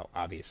follow,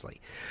 obviously.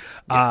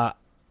 Yeah.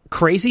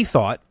 Crazy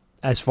thought.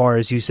 As far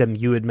as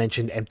you had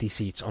mentioned empty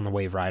seats on the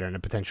Wave Rider and the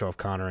potential of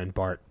Connor and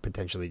Bart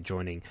potentially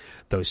joining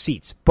those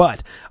seats.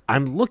 But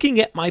I'm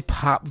looking at my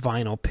pop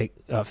vinyl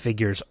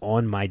figures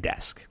on my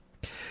desk,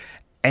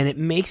 and it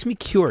makes me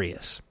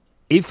curious.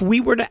 If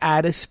we were to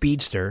add a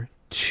speedster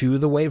to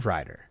the Wave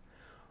Rider,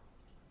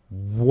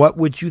 what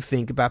would you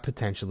think about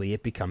potentially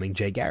it becoming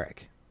Jay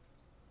Garrick?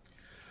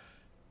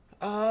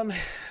 I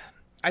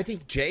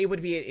think Jay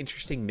would be an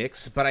interesting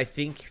mix, but I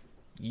think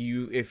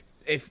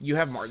if you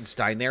have Martin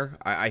Stein there,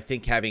 I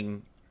think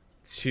having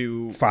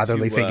 2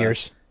 fatherly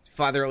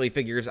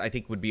figures, I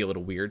think would be a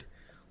little weird.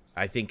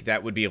 I think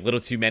that would be a little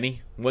too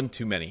many. 1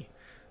 too many.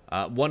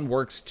 1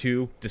 works,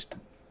 2 just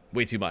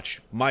way too much.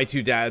 My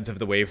 2 dads of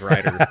the Wave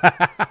Rider.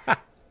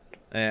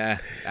 I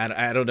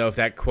don't know if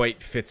that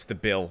quite fits the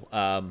bill.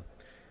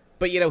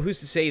 But who's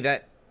to say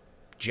that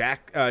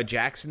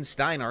Jax and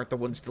Stein aren't the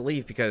ones to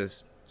leave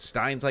because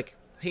Stein's like,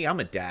 hey, I'm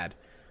a dad.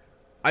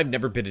 I've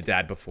never been a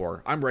dad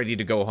before. I'm ready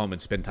to go home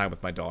and spend time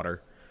with my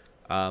daughter.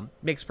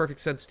 Makes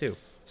perfect sense, too.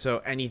 So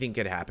anything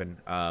could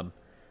happen.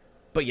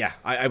 But yeah,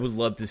 I would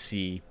love to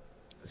see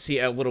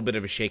a little bit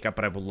of a shakeup,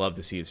 but I would love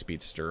to see a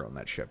speedster on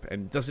that ship.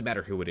 And it doesn't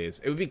matter who it is.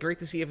 It would be great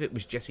to see if it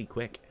was Jesse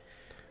Quick.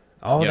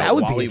 Oh, that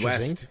would Wally be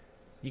interesting. West.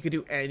 You could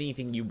do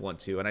anything you want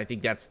to, and I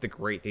think that's the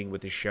great thing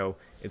with this show.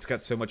 It's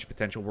got so much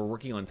potential. We're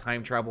working on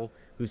time travel.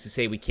 Who's to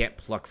say we can't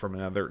pluck from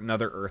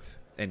another Earth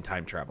and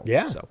time travel?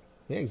 Yeah. So.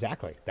 Yeah,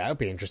 exactly. That would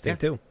be interesting, Yeah.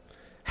 too.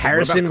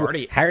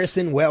 Guardian?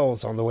 Harrison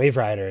Wells on the Wave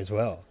Rider as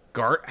well.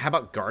 How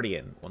about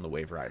Guardian on the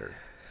Wave Rider?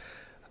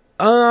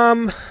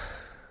 I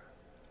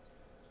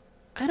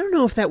don't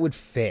know if that would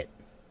fit.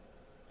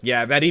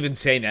 Yeah, that even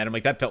saying that, I'm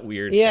like, that felt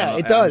weird. Yeah,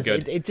 it does.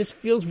 Good. It just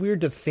feels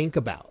weird to think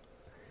about.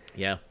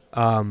 Yeah.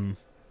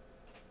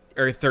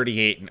 Earth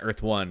 38 and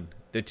Earth 1,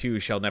 the two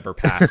shall never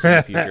pass in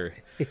the future.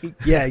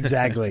 Yeah,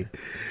 exactly.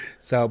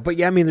 So, but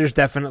yeah, I mean, there's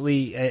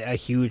definitely a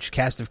huge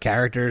cast of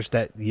characters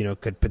that,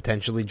 could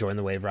potentially join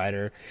the Wave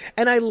Rider.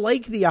 And I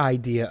like the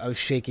idea of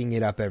shaking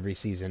it up every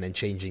season and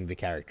changing the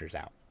characters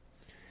out.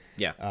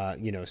 Yeah.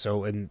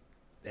 And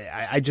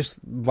I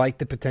just like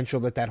the potential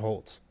that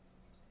holds.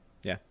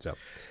 Yeah. So,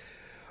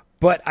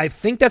 but I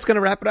think that's going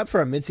to wrap it up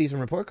for our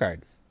mid-season report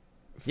card.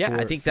 Yeah,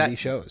 I think these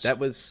shows. That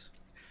was.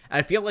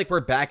 I feel like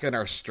we're back in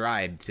our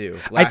stride too.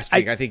 Last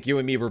week, I think you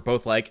and me were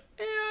both like,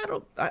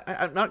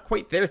 I'm not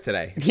quite there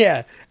today.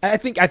 Yeah, I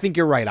think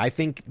you're right. I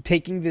think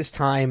taking this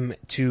time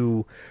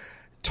to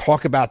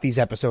talk about these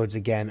episodes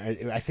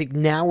again, I think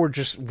now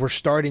we're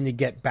starting to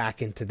get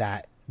back into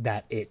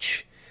that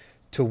itch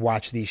to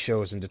watch these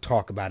shows and to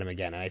talk about them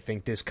again. And I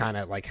think this kind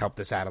of helped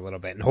us out a little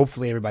bit. And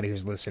hopefully everybody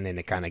who's listening,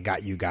 it kind of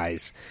got you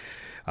guys,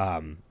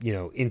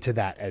 into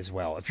that as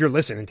well. If you're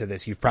listening to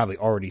this, you've probably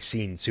already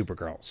seen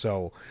Supergirl.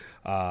 So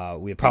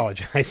we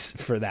apologize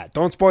for that.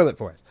 Don't spoil it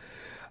for us.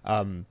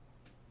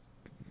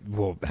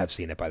 We'll have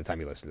seen it by the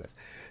time you listen to this.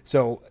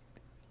 So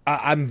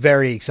I'm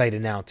very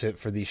excited now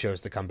for these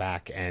shows to come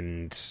back,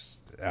 and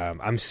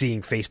I'm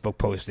seeing Facebook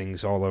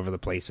postings all over the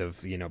place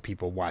of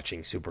people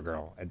watching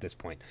Supergirl at this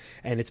point,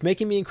 and it's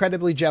making me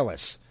incredibly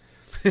jealous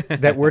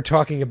that we're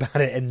talking about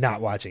it and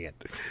not watching it.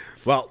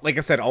 Well, like I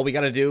said, all we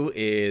got to do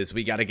is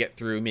we got to get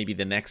through maybe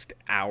the next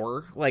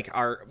hour,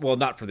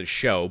 not for the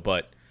show,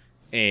 but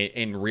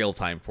in real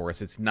time for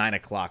us. It's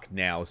 9:00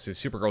 now, so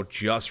Supergirl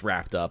just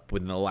wrapped up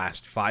within the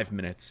last 5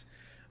 minutes.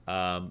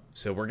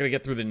 So we're going to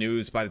get through the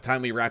news. By the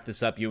time we wrap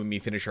this up, you and me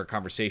finish our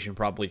conversation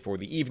probably for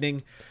the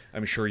evening.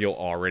 I'm sure you'll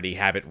already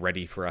have it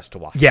ready for us to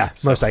watch. Yeah,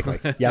 most likely.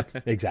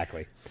 Yep,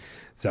 exactly.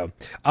 So,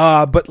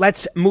 but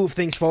let's move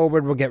things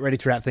forward. We'll get ready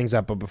to wrap things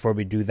up. But before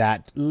we do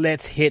that,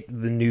 let's hit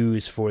the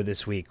news for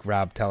this week.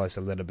 Rob, tell us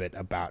a little bit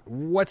about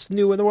what's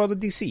new in the world of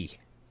DC.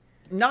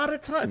 Not a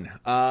ton.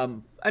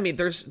 I mean,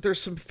 there's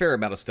some fair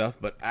amount of stuff,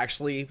 but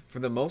actually, for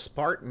the most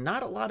part,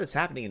 not a lot is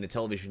happening in the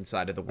television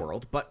side of the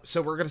world. But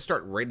so we're going to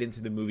start right into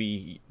the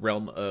movie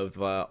realm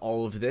of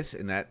all of this,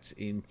 and that's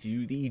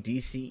into the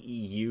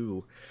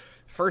DCEU.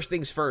 First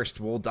things first,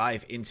 we'll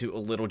dive into a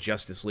little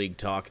Justice League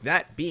talk.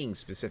 That being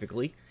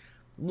specifically,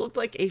 looked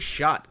like a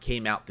shot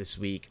came out this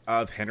week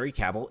of Henry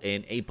Cavill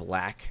in a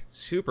black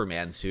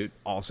Superman suit,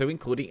 also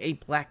including a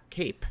black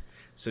cape.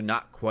 So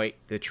not quite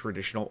the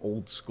traditional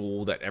old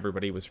school that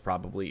everybody was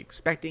probably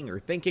expecting or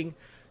thinking.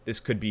 This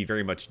could be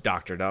very much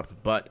doctored up,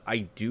 but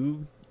I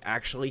do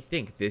actually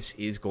think this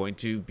is going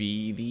to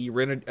be the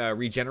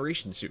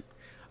regeneration suit.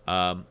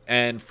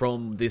 And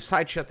from the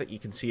side shot that you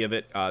can see of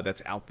it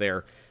that's out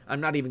there,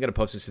 I'm not even going to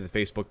post this to the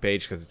Facebook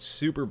page because it's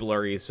super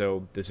blurry,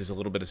 so this is a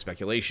little bit of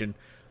speculation.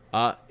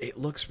 It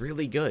looks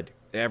really good.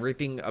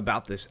 Everything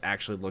about this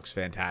actually looks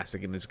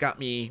fantastic, and it's got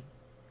me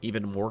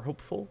even more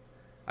hopeful,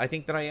 I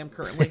think, that I am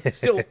currently.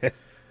 Still,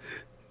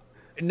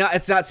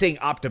 it's not saying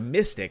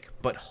optimistic,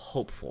 but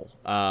hopeful.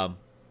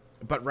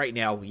 But right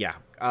now, yeah,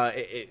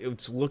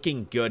 it's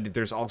looking good.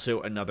 There's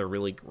also another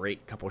really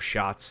great couple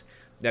shots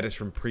that is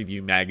from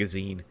Preview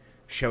Magazine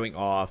showing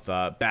off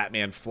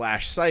Batman,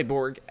 Flash,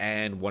 Cyborg,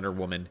 and Wonder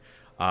Woman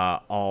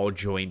all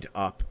joined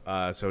up.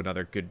 So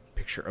another good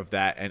picture of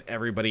that. And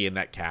everybody in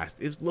that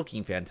cast is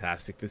looking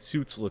fantastic. The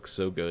suits look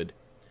so good.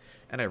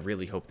 And I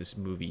really hope this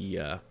movie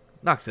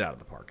knocks it out of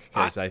the park,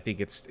 because I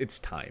think it's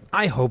time.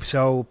 I hope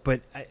so,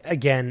 but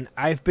again,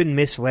 I've been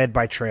misled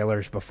by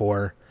trailers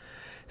before.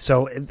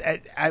 So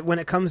when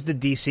it comes to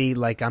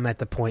DC, I'm at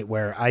the point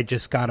where I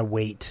just gotta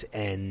wait,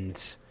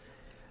 and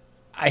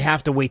I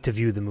have to wait to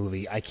view the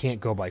movie. I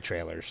can't go by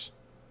trailers.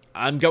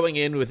 I'm going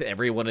in with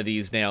every one of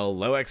these now,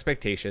 low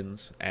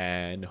expectations,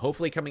 and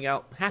hopefully coming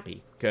out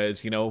happy,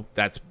 because,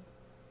 that's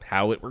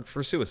how it worked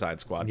for Suicide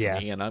Squad for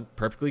me, and I'm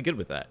perfectly good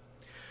with that.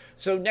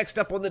 So next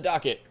up on the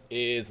docket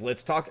is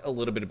let's talk a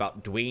little bit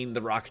about Dwayne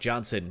 "The Rock"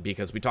 Johnson,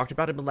 because we talked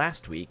about him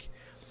last week,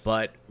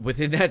 but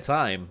within that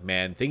time,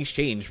 man, things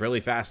changed really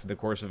fast in the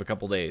course of a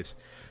couple days.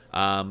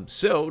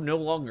 So no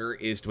longer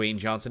is Dwayne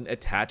Johnson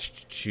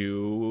attached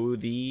to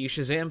the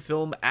Shazam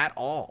film at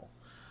all.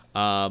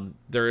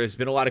 There has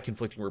been a lot of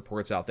conflicting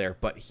reports out there,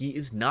 but he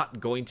is not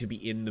going to be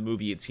in the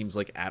movie, it seems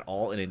like, at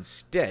all. And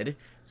instead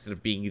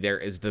of being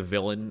there as the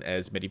villain,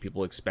 as many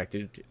people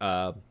expected,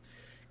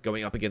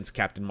 going up against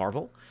Captain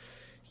Marvel,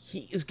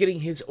 he is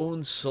getting his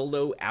own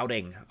solo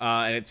outing.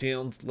 And it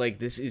sounds like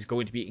this is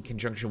going to be in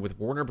conjunction with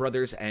Warner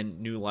Brothers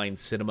and New Line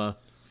Cinema.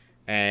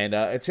 And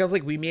it sounds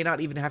like we may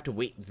not even have to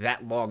wait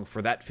that long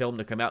for that film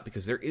to come out,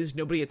 because there is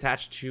nobody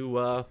attached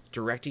to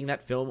directing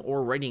that film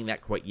or writing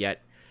that quite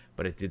yet.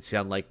 But it did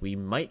sound like we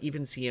might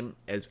even see him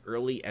as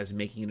early as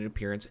making an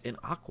appearance in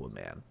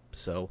Aquaman.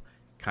 So,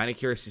 kind of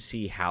curious to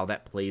see how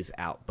that plays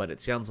out. But it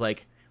sounds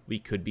like we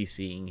could be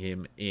seeing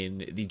him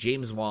in the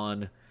James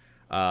Wan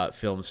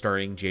film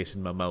starring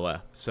Jason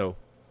Momoa. So,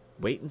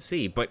 wait and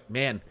see. But,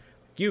 man,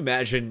 can you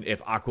imagine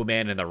if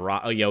Aquaman and The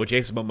Rock,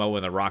 Jason Momoa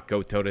and The Rock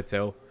go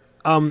toe-to-toe?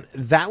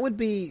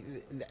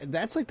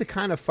 That's like the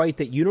kind of fight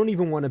that you don't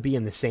even want to be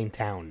in the same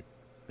town.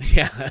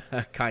 Yeah,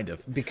 kind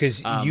of.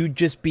 Because you'd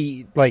just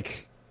be,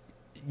 like...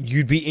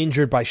 You'd be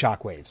injured by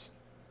shockwaves.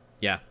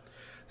 Yeah.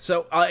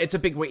 So it's a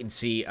big wait and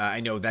see. I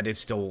know that is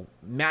still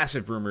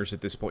massive rumors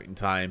at this point in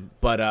time.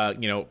 But,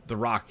 The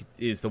Rock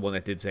is the one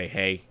that did say,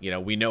 hey,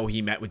 we know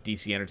he met with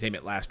DC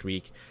Entertainment last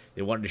week.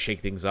 They wanted to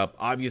shake things up.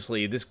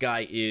 Obviously, this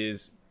guy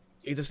is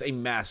just a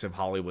massive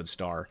Hollywood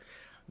star.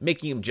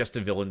 Making him just a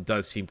villain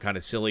does seem kind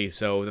of silly.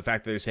 So the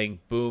fact that they're saying,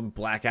 boom,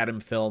 Black Adam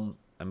film,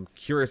 I'm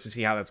curious to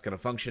see how that's going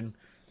to function,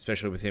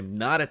 especially with him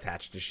not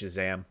attached to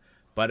Shazam.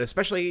 But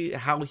especially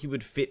how he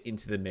would fit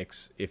into the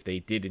mix if they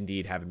did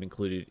indeed have him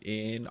included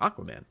in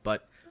Aquaman.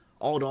 But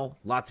all in all,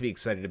 lots to be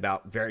excited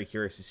about. Very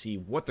curious to see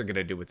what they're going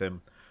to do with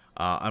him.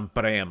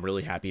 But I am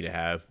really happy to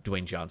have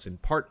Dwayne Johnson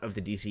part of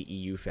the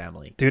DCEU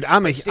family. Dude,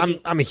 I'm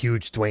a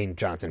huge Dwayne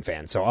Johnson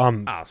fan, so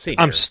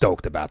I'm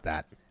stoked about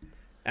that.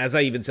 As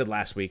I even said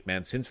last week,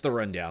 man, since the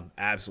rundown,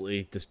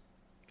 absolutely, just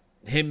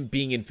him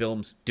being in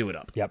films, do it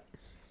up. Yep.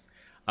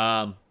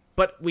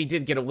 But we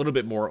did get a little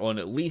bit more on,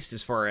 at least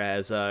as far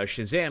as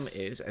Shazam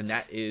is, and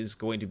that is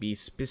going to be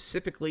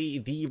specifically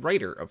the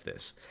writer of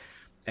this.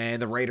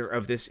 And the writer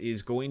of this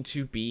is going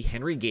to be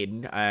Henry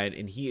Gayden,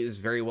 and he is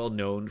very well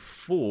known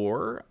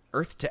for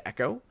Earth to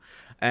Echo.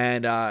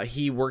 And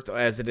he worked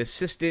as an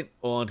assistant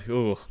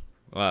on...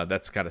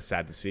 that's kind of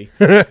sad to see.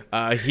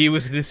 He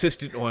was an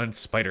assistant on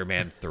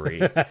Spider-Man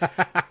 3.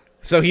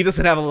 So he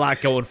doesn't have a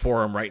lot going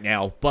for him right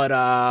now,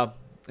 but...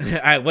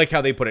 I like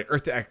how they put it,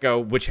 Earth to Echo,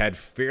 which had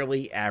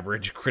fairly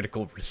average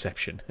critical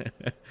reception.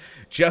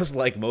 Just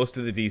like most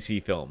of the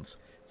DC films.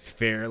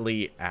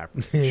 Fairly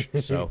average.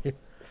 So,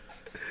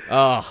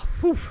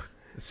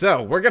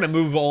 So, we're going to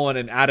move on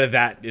and out of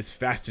that as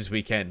fast as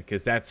we can,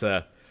 because that's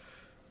I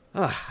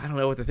don't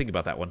know what to think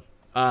about that one.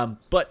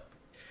 But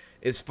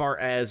as far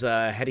as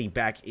heading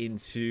back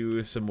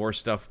into some more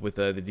stuff with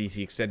the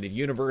DC Extended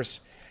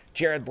Universe,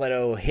 Jared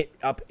Leto hit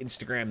up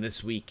Instagram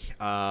this week,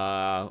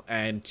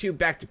 and 2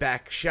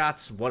 back-to-back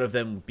shots, one of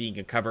them being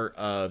a cover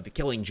of The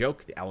Killing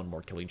Joke, the Alan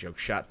Moore Killing Joke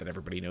shot that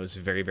everybody knows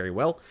very, very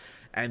well,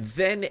 and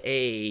then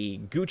a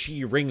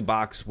Gucci ring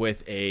box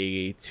with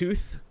a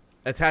tooth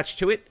attached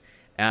to it,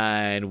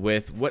 and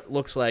with what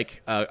looks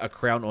like a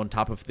crown on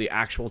top of the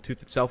actual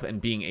tooth itself,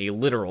 and being a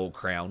literal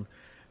crown,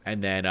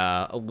 and then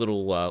a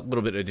little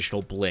bit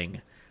additional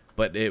bling,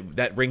 but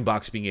that ring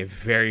box being a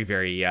very,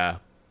 very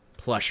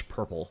plush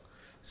purple.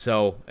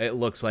 So it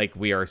looks like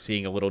we are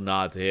seeing a little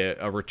nod to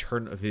a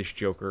return of his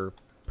Joker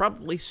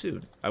probably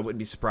soon. I wouldn't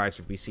be surprised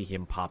if we see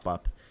him pop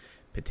up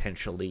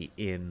potentially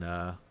in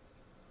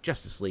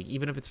Justice League,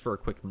 even if it's for a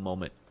quick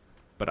moment.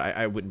 But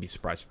I wouldn't be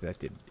surprised if that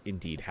did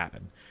indeed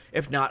happen.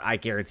 If not, I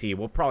guarantee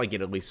we'll probably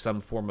get at least some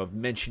form of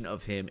mention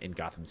of him in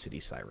Gotham City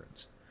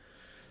Sirens.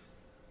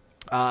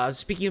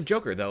 Speaking of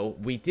Joker, though,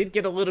 we did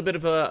get a little bit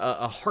of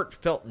a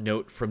heartfelt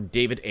note from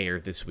David Ayer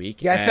this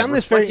week. Yeah, I found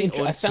this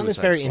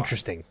very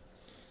interesting.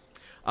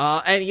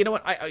 And you know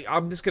what?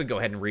 I'm just going to go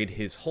ahead and read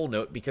his whole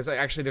note, because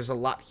there's a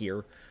lot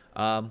here.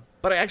 But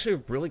I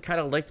actually really kind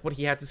of liked what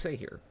he had to say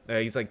here.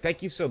 He's like,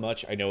 thank you so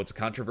much. I know it's a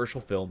controversial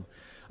film.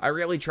 I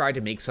really tried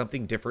to make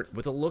something different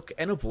with a look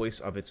and a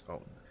voice of its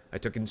own. I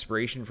took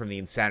inspiration from the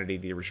insanity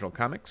of the original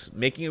comics.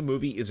 Making a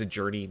movie is a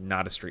journey,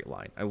 not a straight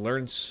line. I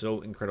learned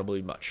so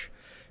incredibly much.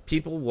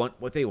 People want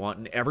what they want,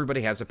 and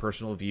everybody has a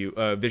personal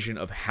vision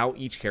of how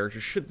each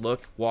character should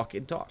look, walk,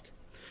 and talk.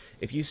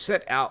 If you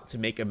set out to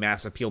make a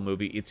mass appeal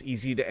movie, it's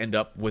easy to end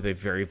up with a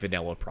very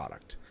vanilla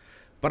product.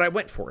 But I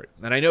went for it,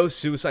 and I know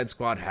Suicide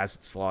Squad has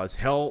its flaws.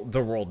 Hell,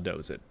 the world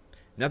knows it.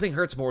 Nothing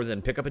hurts more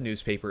than pick up a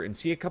newspaper and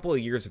see a couple of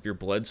years of your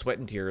blood, sweat,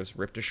 and tears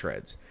ripped to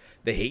shreds.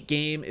 The hate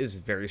game is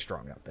very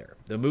strong out there.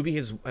 The movie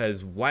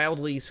was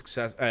wildly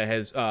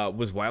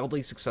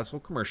successful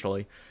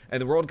commercially,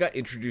 and the world got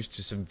introduced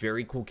to some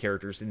very cool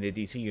characters in the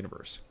DC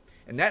universe.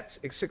 And that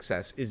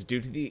success is due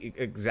to the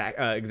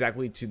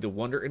exactly to the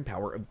wonder and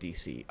power of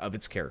DC, of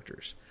its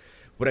characters.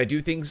 Would I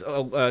do things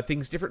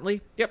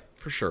differently? Yep,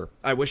 for sure.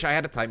 I wish I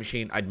had a time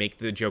machine. I'd make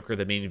the Joker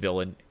the main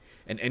villain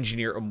and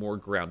engineer a more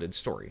grounded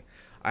story.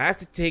 I have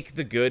to take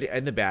the good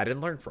and the bad and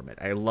learn from it.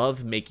 I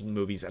love making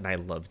movies, and I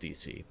love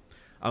DC.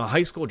 I'm a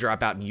high school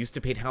dropout and used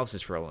to paint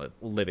houses for a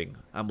living.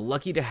 I'm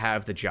lucky to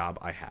have the job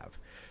I have.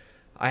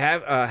 I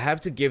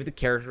have to give the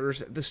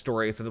characters the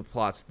stories and the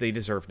plots they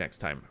deserve next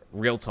time.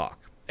 Real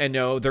talk. And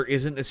no, there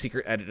isn't a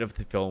secret edit of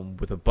the film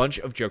with a bunch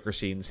of Joker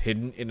scenes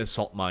hidden in a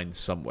salt mine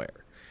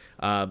somewhere.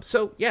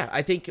 So, yeah,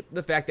 I think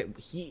the fact that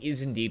he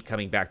is indeed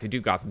coming back to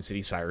do Gotham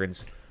City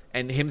Sirens,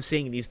 and him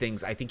saying these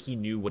things, I think he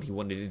knew what he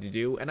wanted to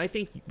do. And I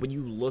think when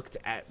you looked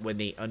at when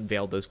they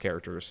unveiled those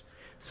characters,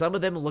 some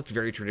of them looked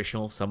very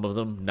traditional, some of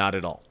them not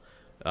at all.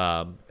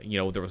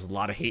 There was a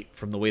lot of hate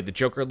from the way the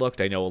Joker looked.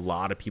 I know a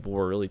lot of people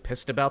were really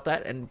pissed about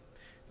that, and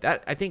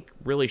that, I think,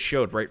 really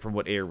showed right from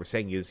what Ayer was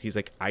saying. He's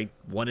like, I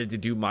wanted to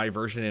do my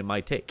version and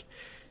my take.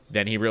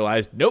 Then he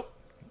realized, nope,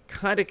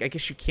 I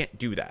guess you can't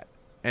do that.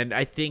 And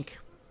I think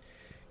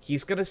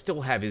he's going to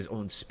still have his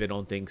own spin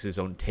on things, his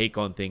own take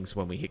on things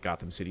when we hit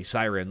Gotham City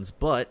Sirens,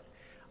 but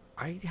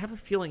I have a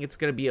feeling it's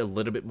going to be a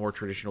little bit more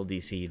traditional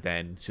DC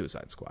than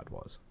Suicide Squad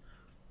was.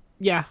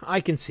 Yeah, I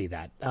can see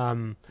that.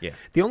 Yeah.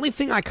 The only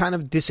thing I kind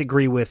of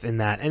disagree with in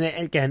that, and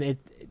again,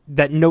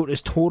 that note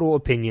is total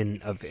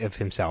opinion of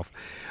himself.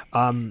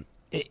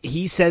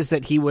 He says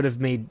that he would have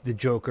made the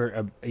Joker,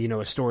 a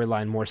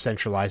storyline more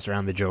centralized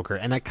around the Joker,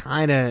 and I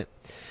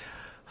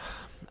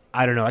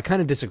don't know, I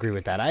kind of disagree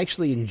with that. I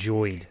actually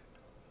enjoyed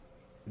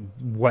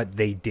what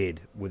they did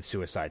with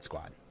Suicide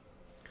Squad.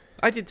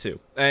 I did too.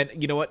 And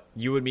you know what?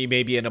 You and me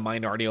may be in a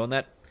minority on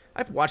that.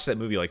 I've watched that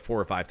movie like 4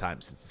 or 5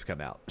 times since it's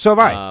come out. So have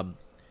I.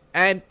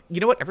 And you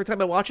know what? Every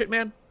time I watch it,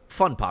 man,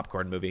 fun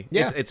popcorn movie.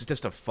 Yeah. It's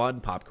just a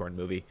fun popcorn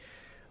movie.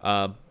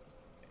 And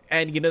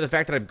the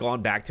fact that I've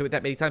gone back to it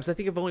that many times, I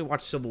think I've only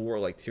watched Civil War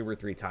like 2 or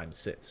 3 times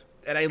since.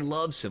 And I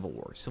love Civil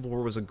War. Civil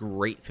War was a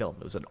great film.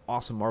 It was an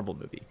awesome Marvel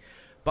movie.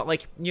 But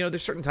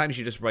there's certain times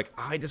you just like,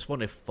 I just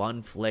want a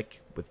fun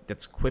flick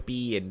that's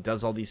quippy and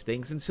does all these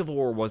things. And Civil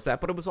War was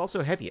that, but it was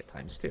also heavy at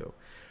times too.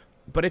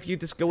 But if you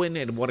just go in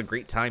and want a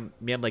great time,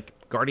 man,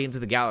 like Guardians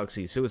of the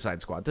Galaxy,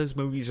 Suicide Squad, those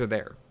movies are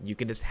there. You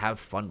can just have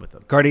fun with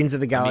them. Guardians of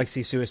the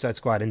Galaxy, Suicide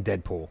Squad, and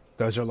Deadpool.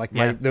 Those are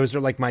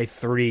like my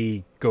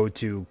 3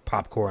 go-to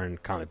popcorn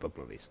comic book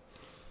movies.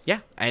 Yeah,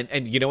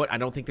 and you know what? I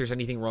don't think there's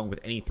anything wrong with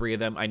any 3 of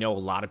them. I know a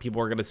lot of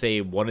people are going to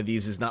say one of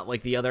these is not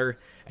like the other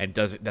and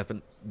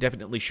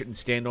definitely shouldn't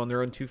stand on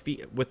their own 2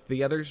 feet with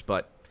the others,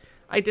 but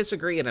I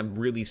disagree, and I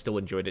really still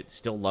enjoyed it,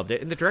 still loved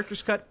it. And the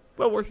director's cut,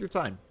 well worth your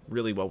time.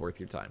 Really well worth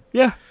your time.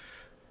 Yeah.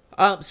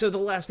 So the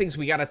last things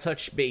we got to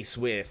touch base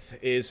with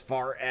as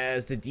far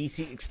as the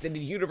DC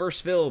Extended Universe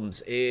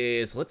films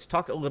is let's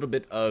talk a little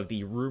bit of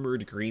the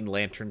rumored Green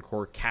Lantern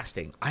Corps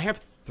casting. I have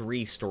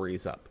 3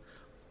 stories up,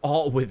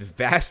 all with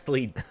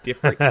vastly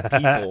different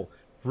people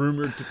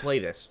rumored to play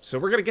this. So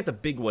we're going to get the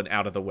big one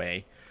out of the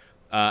way,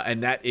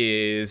 and that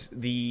is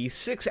the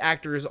 6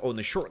 actors on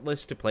the short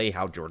list to play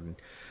Hal Jordan.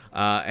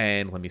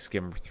 And let me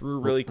skim through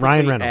really quickly.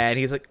 Ryan Reynolds. And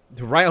he's like,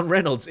 Ryan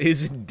Reynolds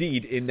is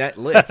indeed in that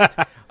list,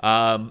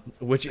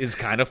 which is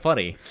kind of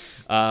funny.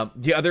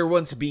 The other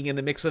ones being in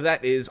the mix of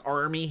that is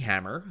Armie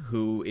Hammer,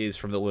 who is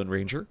from the Lone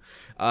Ranger,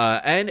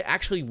 and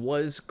actually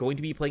was going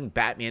to be playing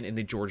Batman in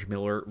the George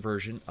Miller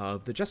version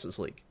of the Justice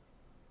League.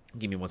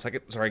 Give me 1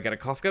 second. Sorry, I got a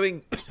cough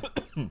going.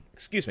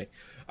 Excuse me.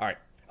 All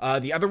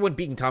right. The other one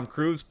being Tom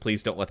Cruise.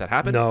 Please don't let that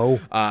happen. No.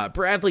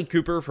 Bradley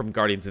Cooper from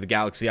Guardians of the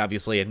Galaxy,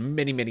 obviously, and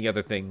many, many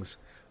other things.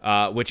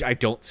 Which I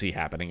don't see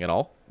happening at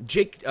all.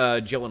 Jake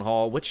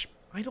Gyllenhaal, which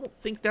I don't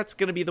think that's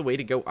going to be the way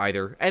to go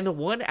either. And the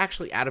one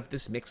actually out of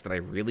this mix that I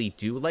really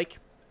do like,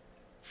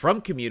 from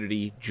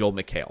Community, Joel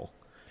McHale.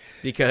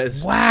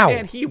 Because,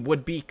 man, he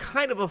would be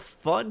kind of a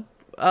fun,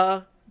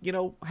 Hal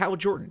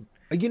Jordan.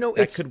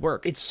 That could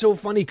work. It's so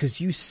funny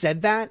because you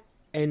said that,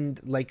 and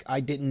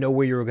I didn't know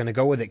where you were going to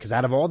go with it. Because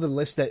out of all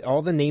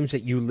the names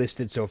that you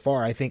listed so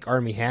far, I think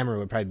Armie Hammer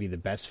would probably be the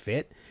best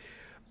fit.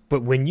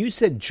 But when you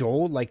said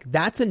Joel,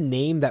 that's a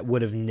name that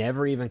would have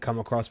never even come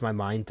across my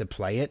mind to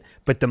play it.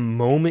 But the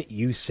moment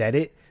you said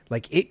it,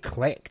 it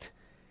clicked.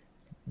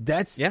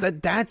 That's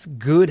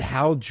good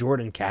Hal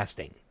Jordan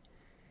casting.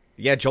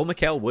 Yeah, Joel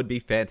McHale would be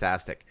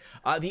fantastic.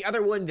 The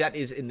other one that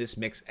is in this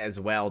mix as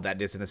well,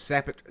 that is in a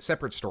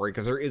separate story,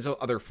 because there is a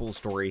other full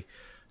story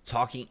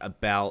talking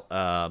about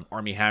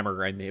Armie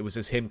Hammer, and it was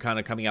just him kind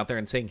of coming out there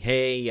and saying,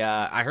 hey,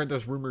 I heard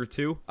this rumor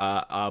too,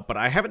 but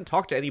I haven't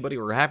talked to anybody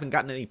or haven't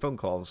gotten any phone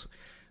calls.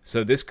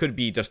 So this could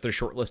be just a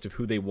short list of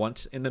who they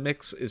want in the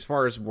mix as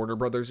far as Warner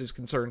Brothers is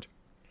concerned.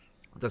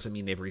 Doesn't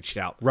mean they've reached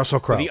out.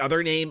 Russell Crowe. The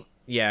other name,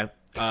 the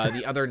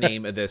other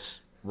name of this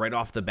right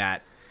off the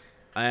bat.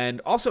 And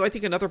also, I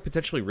think another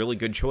potentially really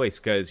good choice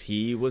because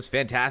he was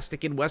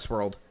fantastic in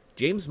Westworld.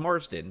 James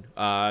Marsden.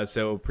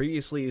 So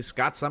previously,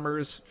 Scott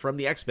Summers from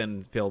the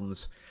X-Men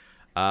films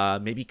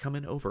maybe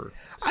coming over.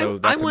 So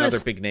that's another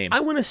big name.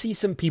 I want to see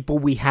some people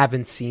we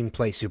haven't seen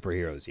play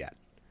superheroes yet.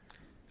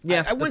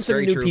 Yeah, I want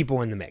some new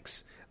people in the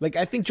mix.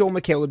 I think Joel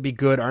McHale would be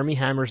good. Armie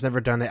Hammer's never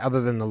done it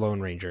other than the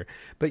Lone Ranger.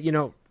 But,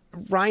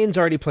 Ryan's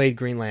already played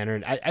Green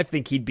Lantern. I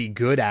think he'd be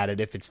good at it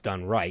if it's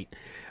done right.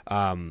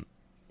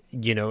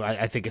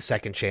 I think a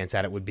second chance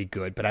at it would be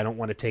good, but I don't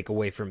want to take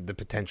away from the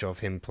potential of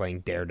him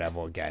playing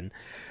Daredevil again.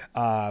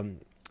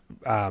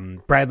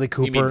 Bradley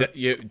Cooper.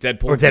 You mean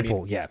Deadpool? Or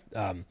Deadpool, yeah.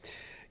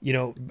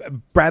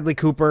 Bradley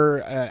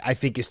Cooper, I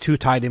think, is too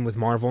tied in with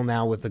Marvel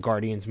now with the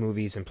Guardians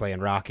movies and playing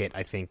Rocket.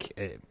 I think,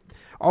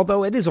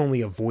 although it is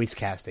only a voice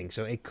casting,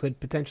 so it could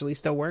potentially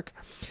still work.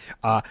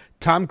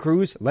 Tom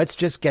Cruise, let's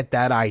just get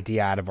that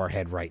idea out of our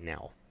head right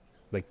now.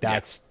 Like,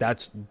 that's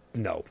not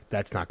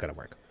going to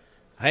work.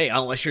 Hey,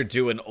 unless you're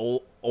doing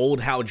old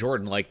Hal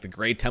Jordan, like the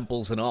Gray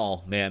Temples and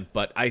all, man.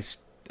 But I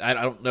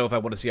don't know if I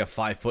want to see a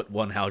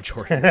 5'1" Hal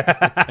Jordan.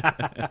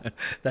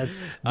 That's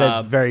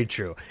very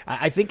true.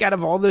 I think out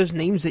of all those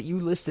names that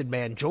you listed,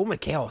 man, Joel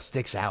McHale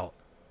sticks out.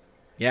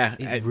 Yeah,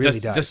 it really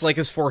does. Just like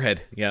his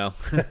forehead, you know.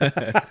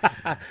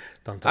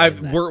 Don't tell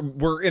him that.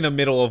 We're in the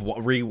middle of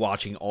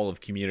rewatching all of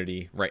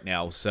Community right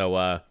now,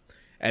 so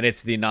and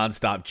it's the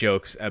nonstop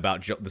jokes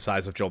about the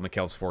size of Joel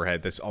McHale's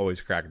forehead that's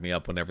always cracking me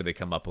up whenever they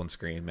come up on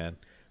screen, man.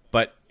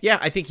 But yeah,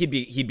 I think he'd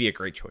be a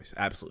great choice,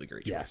 absolutely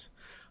great choice.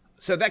 Yeah.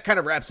 So that kind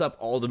of wraps up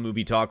all the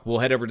movie talk. We'll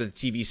head over to the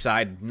TV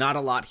side. Not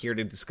a lot here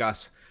to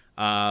discuss.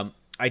 I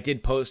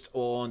did post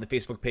on the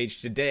Facebook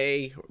page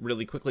today,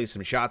 really quickly,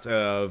 some shots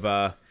of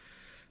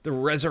the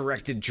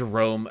resurrected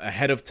Jerome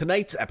ahead of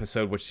tonight's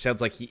episode, which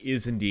sounds like he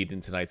is indeed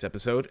in tonight's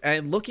episode,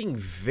 and looking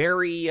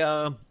very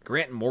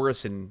Grant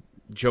Morrison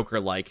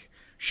Joker-like,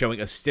 showing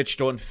a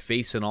stitched-on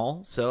face and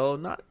all. So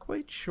not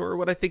quite sure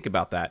what I think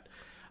about that.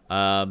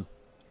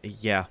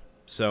 Yeah,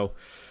 so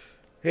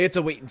it's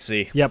a wait and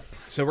see. Yep.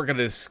 So we're going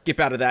to skip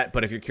out of that,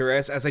 but if you're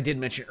curious, as I did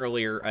mention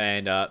earlier,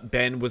 and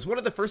Ben was one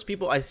of the first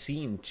people I've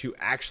seen to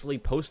actually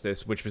post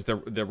this, which was the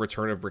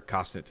return of Rick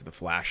Costner to The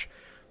Flash.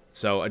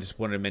 So I just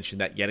wanted to mention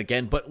that yet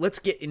again. But let's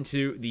get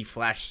into the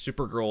Flash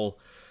Supergirl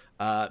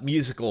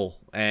musical.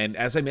 And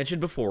as I mentioned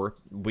before,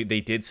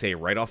 they did say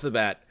right off the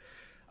bat,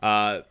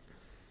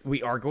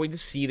 we are going to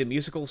see the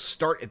musical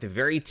start at the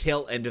very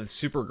tail end of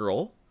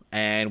Supergirl.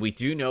 And we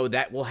do know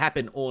that will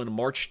happen on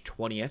March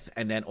 20th,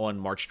 and then on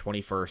March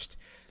 21st,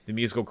 the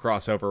musical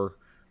crossover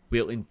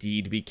will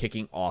indeed be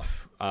kicking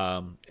off.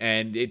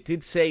 And it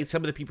did say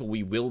some of the people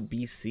we will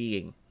be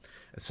seeing.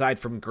 Aside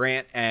from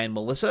Grant and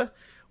Melissa,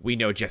 we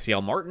know Jesse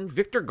L. Martin,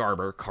 Victor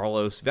Garber,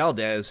 Carlos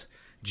Valdez,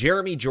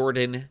 Jeremy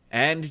Jordan,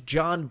 and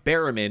John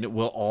Barrowman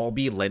will all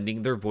be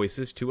lending their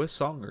voices to a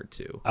song or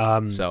two.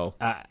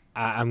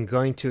 I'm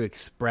going to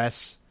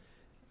express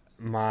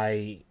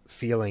my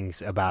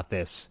feelings about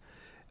this.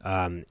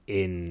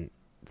 In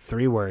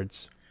 3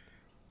 words,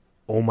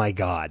 oh my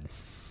God.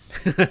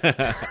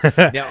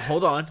 Now,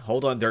 hold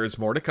on. There is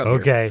more to come.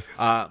 Okay.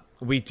 Here.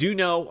 We do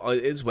know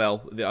as well,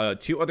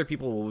 2 other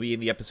people will be in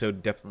the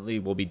episode. Definitely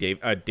will be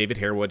David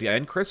Harewood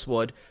and Chris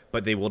Wood,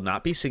 but they will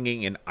not be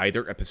singing in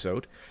either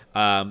episode.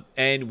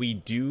 And we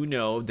do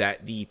know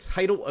that the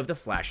title of the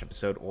Flash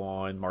episode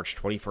on March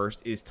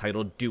 21st is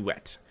titled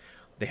Duet.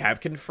 They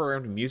have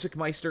confirmed Music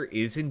Meister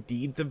is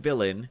indeed the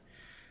villain.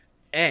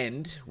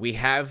 And we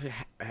have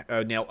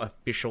now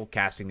official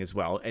casting as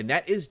well, and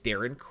that is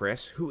Darren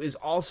Criss, who is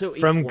also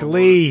from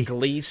former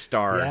Glee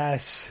star.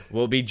 Yes,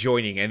 will be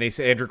joining. And they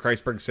say Andrew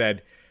Kreisberg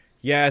said,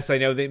 "Yes, I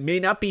know they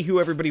may not be who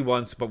everybody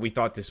wants, but we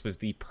thought this was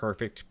the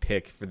perfect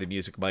pick for the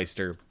Music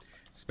Meister,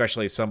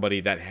 especially somebody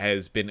that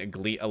has been a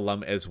Glee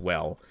alum as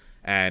well.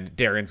 And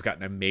Darren's got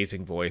an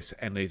amazing voice,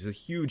 and he's a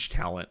huge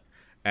talent."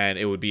 And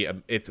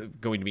it's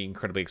going to be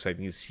incredibly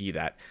exciting to see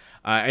that.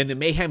 And the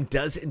mayhem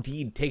does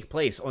indeed take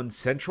place on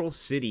Central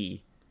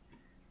City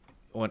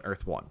on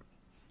Earth 1.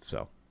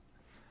 So,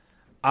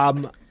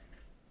 I'm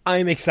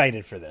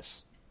excited for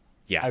this.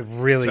 Yeah, I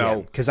really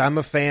am, because I'm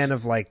a fan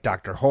of like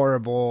Dr.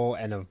 Horrible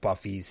and of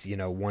Buffy's,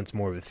 Once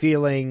More with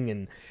Feeling,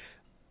 and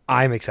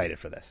I'm excited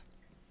for this.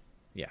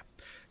 Yeah.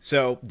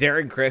 So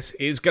Darren Criss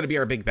is going to be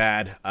our big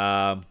bad.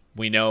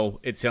 We know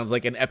it sounds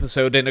like an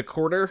episode and a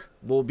quarter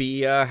will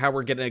be how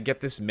we're going to get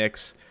this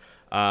mix.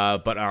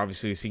 But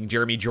obviously seeing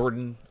Jeremy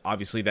Jordan,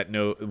 obviously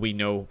we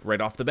know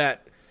right off the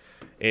bat,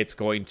 it's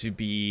going to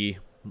be,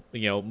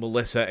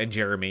 Melissa and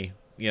Jeremy.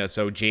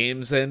 So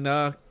James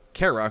and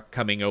Kara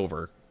coming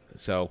over.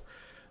 So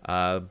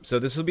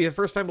this will be the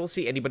first time we'll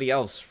see anybody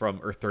else from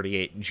Earth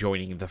 38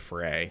 joining the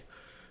fray.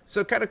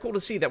 So kind of cool to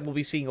see that we'll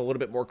be seeing a little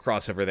bit more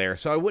crossover there.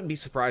 So I wouldn't be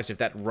surprised if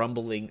that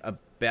rumbling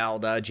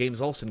about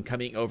James Olsen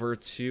coming over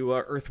to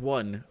Earth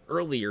 1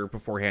 earlier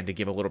beforehand to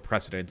give a little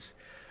precedence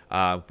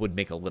would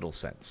make a little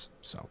sense.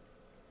 So,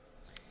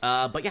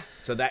 but yeah,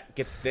 so that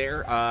gets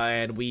there.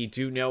 And we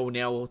do know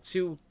now,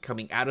 too,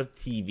 coming out of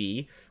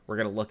TV, we're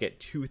going to look at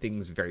 2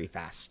 things very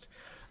fast.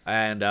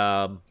 And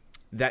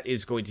that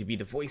is going to be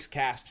the voice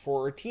cast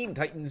for Teen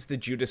Titans, the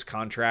Judas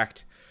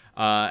Contract.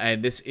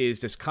 And this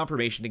is just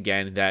confirmation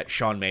again that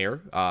Sean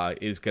Mayer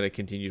is going to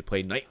continue to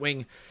play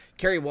Nightwing.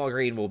 Carrie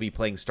Walgreen will be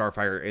playing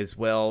Starfire as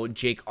well.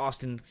 Jake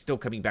Austin still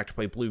coming back to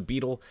play Blue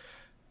Beetle.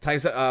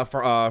 Tyza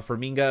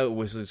Farminga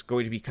was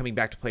going to be coming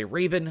back to play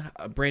Raven.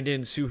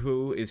 Brandon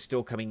Suhu is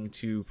still coming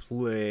to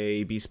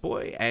play Beast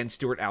Boy. And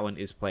Stuart Allen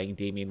is playing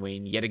Damian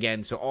Wayne yet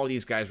again. So all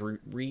these guys were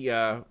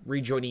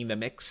rejoining the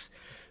mix.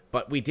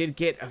 But we did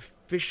get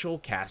official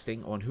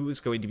casting on who is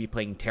going to be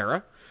playing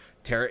Tara.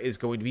 Tara is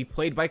going to be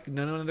played by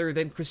none other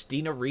than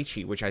Christina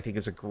Ricci, which I think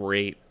is a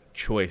great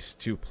choice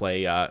to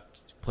play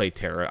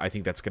Terra. I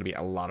think that's going to be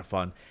a lot of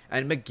fun.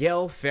 And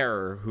Miguel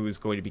Ferrer, who's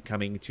going to be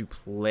coming to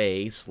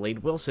play Slade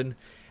Wilson.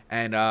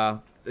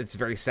 And it's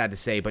very sad to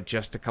say, but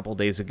just a couple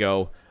days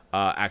ago,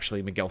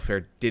 actually, Miguel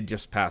Ferrer did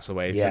just pass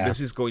away. Yeah. So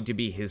this is going to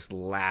be his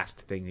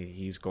last thing that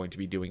he's going to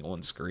be doing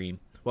on screen.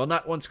 Well,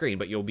 not on screen,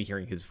 but you'll be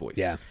hearing his voice.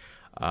 Yeah.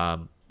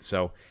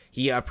 So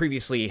he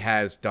previously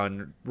has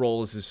done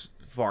roles as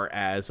far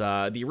as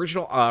the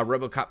original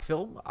RoboCop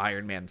film,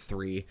 Iron Man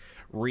 3,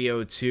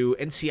 Rio 2,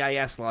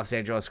 NCIS, Los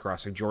Angeles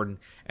Crossing Jordan,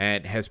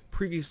 and has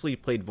previously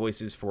played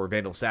voices for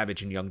Vandal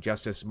Savage in Young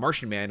Justice,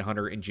 Martian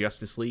Manhunter in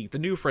Justice League, The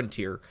New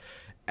Frontier,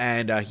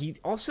 and he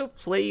also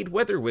played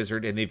Weather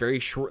Wizard in the very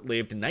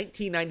short-lived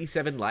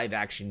 1997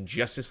 live-action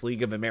Justice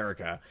League of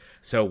America.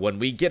 So when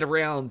we get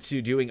around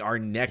to doing our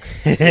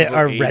next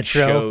our Age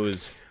retro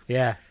shows,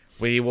 Yeah.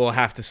 we will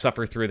have to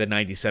suffer through the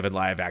 97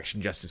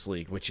 live-action Justice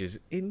League, which is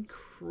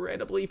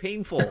incredibly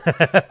painful.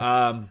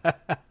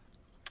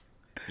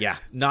 Yeah,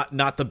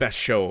 not the best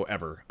show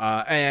ever.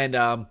 And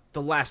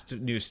the last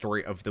news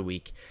story of the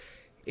week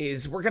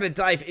is we're going to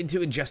dive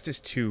into Injustice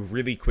 2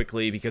 really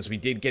quickly because we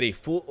did get a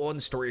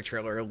full-on story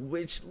trailer,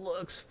 which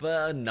looks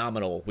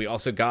phenomenal. We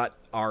also got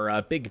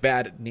our big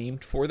bad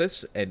named for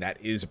this, and that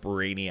is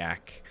Brainiac.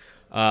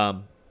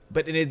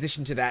 But in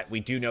addition to that, we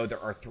do know there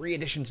are 3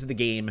 editions of the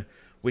game,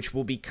 which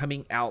will be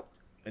coming out.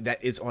 That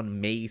is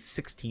on May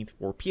 16th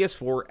for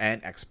PS4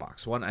 and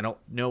Xbox One. I don't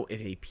know if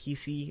a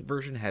PC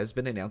version has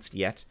been announced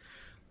yet.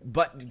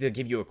 But to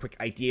give you a quick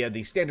idea,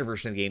 the standard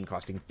version of the game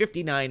costing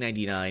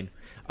 $59.99.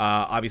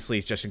 Obviously,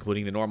 it's just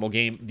including the normal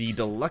game. The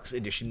deluxe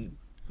edition,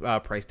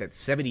 priced at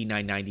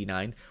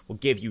 $79.99, will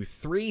give you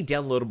 3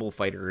 downloadable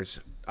fighters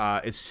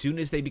as soon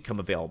as they become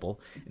available,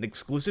 an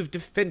exclusive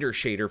Defender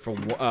shader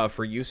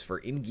for use for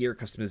in-gear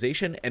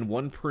customization, and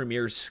 1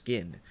 Premier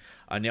skin.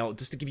 Now,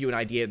 just to give you an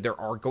idea, there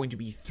are going to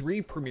be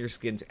 3 Premier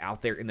skins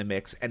out there in the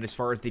mix, and as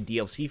far as the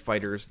DLC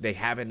fighters, they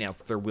have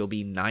announced there will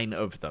be 9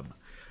 of them.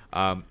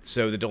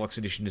 So the deluxe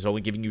edition is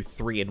only giving you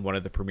 3 in one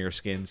of the premier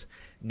skins.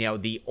 Now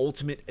the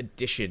ultimate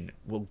edition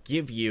will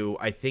give you,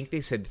 I think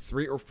they said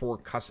 3 or 4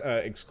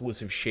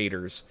 exclusive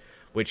shaders,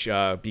 which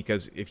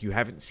because if you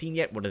haven't seen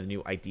yet, one of the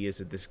new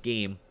ideas of this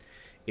game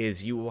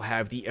is you will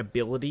have the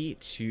ability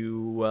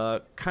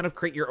to kind of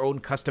create your own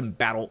custom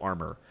battle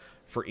armor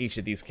for each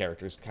of these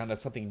characters, kind of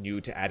something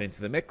new to add into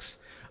the mix.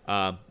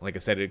 Like I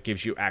said, it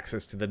gives you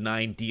access to the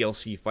 9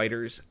 DLC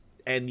fighters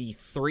and the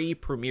 3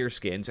 Premier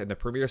skins, and the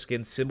Premier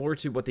skins similar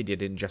to what they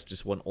did in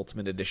Justice 1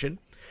 Ultimate Edition.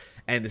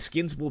 And the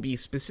skins will be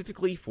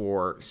specifically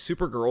for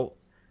Supergirl,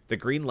 the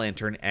Green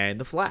Lantern, and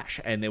the Flash.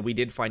 And then we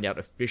did find out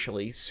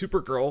officially,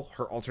 Supergirl,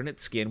 her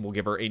alternate skin, will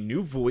give her a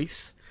new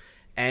voice,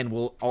 and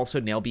will also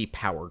now be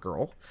Power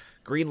Girl.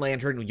 Green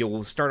Lantern,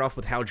 you'll start off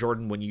with Hal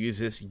Jordan. When you use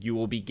this, you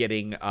will be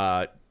getting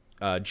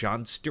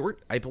John Stewart,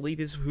 I believe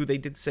is who they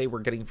did say we're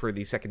getting for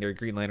the secondary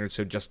Green Lantern,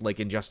 so just like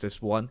in Justice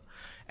 1.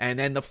 And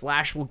then the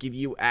Flash will give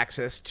you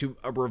access to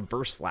a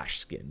Reverse Flash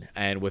skin,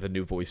 and with a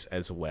new voice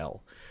as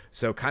well.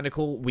 So kind of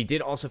cool. We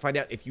did also find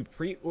out if you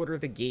pre-order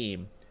the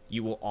game,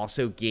 you will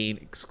also gain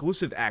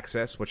exclusive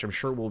access, which I'm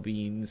sure will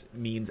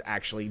means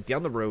actually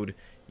down the road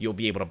you'll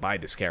be able to buy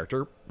this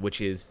character,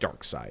 which is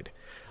Darkseid.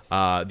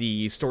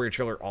 The story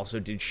trailer also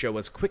did show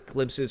us quick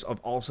glimpses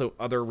of also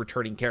other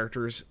returning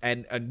characters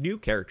and new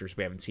characters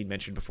we haven't seen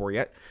mentioned before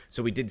yet.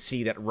 So we did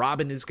see that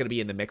Robin is going to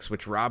be in the mix,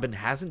 which Robin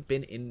hasn't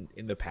been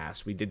in the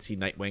past. We did see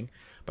Nightwing,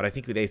 but I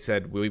think they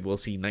said we will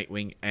see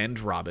Nightwing and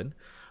Robin.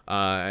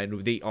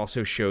 And they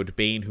also showed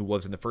Bane, who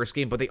was in the first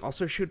game, but they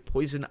also showed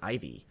Poison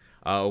Ivy,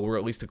 or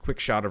at least a quick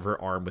shot of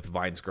her arm with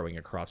vines growing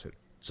across it.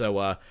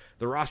 So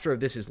the roster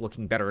of this is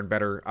looking better and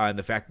better, and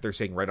the fact that they're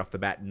saying right off the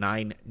bat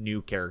 9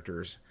 new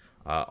characters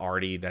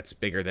already, that's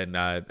bigger than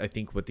I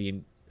think what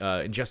the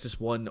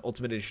Injustice 1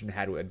 Ultimate Edition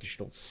had, an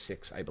additional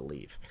 6, I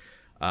believe.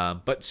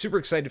 But super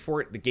excited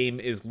for it. The game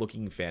is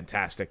looking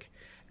fantastic.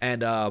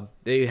 And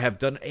they have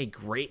done a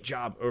great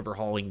job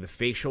overhauling the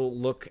facial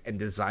look and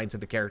designs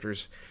of the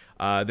characters.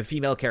 The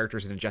female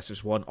characters in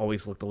Injustice 1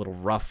 always looked a little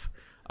rough.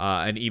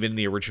 And even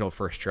the original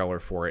first trailer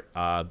for it,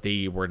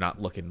 they were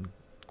not looking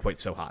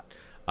quite so hot.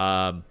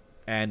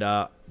 And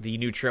the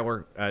new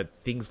trailer,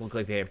 things look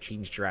like they have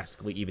changed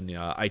drastically. Even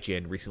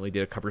IGN recently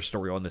did a cover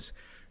story on this,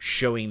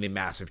 showing the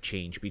massive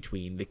change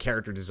between the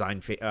character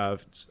design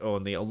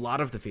on a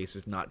lot of the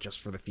faces, not just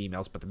for the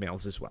females, but the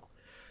males as well.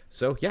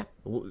 So, yeah,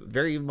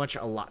 very much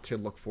a lot to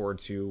look forward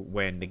to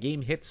when the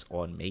game hits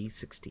on May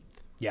 16th.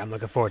 Yeah, I'm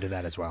looking forward to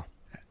that as well.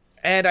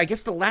 And I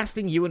guess the last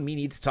thing you and me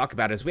need to talk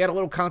about is we had a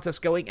little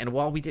contest going, and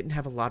while we didn't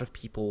have a lot of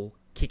people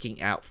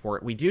kicking out for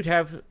it, we did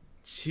have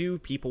 2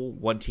 people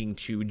wanting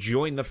to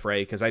join the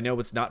fray, because I know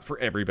it's not for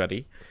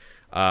everybody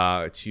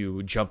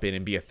to jump in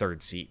and be a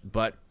third seat.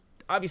 But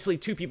obviously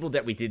 2 people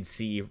that we did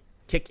see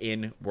kick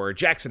in were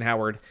Jackson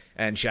Howard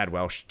and Chad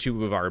Welsh,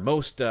 2 of our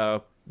most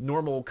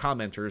normal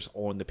commenters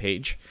on the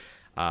page.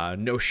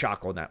 No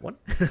shock on that one.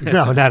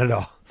 No, not at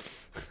all.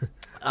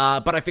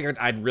 But I figured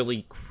I'd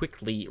really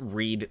quickly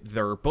read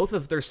both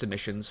of their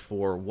submissions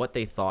for what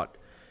they thought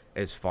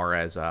as far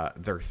as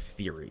their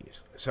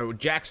theories. So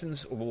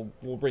Jackson's,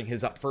 we'll bring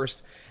his up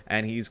first,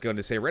 and he's going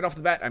to say right off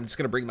the bat, I'm just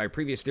going to bring my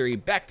previous theory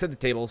back to the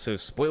table, so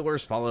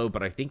spoilers follow,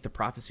 but I think the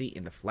prophecy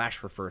in The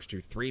Flash refers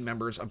to 3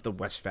 members of the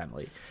West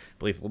family. I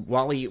believe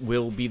Wally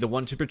will be the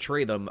one to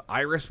betray them,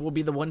 Iris will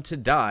be the one to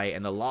die,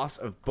 and the loss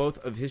of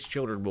both of his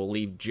children will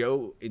leave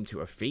Joe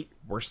into a fate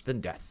worse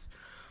than death.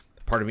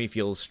 Part of me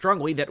feels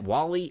strongly that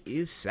Wally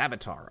is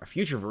Savitar, a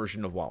future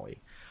version of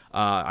Wally.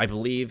 I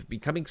believe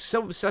becoming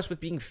so obsessed with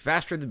being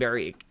faster than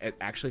Barry, it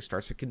actually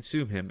starts to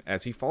consume him.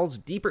 As he falls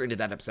deeper into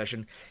that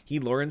obsession, he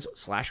learns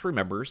 /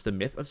 remembers the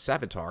myth of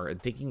Savitar,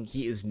 and thinking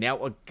he is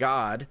now a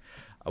god,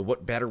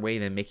 what better way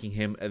than making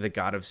him the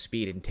god of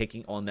speed and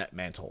taking on that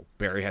mantle?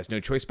 Barry has no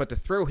choice but to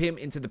throw him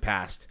into the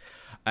past,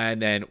 and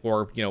then,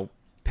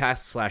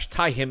 past /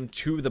 tie him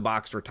to the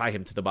box, or tie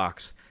him to the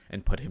box,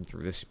 and put him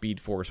through the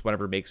Speed Force,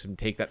 whatever makes him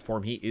take that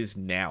form he is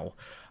now.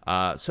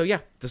 So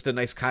yeah, just a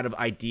nice kind of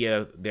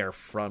idea there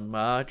from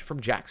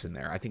Jackson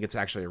there. I think it's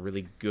actually a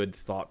really good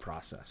thought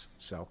process.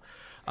 So,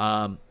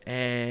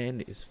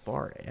 and as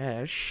far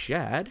as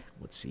Shad,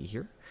 let's see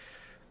here.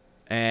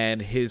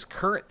 And his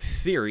current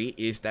theory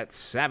is that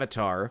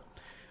Savitar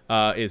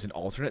is an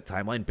alternate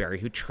timeline Barry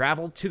who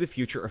traveled to the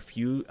future a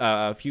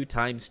few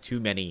times too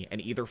many,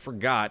 and either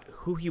forgot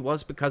who he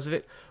was because of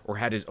it, or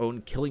had his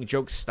own Killing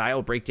Joke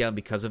style breakdown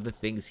because of the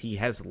things he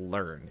has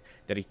learned.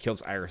 That he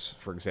kills Iris,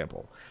 for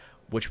example,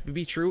 which would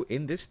be true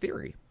in this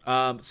theory.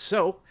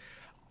 So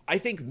I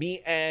think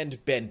me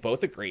and Ben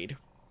both agreed,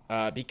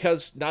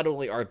 because not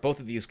only are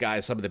both of these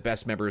guys some of the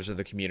best members of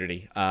the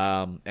community,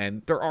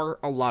 and there are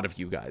a lot of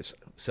you guys,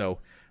 so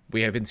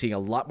we have been seeing a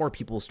lot more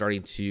people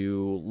starting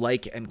to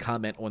like and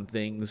comment on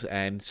things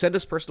and send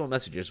us personal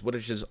messages,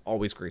 which is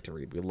always great to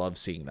read. We love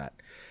seeing that.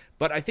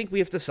 But I think we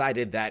have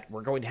decided that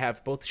we're going to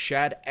have both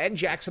Shad and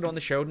Jackson on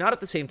the show, not at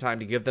the same time,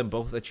 to give them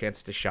both a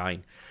chance to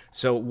shine.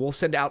 So we'll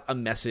send out a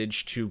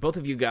message to both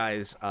of you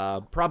guys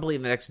probably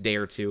in the next day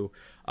or two,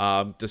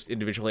 just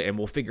individually, and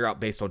we'll figure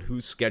out based on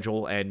whose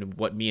schedule and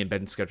what me and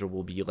Ben's schedule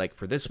will be like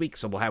for this week.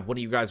 So we'll have one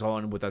of you guys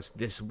on with us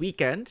this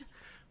weekend,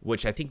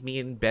 which I think me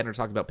and Ben are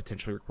talking about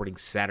potentially recording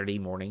Saturday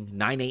morning,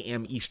 9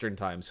 a.m. Eastern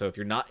time. So if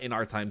you're not in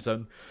our time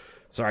zone,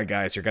 sorry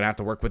guys, you're going to have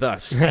to work with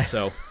us.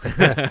 So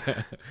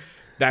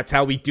that's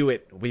how we do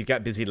it. We've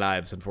got busy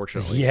lives,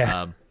 unfortunately.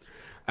 Yeah.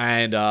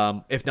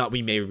 And if not,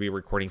 we may be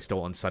recording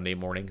still on Sunday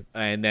morning.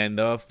 And then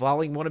the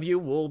following one of you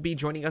will be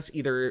joining us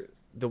either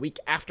the week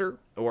after,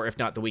 or if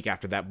not the week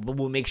after that. But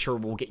we'll make sure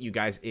we'll get you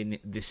guys in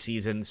this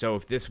season. So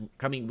if this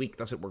coming week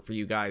doesn't work for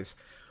you guys,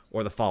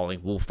 or the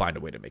following, we'll find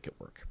a way to make it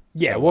work.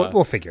 Yeah, so,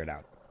 we'll figure it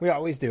out. We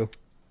always do.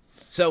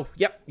 So,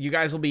 yep, you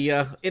guys will be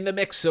in the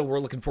mix, so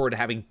we're looking forward to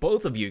having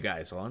both of you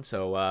guys on.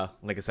 So,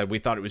 like I said, we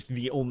thought it was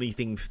the only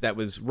thing that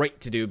was right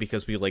to do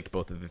because we liked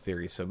both of the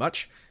theories so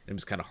much. It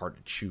was kind of hard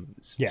to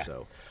choose. Yeah.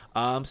 So,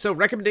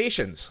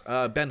 recommendations.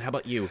 Ben, how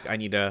about you? I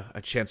need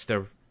a chance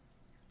to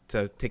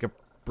take a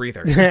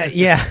breather.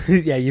 Yeah,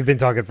 you've been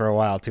talking for a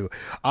while, too.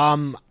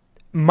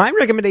 My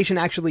recommendation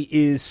actually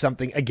is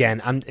something,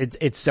 again,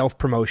 it's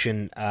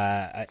self-promotion.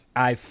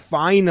 I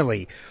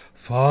finally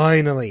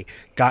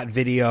got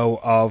video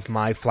of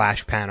my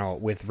Flash panel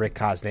with Rick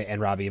Cosnett and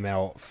Robbie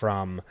Amell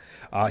from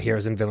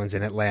Heroes and Villains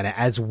in Atlanta,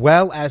 as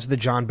well as the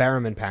John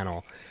Barrowman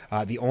panel.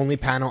 The only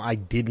panel I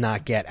did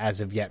not get as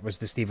of yet was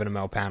the Stephen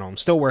Amell panel. I'm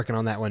still working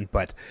on that one,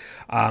 but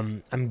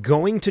I'm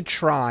going to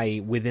try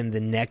within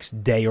the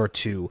next day or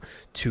two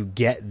to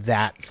get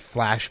that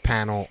Flash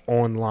panel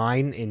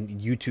online in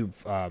YouTube,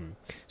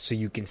 so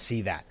you can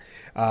see that.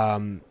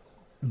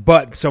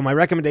 So my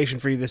recommendation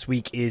for you this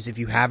week is, if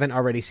you haven't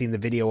already seen the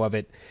video of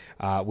it,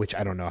 which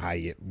I don't know how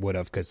you would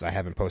have because I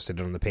haven't posted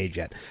it on the page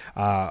yet,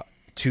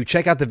 to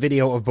check out the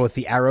video of both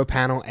the Arrow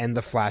panel and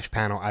the Flash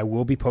panel. I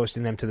will be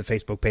posting them to the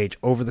Facebook page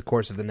over the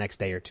course of the next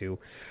day or two.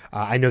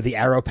 I know the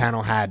Arrow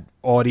panel had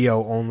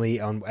audio only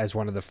as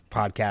one of the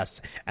podcasts,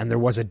 and there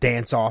was a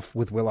dance-off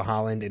with Willa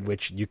Holland in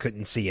which you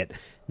couldn't see it.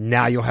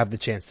 Now you'll have the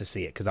chance to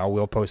see it, because I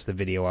will post the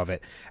video of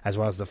it, as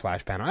well as the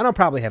Flash panel. And I'll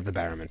probably have the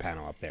Barrowman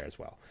panel up there as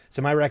well.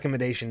 So my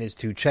recommendation is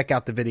to check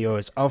out the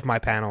videos of my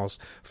panels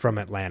from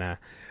Atlanta.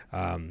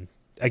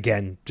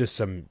 Again, just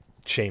some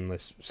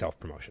shameless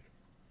self-promotion.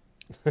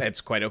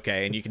 It's quite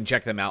okay, and you can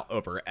check them out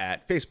over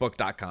at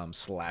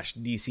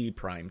facebook.com/DC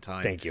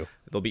Primetime. Thank you.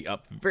 They'll be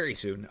up very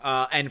soon.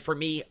 And for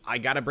me, I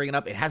gotta bring it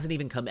up. It hasn't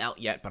even come out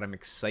yet, but I'm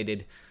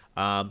excited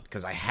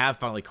because I have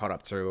finally caught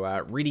up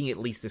to reading at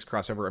least this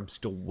crossover. I'm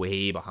still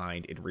way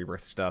behind in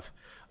Rebirth stuff.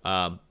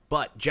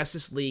 But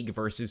Justice League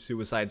versus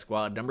Suicide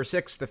Squad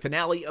 #6, the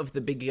finale of the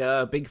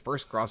big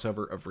first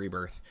crossover of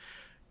Rebirth,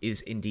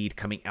 is indeed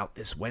coming out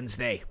this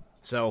Wednesday.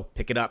 So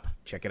pick it up,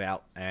 check it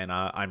out, and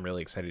I'm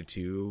really excited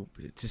to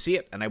see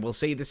it. And I will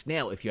say this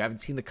now, if you haven't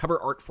seen the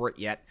cover art for it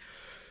yet,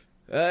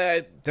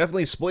 it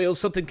definitely spoils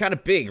something kind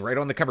of big right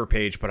on the cover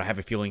page, but I have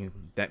a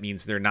feeling that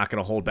means they're not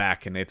going to hold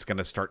back, and it's going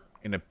to start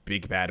in a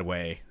big, bad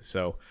way.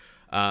 So,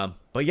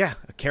 but yeah,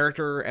 a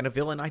character and a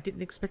villain I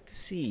didn't expect to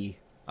see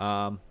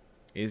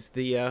is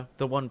the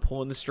one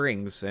pulling the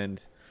strings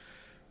and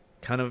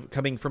kind of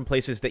coming from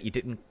places that you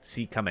didn't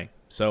see coming.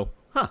 So,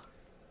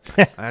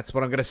 that's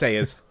what I'm gonna say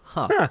is,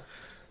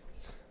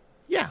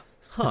 yeah,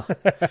 That's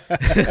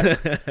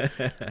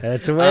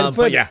a way to put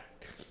but it. yeah,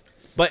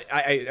 but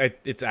I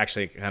it's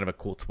actually kind of a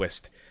cool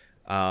twist.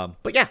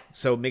 But yeah,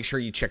 so make sure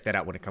you check that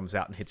out when it comes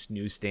out and hits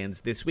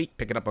newsstands this week.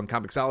 Pick it up on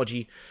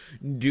Comixology.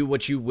 Do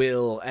what you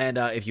will. And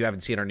if you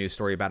haven't seen our news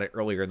story about it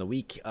earlier in the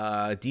week,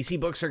 DC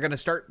books are going to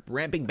start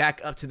ramping back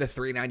up to the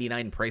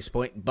 $3.99 price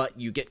point, but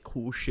you get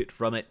cool shit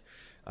from it.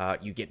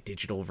 You get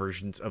digital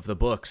versions of the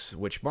books,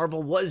 which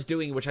Marvel was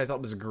doing, which I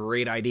thought was a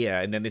great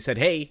idea. And then they said,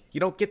 hey, you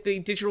don't get the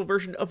digital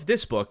version of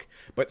this book,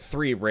 but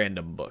 3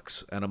 random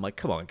books. And I'm like,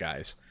 come on,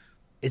 guys.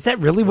 Is that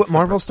really what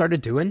Marvel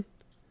started doing?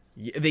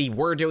 They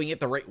were doing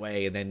it the right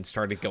way and then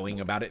started going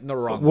about it in the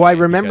wrong way. Well, I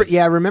remember. because-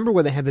 Yeah, I remember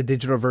when they had the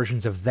digital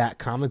versions of that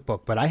comic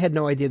book, but I had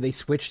no idea they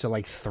switched to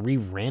like 3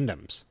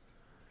 randoms.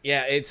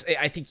 Yeah,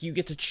 I think you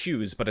get to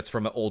choose, but it's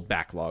from an old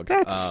backlog.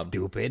 That's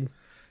stupid.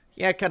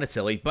 Yeah, kind of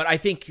silly. But I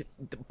think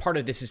part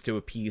of this is to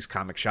appease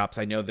comic shops.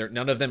 I know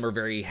none of them are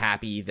very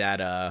happy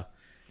that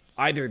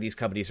either of these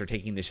companies are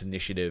taking this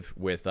initiative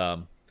with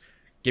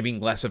giving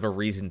less of a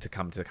reason to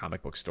come to the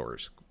comic book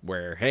stores.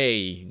 Where,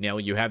 hey, now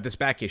you have this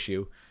back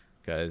issue.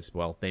 Because,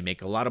 well, they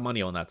make a lot of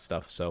money on that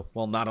stuff. So,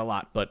 well, not a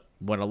lot, but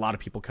when a lot of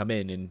people come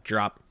in and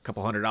drop a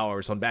couple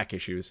 $100 on back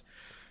issues,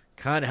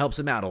 kind of helps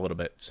them out a little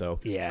bit. So,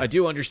 yeah. I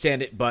do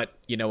understand it, but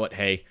you know what?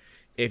 Hey,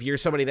 if you're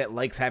somebody that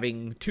likes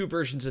having 2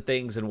 versions of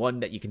things and one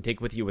that you can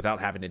take with you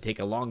without having to take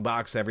a long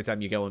box every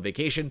time you go on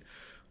vacation,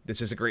 this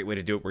is a great way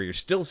to do it where you're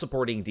still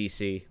supporting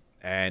DC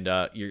and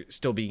you're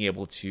still being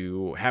able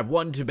to have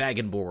one to bag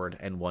and board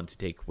and one to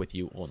take with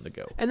you on the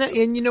go. And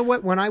and you know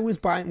what? When I was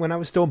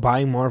still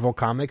buying Marvel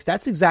comics,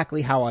 that's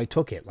exactly how I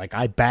took it. Like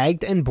I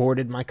bagged and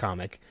boarded my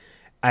comic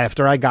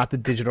after I got the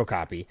digital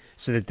copy,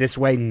 so that this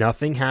way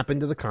nothing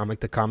happened to the comic.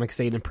 The comic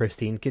stayed in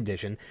pristine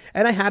condition,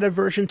 and I had a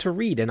version to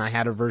read, and I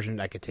had a version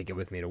I could take it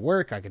with me to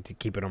work. I could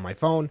keep it on my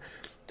phone.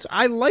 So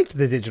I liked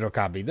the digital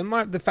copy.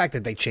 The fact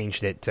that they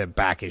changed it to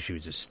back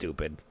issues is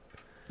stupid.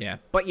 Yeah,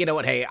 but you know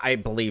what? Hey, I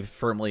believe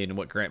firmly in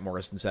what Grant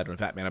Morrison said on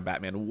Fat Man and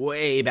Batman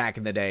way back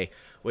in the day,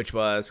 which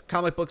was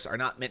comic books are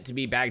not meant to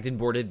be bagged and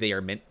boarded. They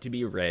are meant to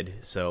be read.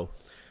 So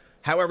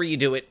however you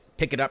do it,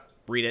 pick it up,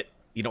 read it.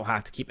 You don't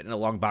have to keep it in a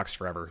long box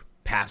forever.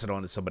 Pass it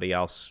on to somebody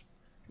else.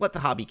 Let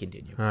the hobby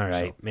continue. All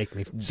right, So, make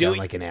me sound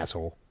like an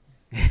asshole.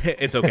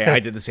 it's okay. I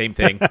did the same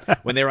thing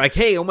when they were like,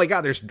 hey, oh my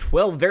God, there's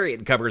 12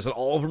 variant covers and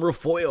all of them are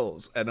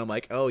foils. And I'm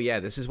like, oh yeah,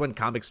 this is when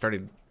comics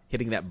started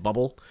hitting that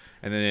bubble,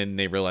 and then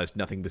they realized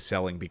nothing was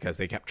selling because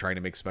they kept trying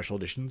to make special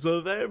editions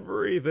of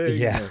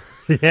everything. Yeah,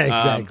 yeah,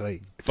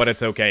 exactly. But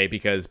it's okay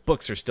because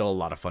books are still a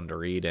lot of fun to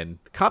read, and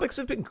comics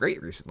have been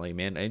great recently,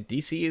 man. And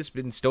DC has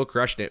been still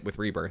crushing it with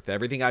Rebirth.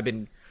 Everything I've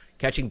been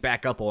catching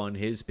back up on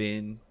has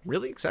been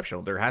really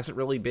exceptional. There hasn't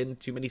really been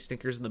too many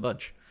stinkers in the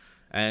bunch.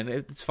 And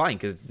it's fine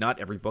because not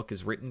every book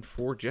is written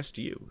for just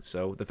you.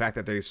 So the fact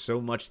that there's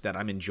so much that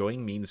I'm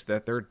enjoying means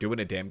that they're doing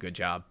a damn good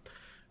job.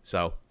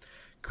 So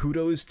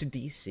kudos to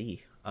DC.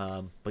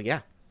 But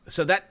yeah,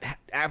 so that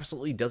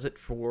absolutely does it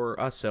for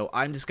us. So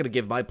I'm just going to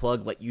give my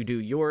plug, let you do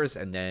yours,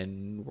 and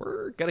then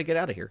we're going to get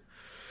out of here.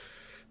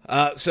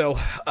 So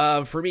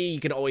for me, you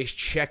can always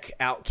check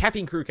out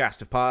Caffeine Crew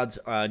Cast of Pods.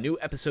 A new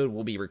episode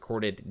will be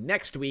recorded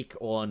next week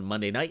on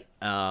Monday night.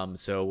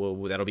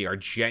 So that'll be our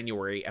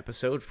January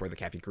episode for the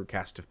Caffeine Crew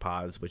Cast of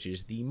Pods, which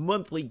is the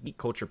monthly geek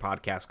culture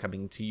podcast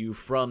coming to you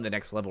from the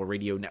Next Level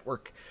Radio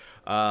Network.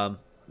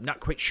 Not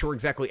quite sure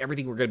exactly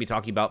everything we're going to be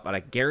talking about, but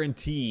I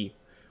guarantee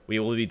we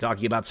will be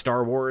talking about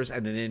Star Wars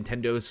and the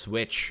Nintendo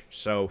Switch.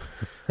 So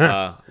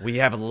we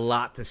have a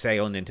lot to say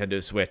on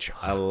Nintendo Switch,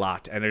 a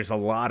lot. And there's a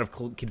lot of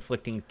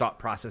conflicting thought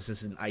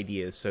processes and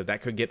ideas, so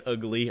that could get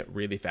ugly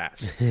really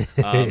fast.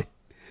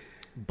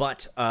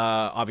 But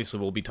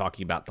obviously we'll be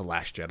talking about The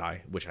Last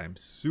Jedi, which I'm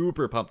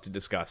super pumped to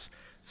discuss.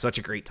 Such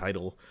a great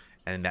title.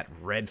 And that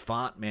red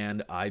font,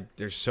 man,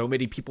 there's so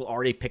many people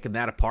already picking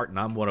that apart, and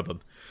I'm one of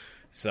them.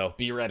 So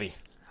be ready.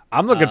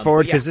 I'm looking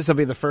forward because yeah. this will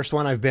be the first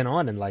one I've been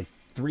on in like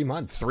 3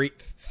 months.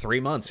 Three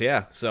months,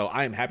 yeah. So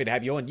I am happy to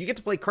have you on. You get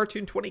to play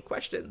Cartoon 20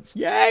 Questions.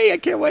 Yay, I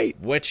can't wait.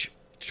 Which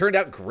turned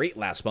out great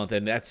last month,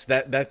 and that's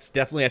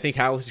definitely, I think,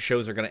 how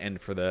shows are going to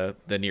end for the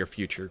near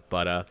future.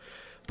 But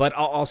I'll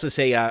also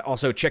say,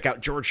 check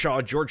out George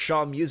Shaw,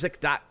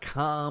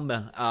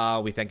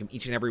 GeorgeShawMusic.com. We thank him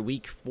each and every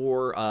week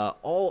for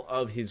all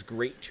of his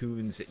great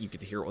tunes that you get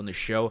to hear on the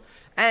show.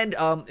 And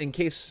in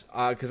case,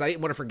 because I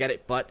didn't want to forget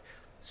it, but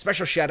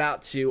special shout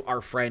out to our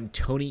friend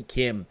Tony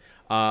Kim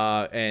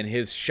and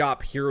his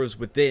shop Heroes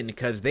Within,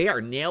 because they are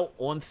now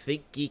on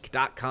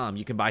ThinkGeek.com.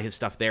 You can buy his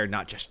stuff there,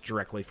 not just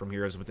directly from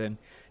Heroes Within.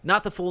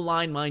 Not the full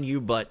line, mind you,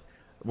 but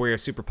we're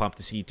super pumped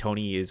to see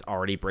Tony is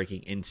already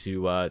breaking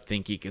into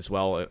ThinkGeek as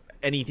well.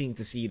 Anything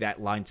to see that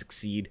line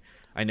succeed.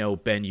 I know,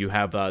 Ben, you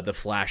have the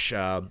Flash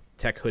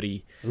tech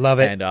hoodie. Love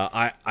it. And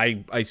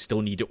I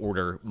still need to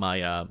order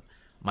my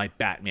my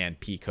Batman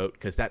pea coat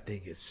because that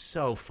thing is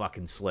so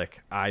fucking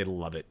slick. I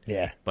love it.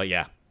 Yeah. But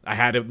yeah, I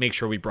had to make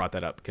sure we brought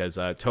that up because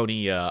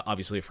Tony,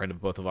 obviously a friend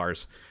of both of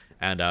ours,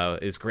 and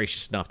is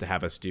gracious enough to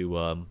have us do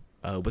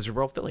Wizard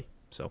World Philly.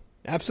 So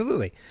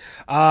Absolutely.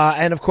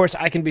 And of course,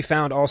 I can be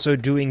found also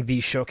doing the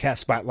Showcast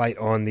Spotlight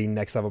on the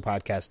Next Level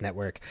Podcast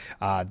Network.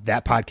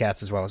 That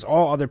podcast, as well as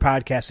all other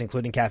podcasts,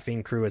 including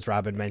Caffeine Crew, as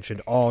Robin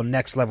mentioned, all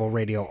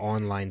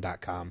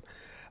nextlevelradioonline.com.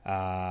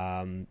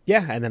 And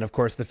then of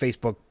course the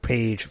Facebook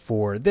page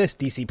for this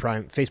DC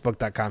Prime,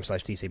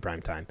 facebook.com/DC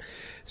Primetime.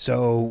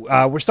 So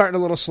we're starting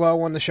a little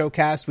slow on the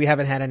Showcast. We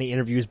haven't had any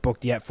interviews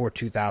booked yet for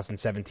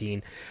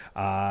 2017,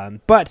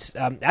 but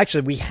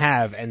actually we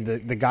have, and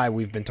the guy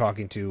we've been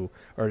talking to,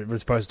 or we're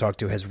supposed to talk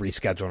to, has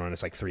rescheduled on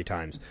us like 3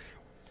 times.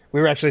 We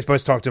were actually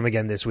supposed to talk to him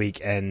again this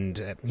week,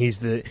 and we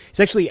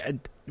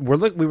were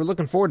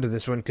looking forward to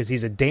this one because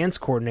he's a dance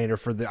coordinator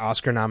for the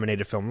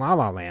Oscar-nominated film La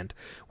La Land,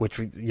 which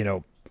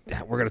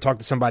we're going to talk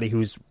to somebody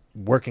who's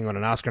working on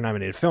an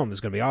Oscar-nominated film. This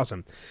is going to be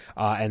awesome.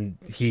 And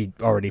he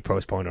already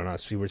postponed on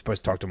us. We were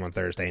supposed to talk to him on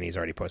Thursday, and he's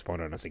already postponed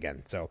on us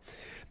again. So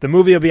the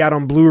movie will be out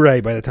on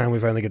Blu-ray by the time we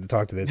finally get to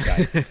talk to this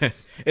guy.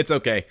 It's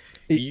okay.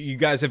 You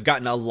guys have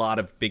gotten a lot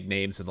of big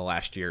names in the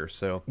last year,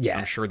 so yeah.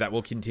 I'm sure that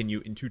will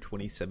continue into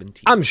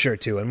 2017. I'm sure,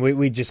 too, and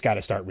we just got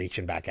to start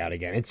reaching back out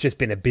again. It's just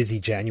been a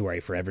busy January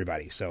for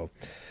everybody, so...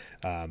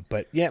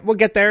 but yeah, we'll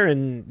get there,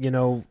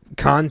 and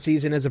con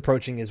season is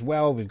approaching as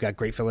well. We've got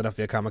Great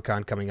Philadelphia Comic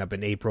Con coming up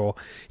in April,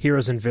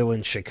 Heroes and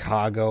Villains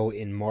Chicago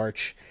in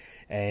March,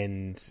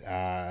 and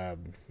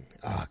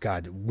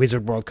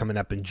Wizard World coming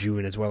up in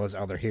June, as well as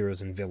other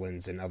Heroes and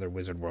Villains and other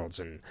Wizard Worlds,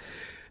 and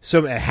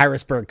so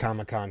Harrisburg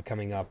Comic Con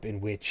coming up,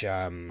 in which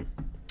I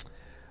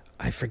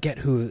forget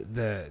who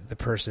the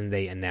person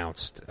they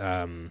announced.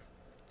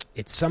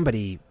 It's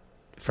somebody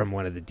from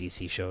one of the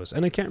DC shows,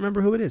 and I can't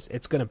remember who it is.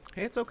 It's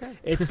okay.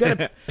 It's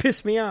gonna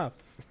piss me off.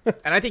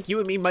 And I think you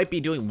and me might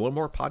be doing one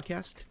more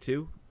podcast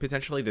too,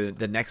 potentially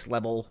the Next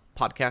Level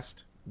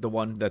podcast, the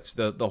one that's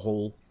the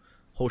whole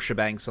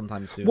shebang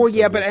sometime soon. Well,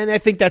 yeah, and I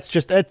think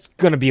that's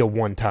gonna be a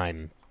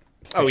one-time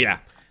thing. Oh yeah,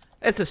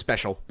 it's a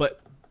special,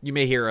 but you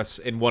may hear us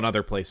in one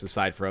other place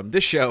aside from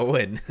this show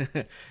and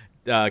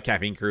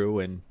Caffeine Crew,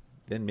 and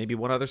then maybe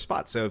one other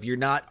spot. So if you're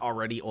not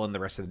already on the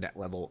rest of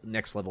the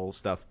Next Level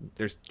stuff,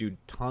 there's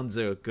tons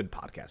of good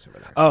podcasts over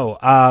there. Oh,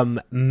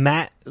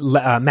 Matt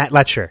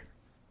Letcher.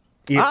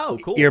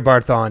 Cool.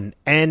 Earbarthon,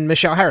 and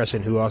Michelle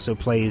Harrison, who also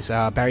plays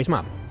Barry's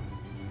mom.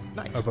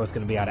 Nice. Are both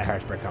going to be out at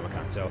Harrisburg Comic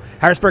Con. So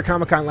Harrisburg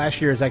Comic Con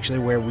last year is actually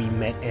where we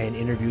met and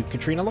interviewed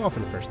Katrina Law for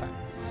the first time.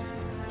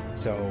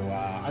 So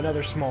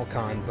another small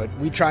con, but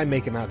we try and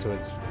make them out to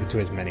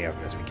as many of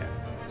them as we can.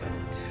 So.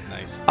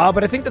 Nice.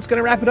 But I think that's going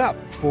to wrap it up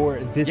for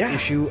this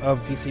issue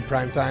of DC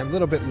Primetime. A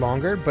little bit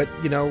longer, but,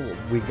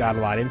 we got a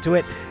lot into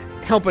it,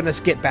 helping us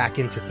get back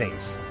into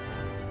things,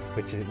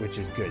 which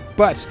is good.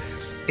 But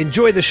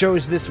enjoy the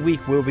shows this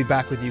week. We'll be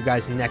back with you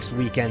guys next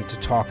weekend to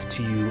talk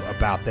to you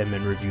about them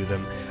and review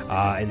them.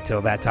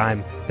 Until that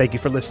time, thank you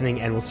for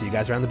listening, and we'll see you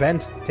guys around the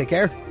bend. Take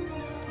care.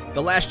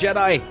 The Last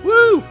Jedi.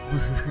 Woo!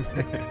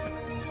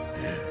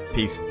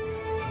 Peace.